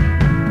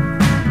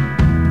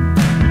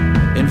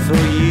 and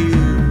for you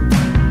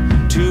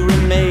to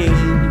remain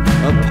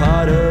a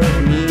part of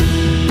me.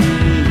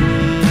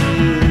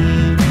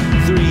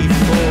 3, 4.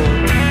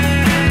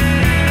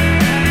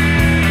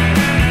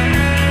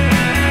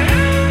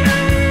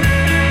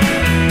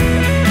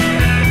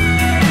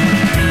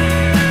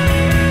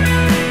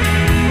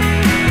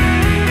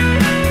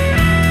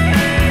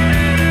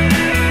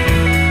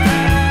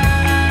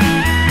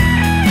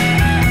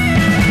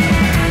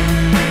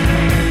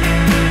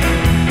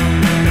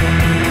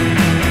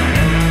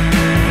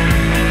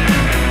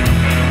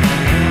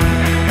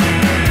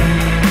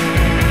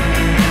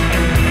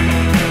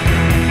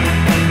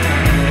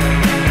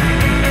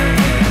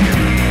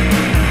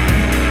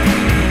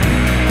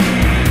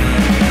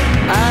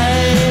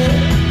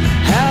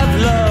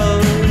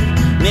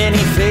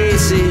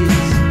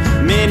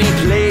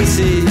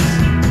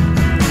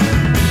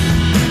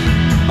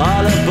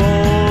 All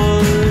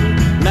aboard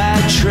my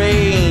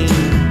train,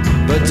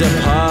 but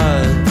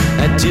depart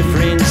at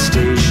different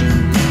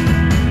stations.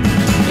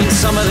 And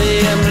some of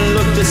them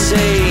look the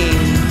same,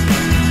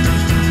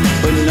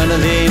 but none of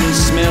them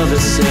smell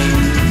the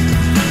same.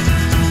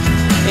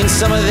 And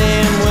some of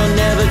them will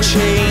never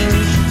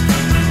change,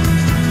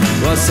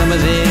 while some of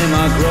them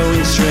are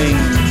growing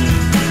strange.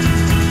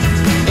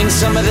 And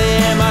some of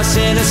them are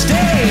center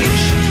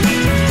stage,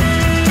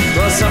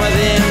 while some of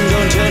them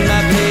don't turn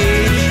my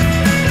page.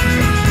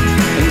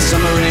 And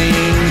some are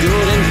rain,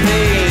 good and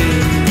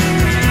pain,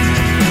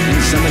 and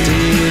some are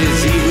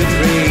dizzy with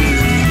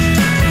rage.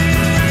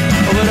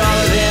 Oh, but all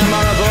of them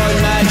are aboard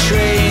my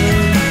train,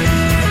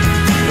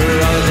 for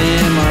all of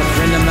them are a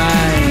friend of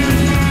mine.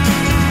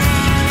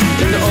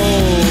 And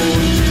oh,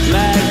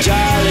 my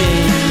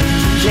darling,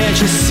 can't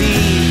you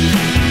see?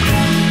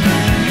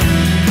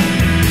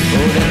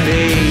 Oh, that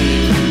they,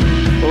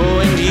 oh,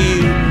 and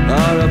you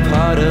are a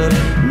part of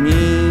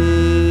me.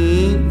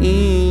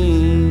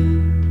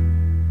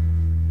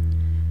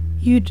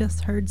 You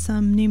just heard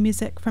some new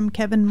music from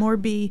Kevin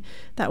Morby.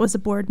 That was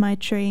Aboard My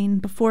Train.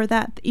 Before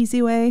that, The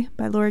Easy Way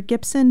by Laura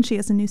Gibson. She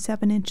has a new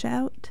 7-inch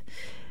out.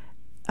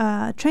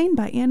 Train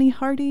by Annie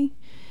Hardy.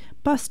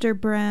 Buster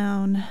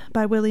Brown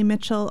by Willie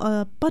Mitchell.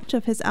 A bunch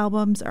of his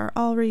albums are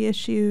all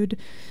reissued.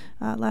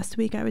 Last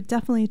week, I would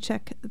definitely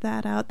check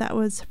that out. That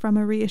was from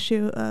a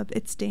reissue of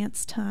It's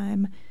Dance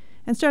Time.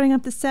 And starting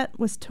up the set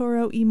was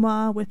Toro y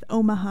Moi with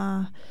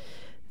Omaha.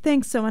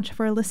 Thanks so much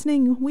for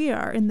listening. We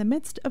are in the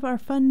midst of our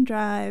fun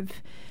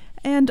drive.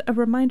 And a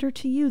reminder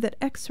to you that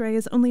X-Ray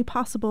is only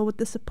possible with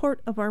the support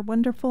of our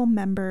wonderful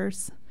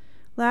members.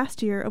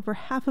 Last year, over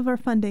half of our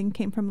funding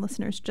came from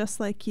listeners just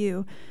like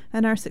you,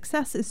 and our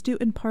success is due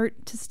in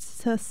part to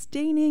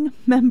sustaining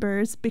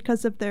members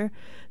because of their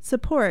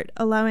support,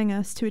 allowing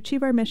us to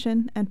achieve our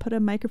mission and put a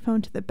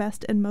microphone to the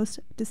best and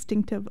most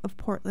distinctive of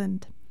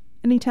Portland.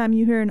 Anytime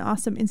you hear an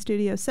awesome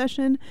in-studio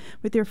session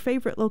with your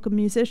favorite local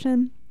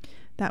musician,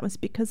 that was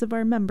because of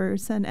our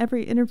members, and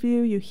every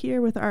interview you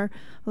hear with our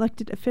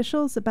elected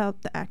officials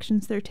about the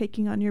actions they're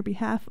taking on your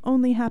behalf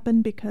only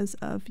happened because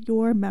of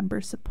your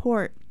member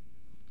support.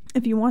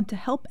 If you want to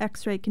help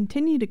X-Ray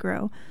continue to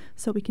grow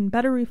so we can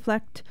better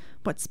reflect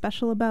what's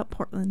special about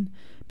Portland,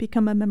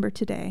 become a member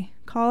today.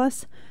 Call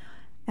us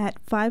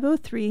at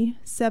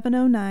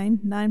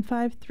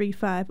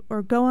 503-709-9535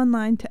 or go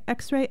online to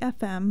X-Ray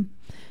FM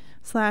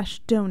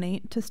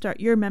donate to start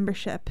your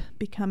membership.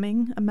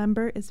 Becoming a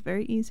member is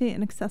very easy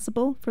and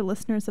accessible for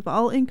listeners of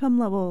all income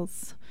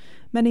levels.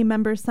 Many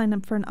members sign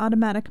up for an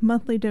automatic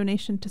monthly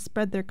donation to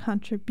spread their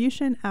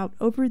contribution out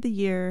over the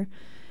year.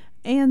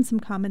 And some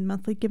common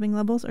monthly giving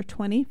levels are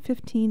 $20,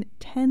 $15,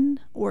 $10,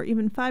 or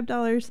even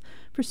 $5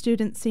 for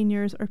students,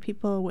 seniors, or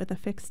people with a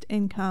fixed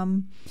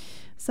income.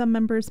 Some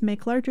members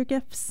make larger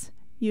gifts,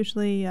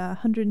 usually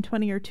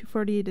 $120 or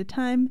 $240 at a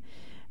time,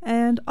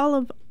 and all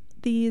of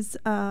these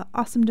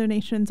awesome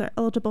donations are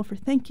eligible for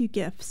thank you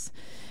gifts,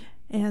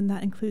 and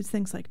that includes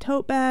things like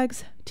tote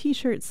bags,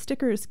 t-shirts,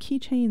 stickers,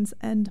 keychains,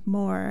 and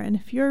more. And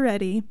if you're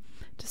ready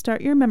to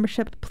start your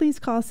membership, please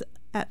call us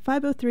at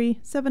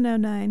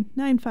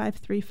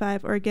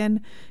 503-709-9535, or again,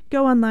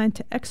 go online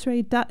to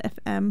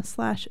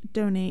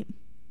xray.fm/donate.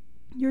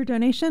 Your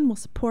donation will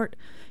support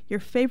your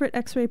favorite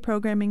X-Ray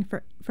programming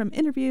from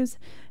interviews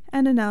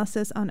and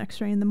analysis on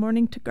X-Ray in the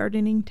Morning to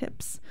gardening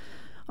tips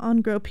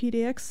on Grow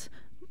PDX,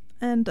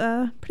 and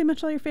pretty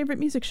much all your favorite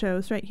music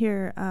shows right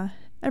here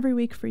every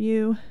week for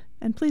you.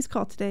 And please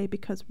call today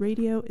because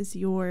radio is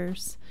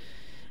yours.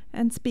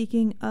 And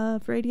speaking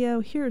of radio,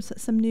 here's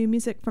some new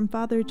music from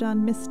Father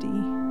John Misty.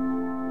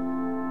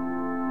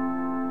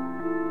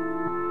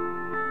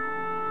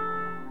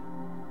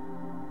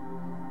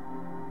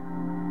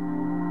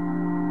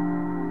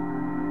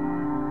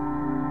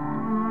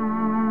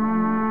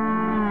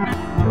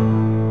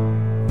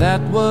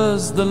 That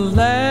was the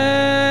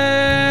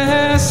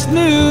last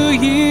New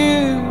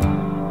Year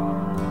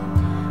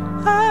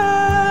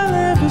I'll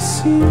ever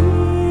see.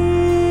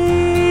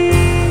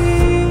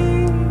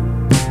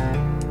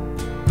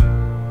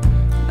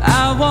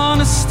 I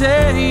wanna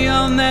stay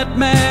on that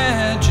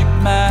magic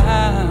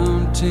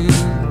mountain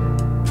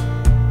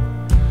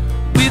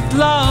with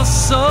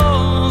lost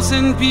souls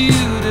and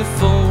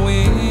beautiful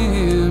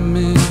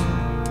women.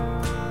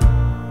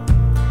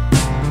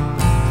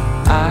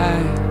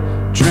 I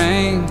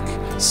drank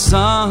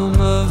some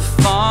of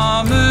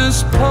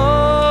Farmer's potion.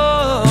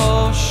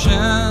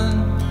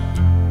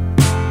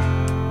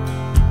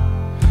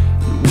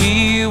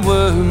 We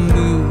were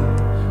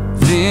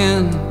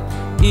moving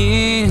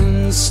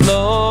in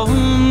slow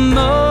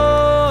motion.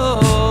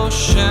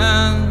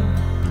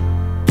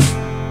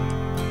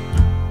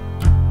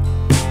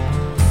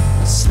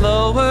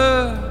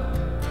 Slower,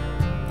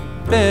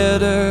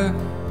 better.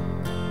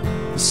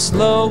 The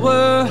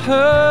slower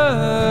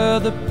her,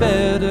 the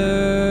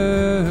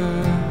better.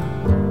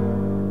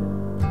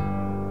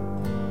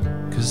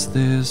 'Cause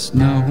there's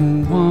no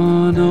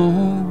one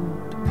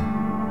old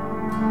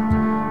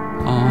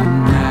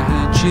on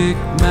Magic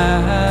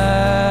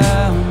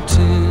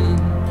Mountain.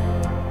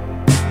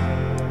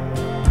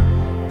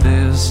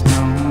 There's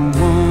no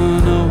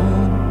one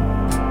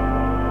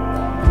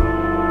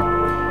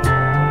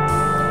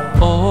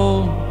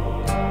old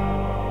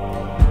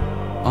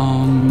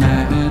on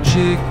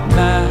Magic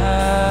Mountain.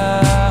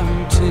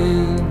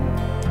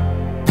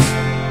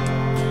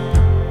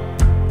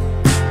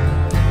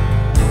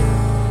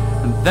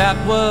 And that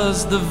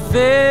was the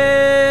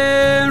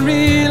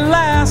very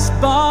last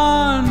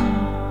barn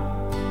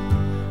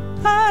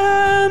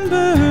I'm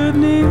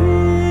burning.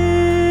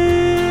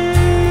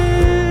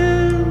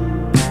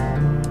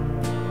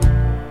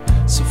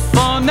 So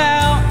for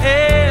now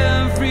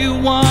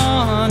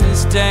everyone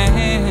is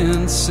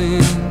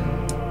dancing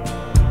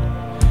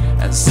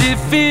as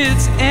if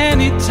it's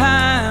any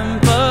time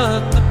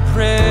but the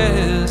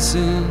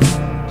present.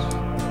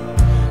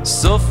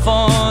 So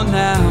for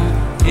now,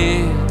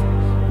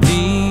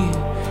 any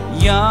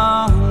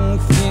young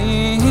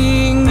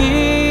thing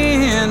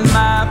in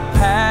my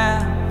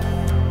path,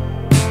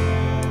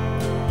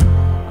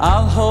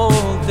 I'll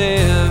hold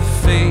their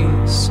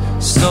face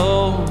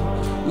so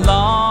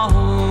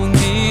long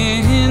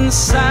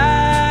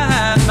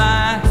inside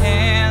my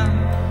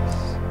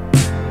hands.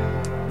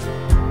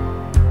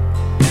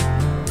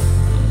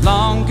 The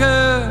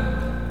longer,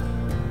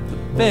 the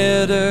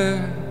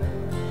better.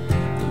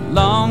 The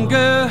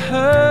longer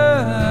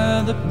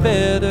her, the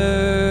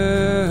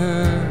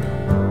better.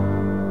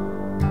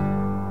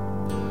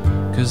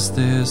 'Cause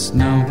there's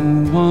no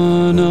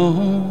one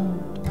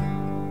old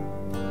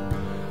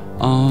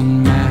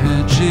on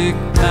Magic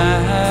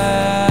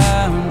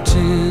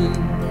Mountain.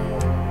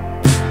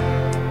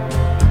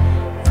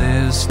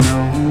 There's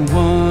no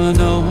one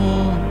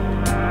old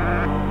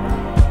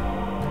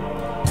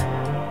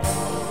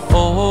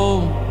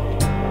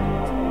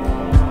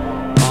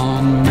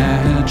on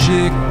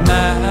Magic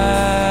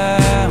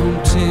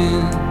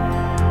Mountain.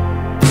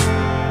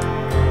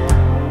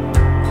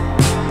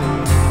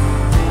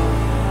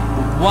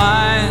 The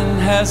wine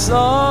has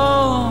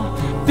all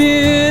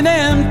been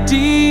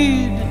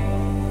emptied.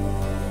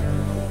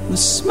 The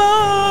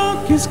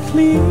smoke is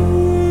clear.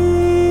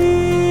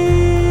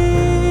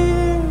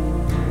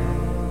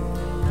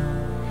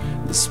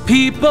 As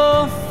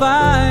people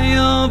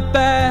file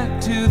back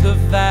to the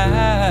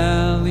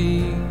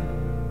valley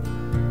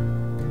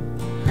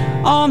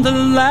on the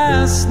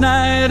last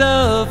night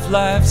of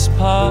life's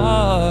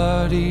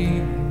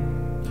party.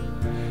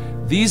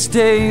 These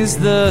days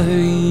the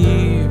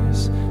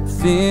years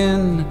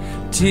thin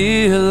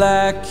till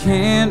I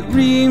can't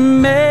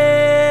remember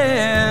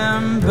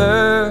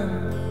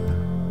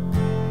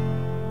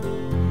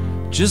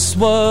just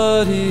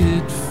what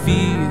it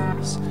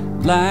feels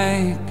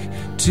like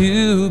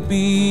to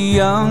be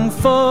young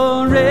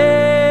forever.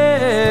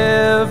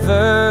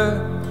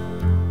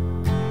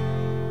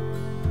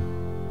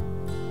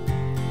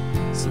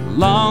 So the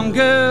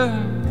longer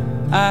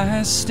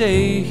I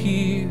stay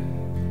here,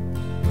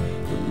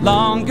 the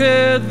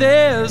longer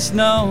there's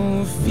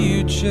no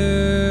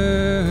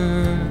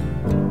future.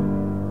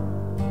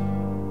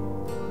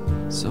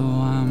 So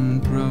I'm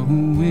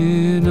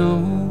growing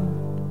old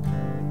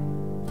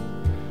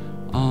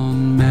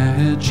on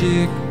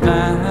Magic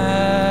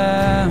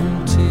Mountain.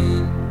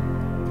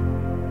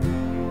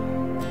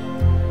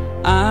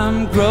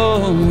 I'm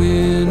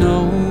growing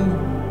old,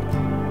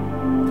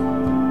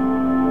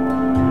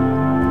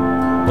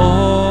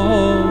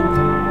 old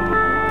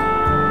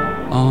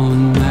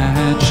on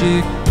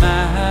Magic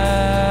Mountain.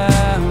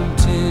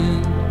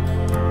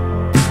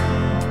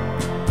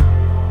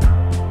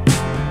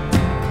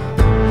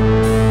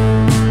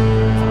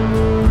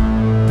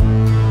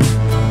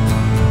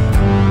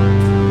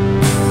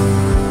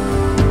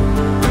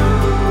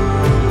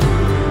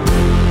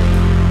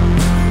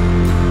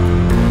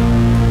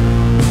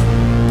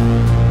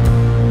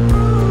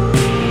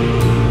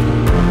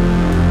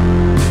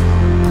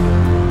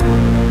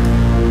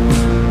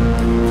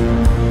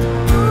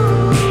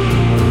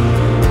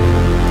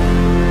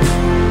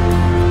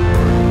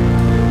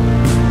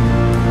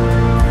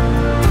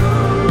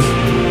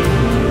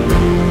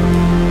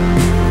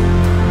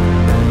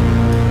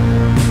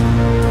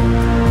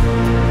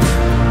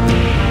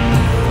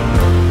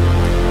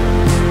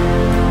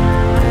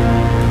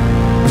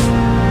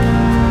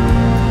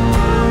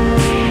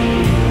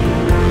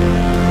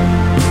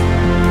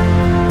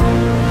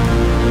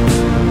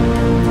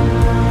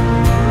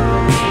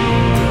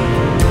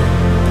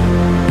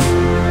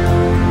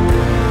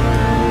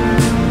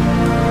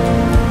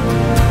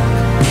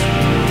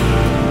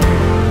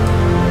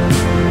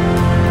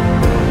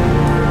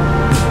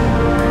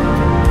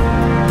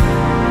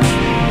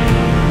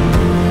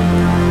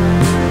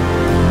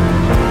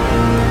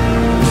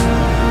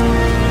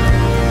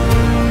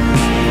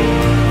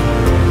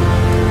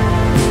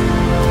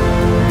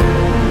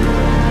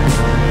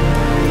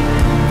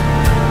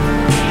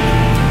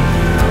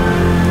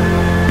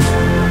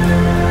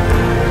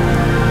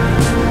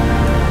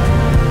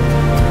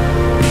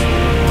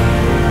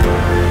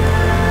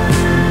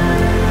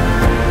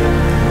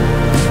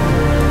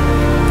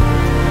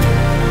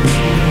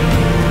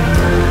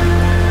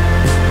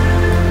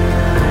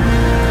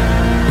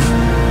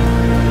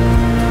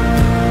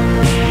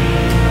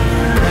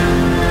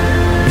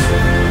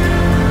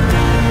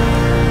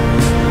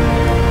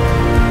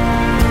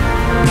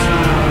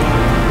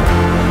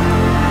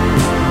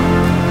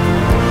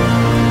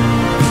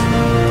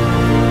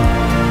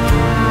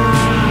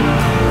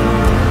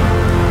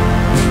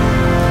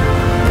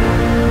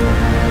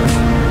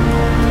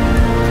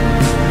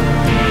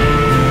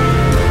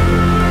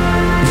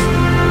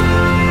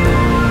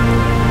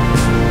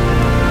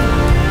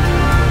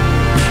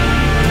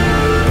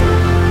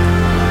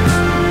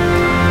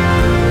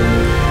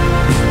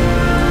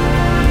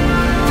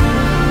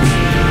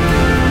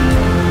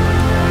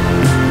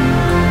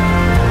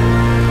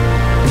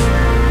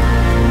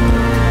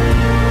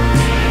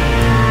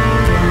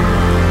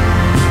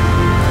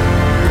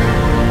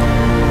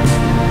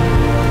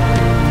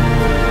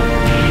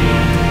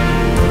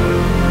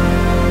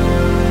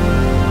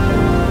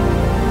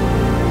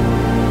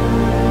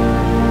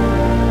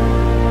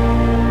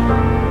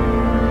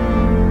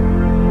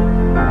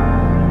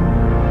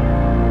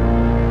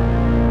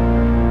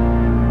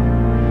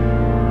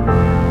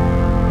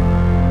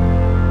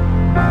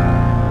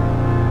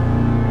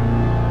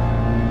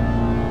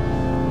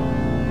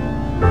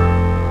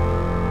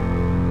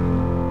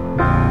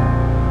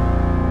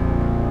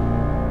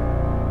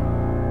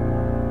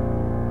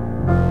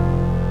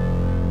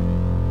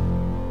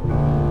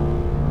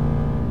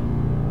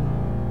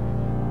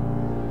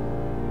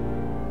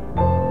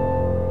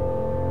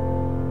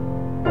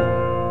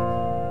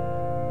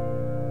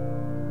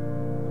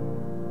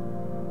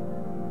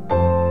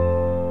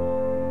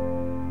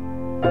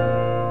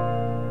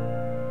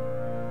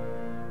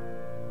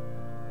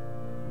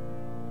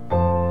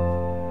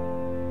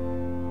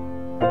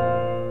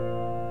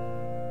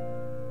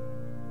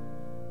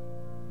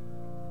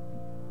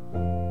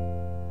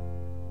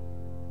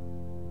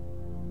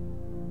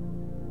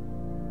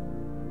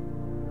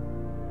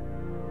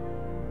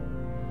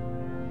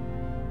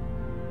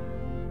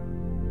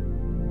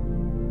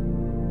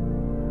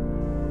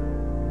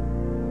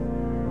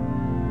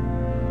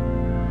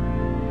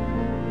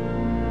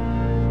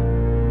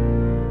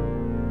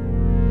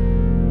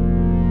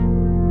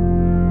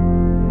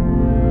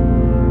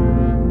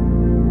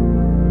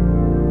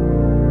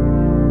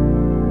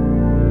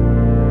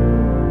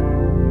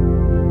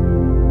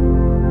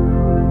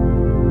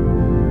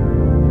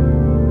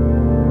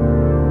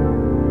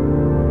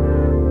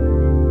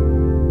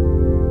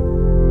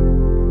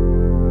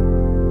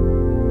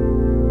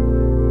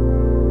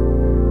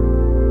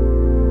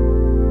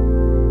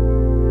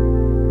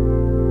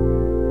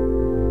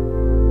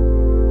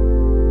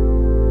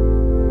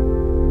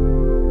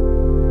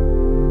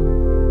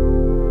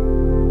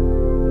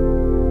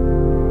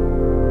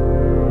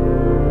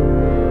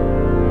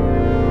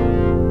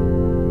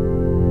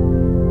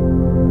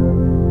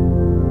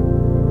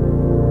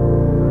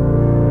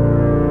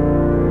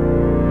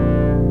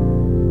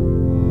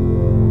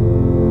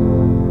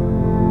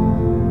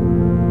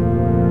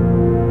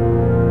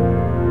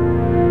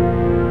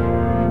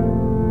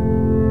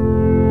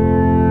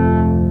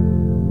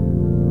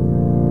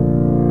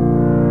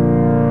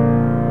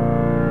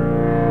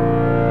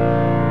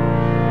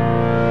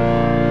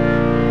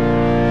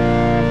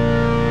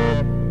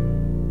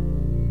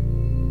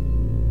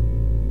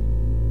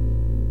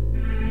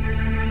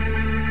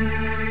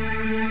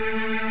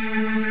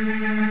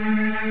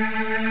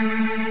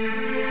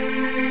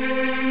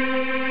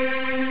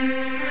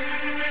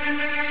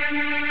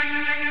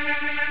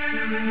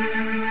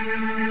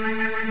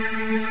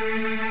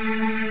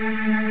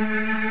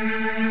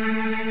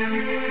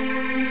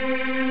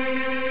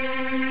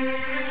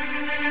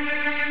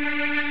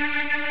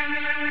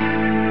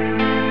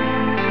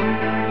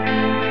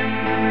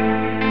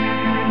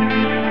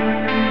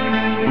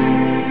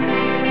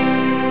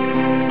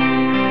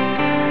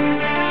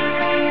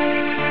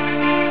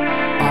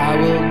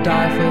 will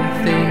die for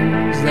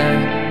things that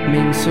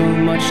mean so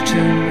much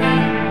to me.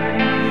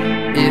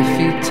 If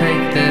you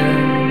take them,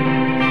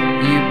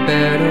 you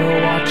better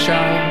watch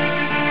out.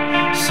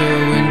 So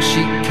when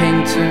she came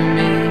to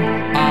me,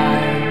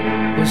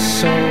 I was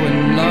so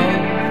in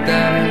love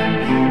that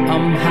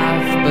I'm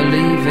half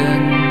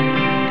believing,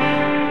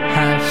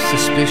 half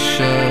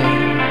suspicious.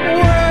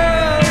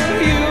 Well,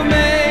 you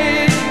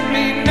made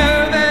me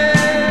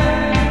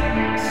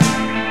nervous.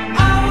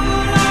 I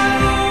will lie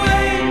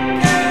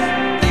awake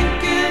and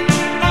thinking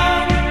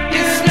of you.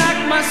 It's like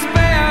my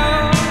spell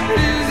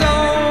is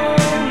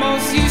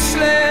almost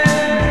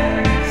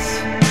useless.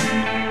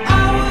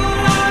 I will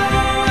lie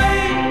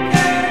awake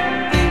and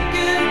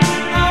thinking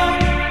of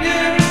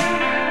you.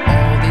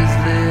 All these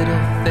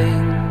little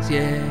things,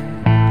 yeah,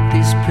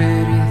 these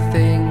pretty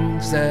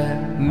things that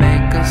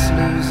make us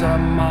lose our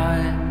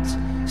minds,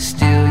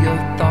 steal your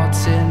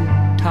thoughts in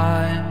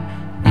time.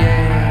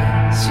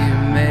 Yes, you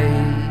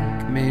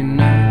make me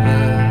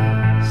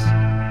nervous.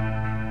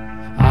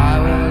 I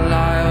will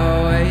lie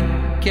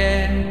awake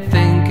and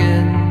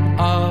thinking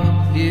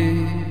of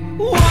you.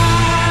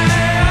 Why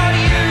are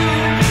you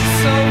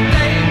so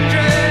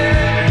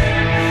dangerous?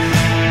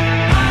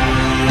 I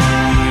will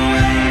lie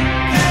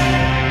awake and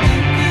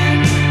thinking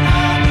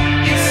of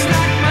you. It's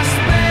like my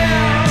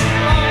spell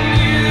on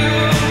you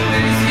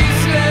is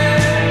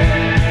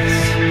useless.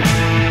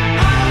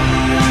 I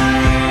will lie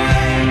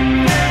awake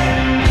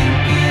and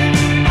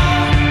thinking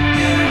of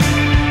you.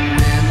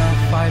 When I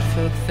fight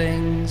for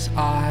things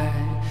I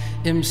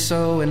am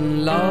so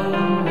in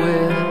love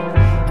with,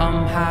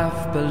 I'm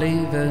half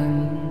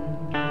believing,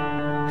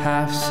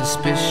 half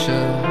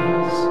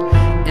suspicious.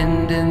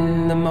 And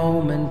in the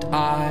moment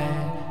I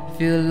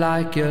feel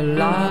like you're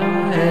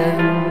lying,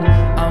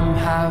 I'm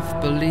half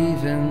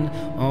believing,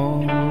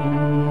 oh.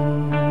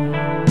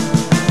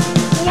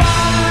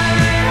 Why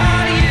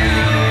are you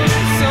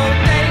so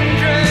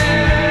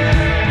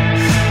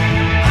dangerous?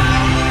 I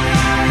will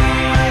lie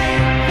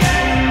awake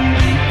and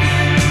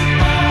thinking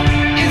of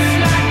you. It's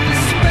like the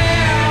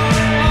spell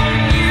on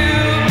you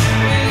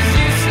is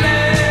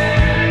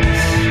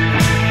useless.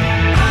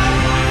 I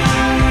will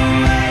lie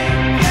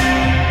awake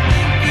and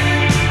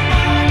thinking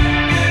of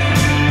you.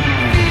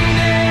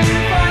 Feeling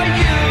for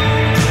you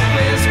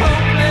is hopeless.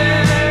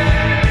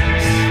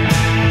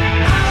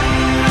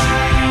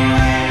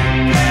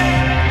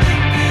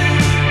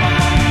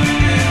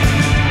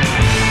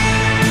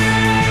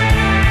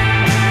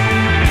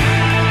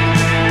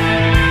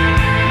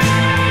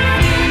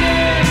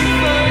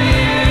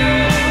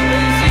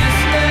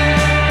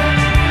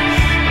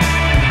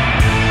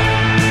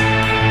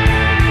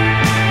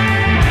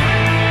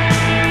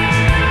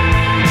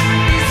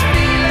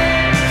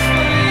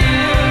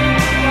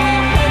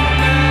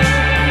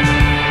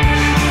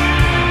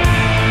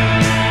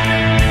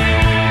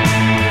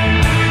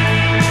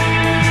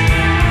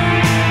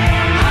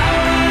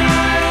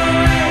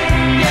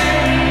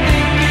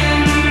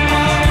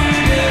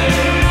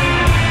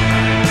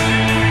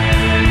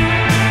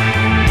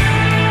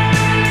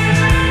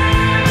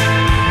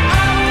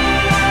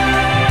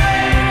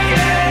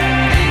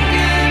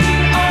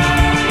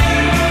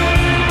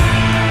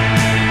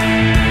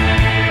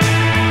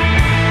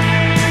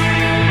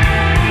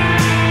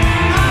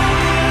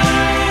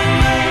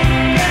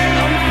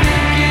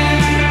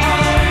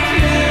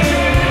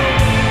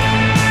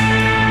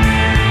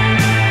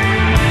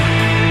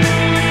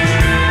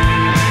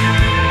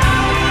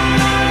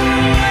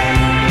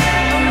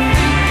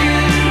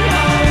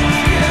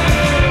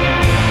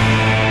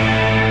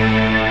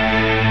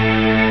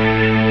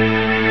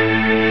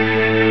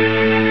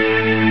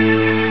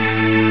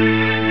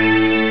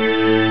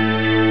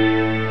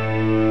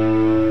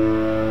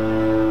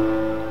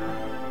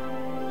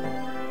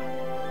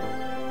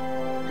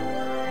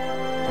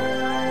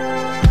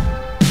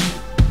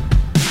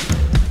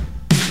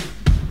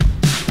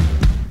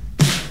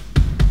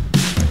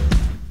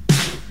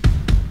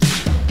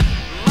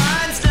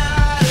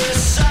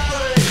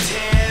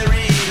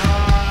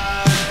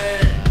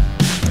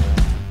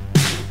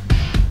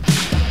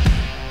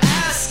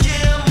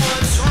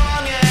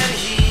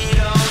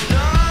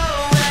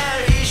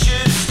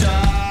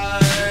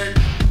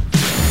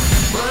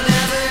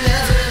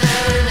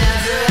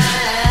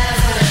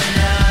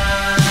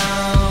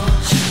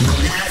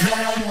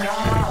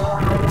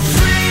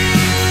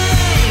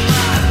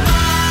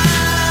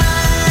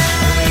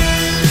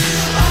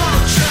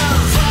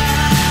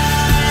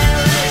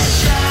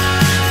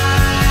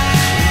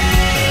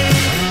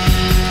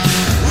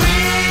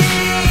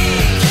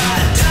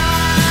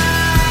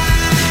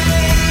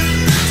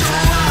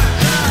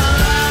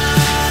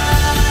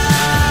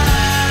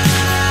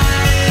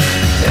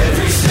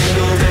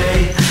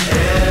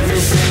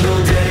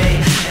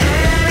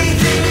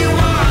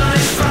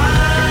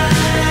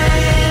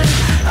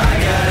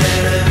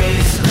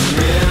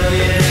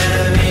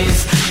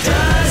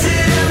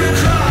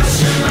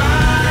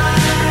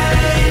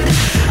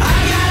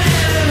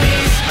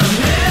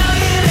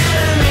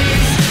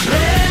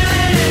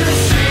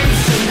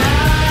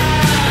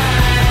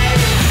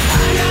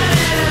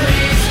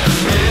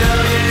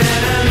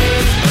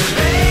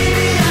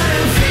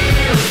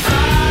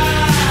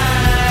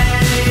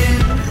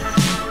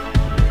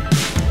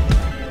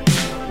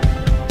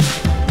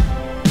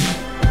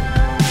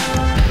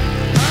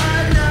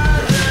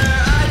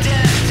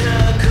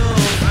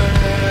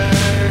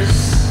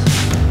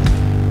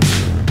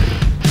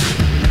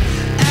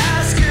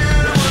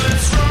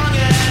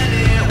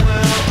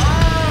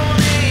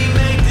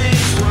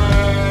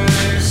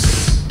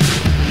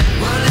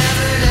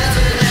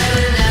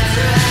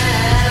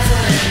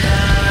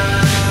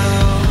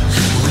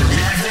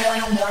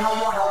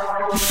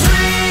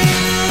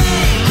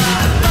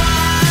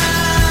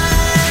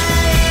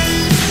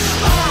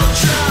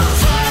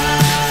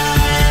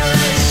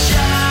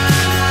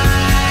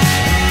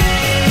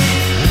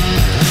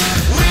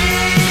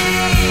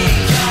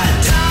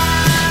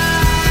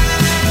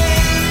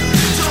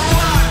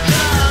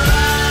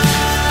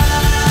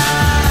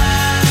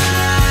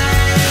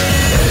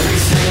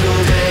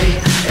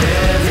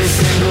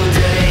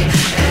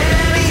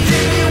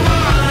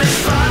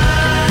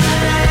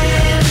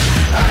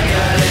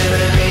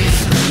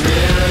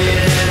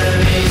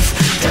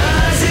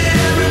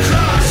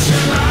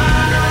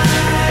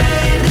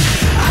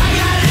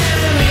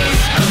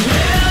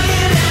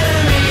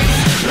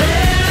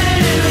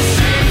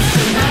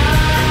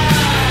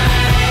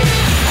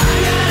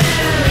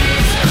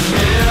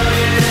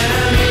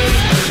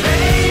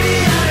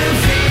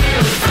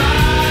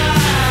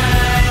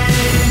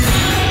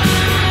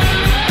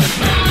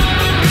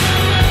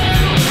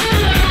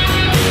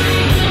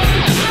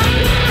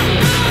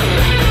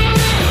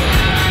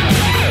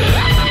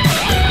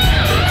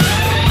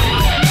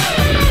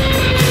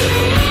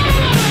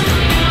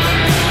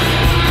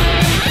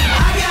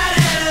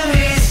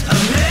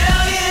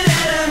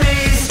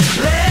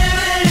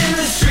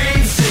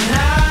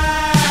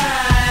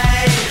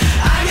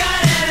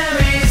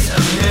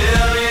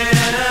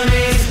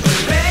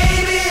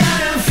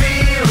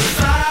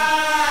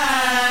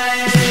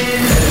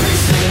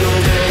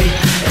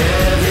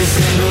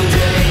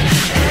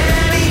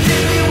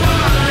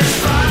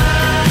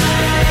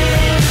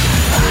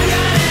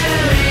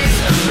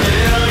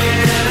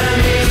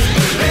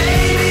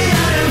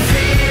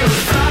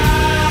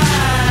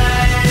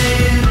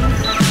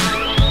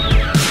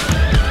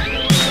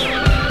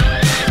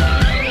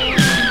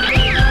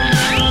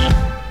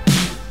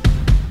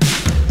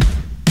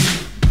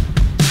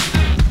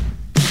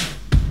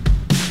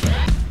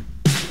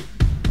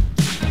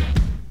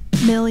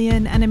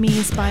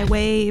 Dance by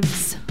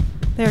Waves.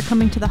 They're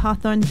coming to the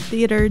Hawthorne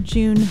Theater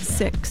June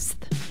 6th.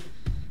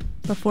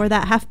 Before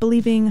that, Half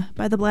Believing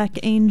by the Black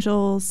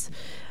Angels.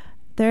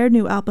 Their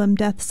new album,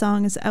 Death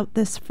Song, is out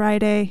this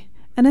Friday,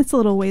 and it's a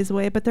little ways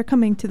away, but they're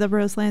coming to the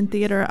Roseland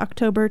Theater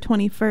October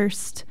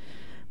 21st.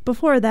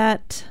 Before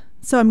that,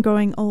 So I'm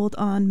Growing Old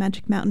on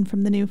Magic Mountain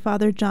from the new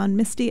Father John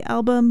Misty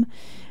album.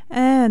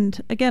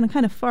 And again, a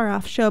kind of far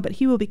off show, but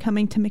he will be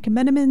coming to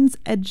McMenamin's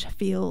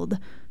Edgefield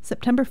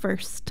September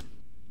 1st.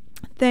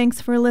 Thanks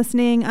for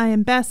listening. I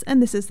am Bess,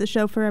 and this is the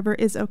show Forever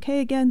is Okay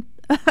Again.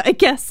 I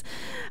guess.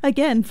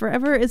 Again,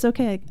 Forever is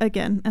Okay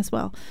Again as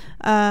well.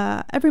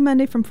 Every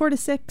Monday from 4 to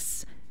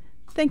 6.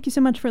 Thank you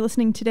so much for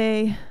listening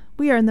today.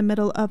 We are in the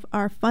middle of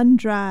our fund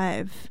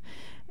drive.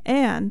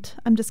 And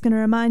I'm just going to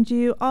remind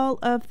you all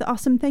of the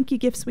awesome thank you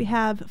gifts we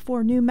have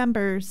for new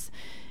members.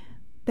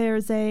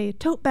 There's a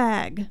tote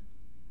bag,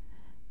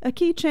 a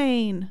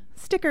keychain,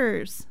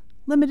 stickers,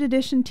 limited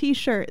edition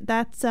t-shirt.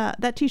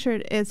 That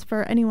t-shirt is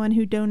for anyone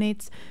who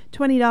donates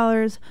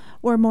 $20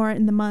 or more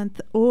in the month,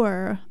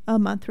 or a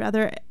month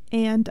rather,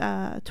 and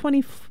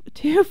 $20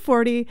 to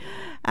 $40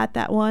 at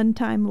that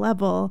one-time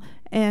level.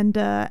 And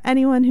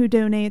anyone who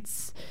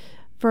donates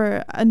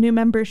for a new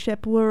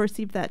membership will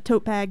receive that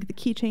tote bag, the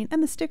keychain,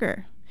 and the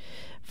sticker.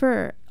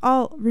 For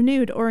all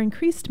renewed or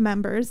increased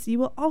members, you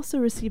will also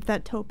receive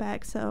that tote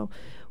bag. So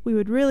we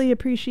would really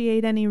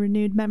appreciate any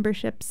renewed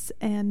memberships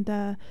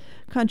and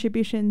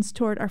contributions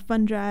toward our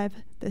fund drive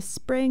this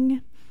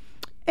spring.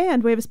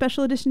 And we have a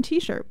special edition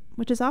t-shirt,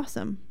 which is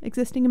awesome.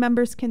 Existing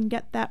members can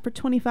get that for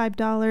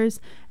 $25,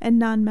 and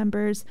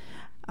non-members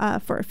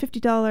for a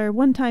 $50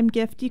 one-time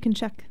gift. You can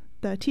check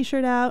the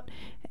t-shirt out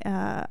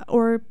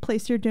or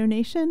place your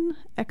donation,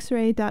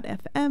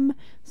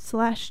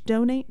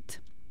 xray.fm/donate.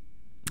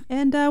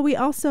 And we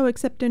also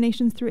accept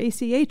donations through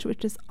ACH,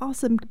 which is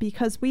awesome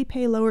because we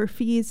pay lower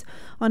fees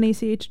on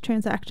ACH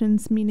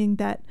transactions, meaning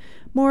that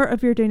more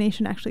of your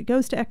donation actually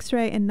goes to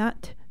X-Ray and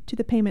not to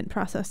the payment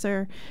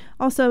processor.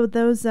 Also,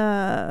 those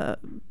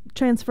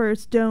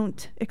transfers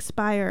don't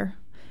expire,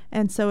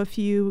 and so if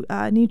you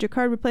need your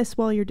card replaced,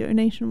 well, your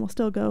donation will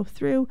still go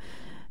through.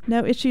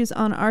 No issues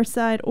on our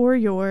side or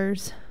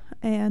yours.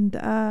 And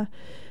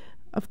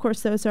of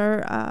course, those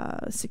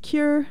are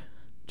secure,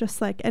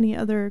 just like any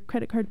other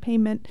credit card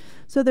payment,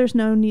 so there's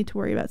no need to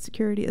worry about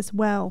security as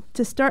well.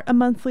 To start a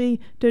monthly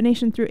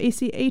donation through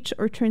ACH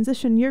or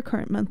transition your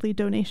current monthly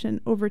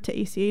donation over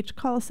to ACH,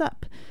 call us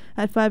up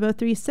at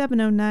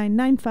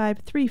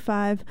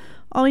 503-709-9535.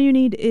 All you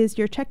need is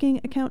your checking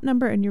account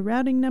number and your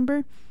routing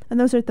number, and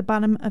those are at the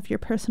bottom of your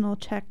personal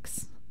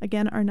checks.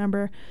 Again, our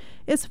number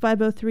is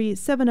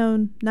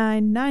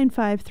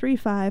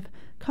 503-709-9535.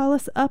 Call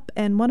us up,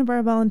 and one of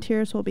our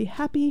volunteers will be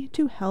happy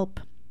to help.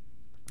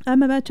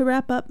 I'm about to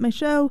wrap up my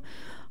show.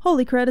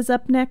 Holy Crud is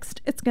up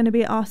next. It's going to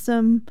be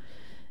awesome.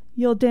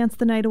 You'll dance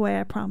the night away,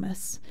 I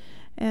promise.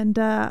 And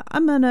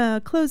I'm going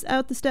to close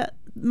out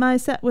my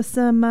set with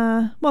some,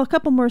 a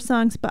couple more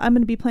songs, but I'm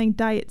going to be playing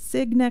Diet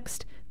Sig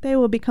next. They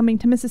will be coming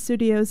to Mrs.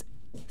 Studios.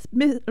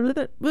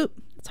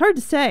 It's hard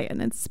to say,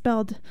 and it's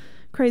spelled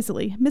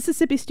crazily.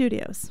 Mississippi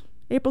Studios,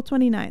 April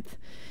 29th.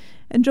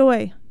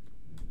 Enjoy.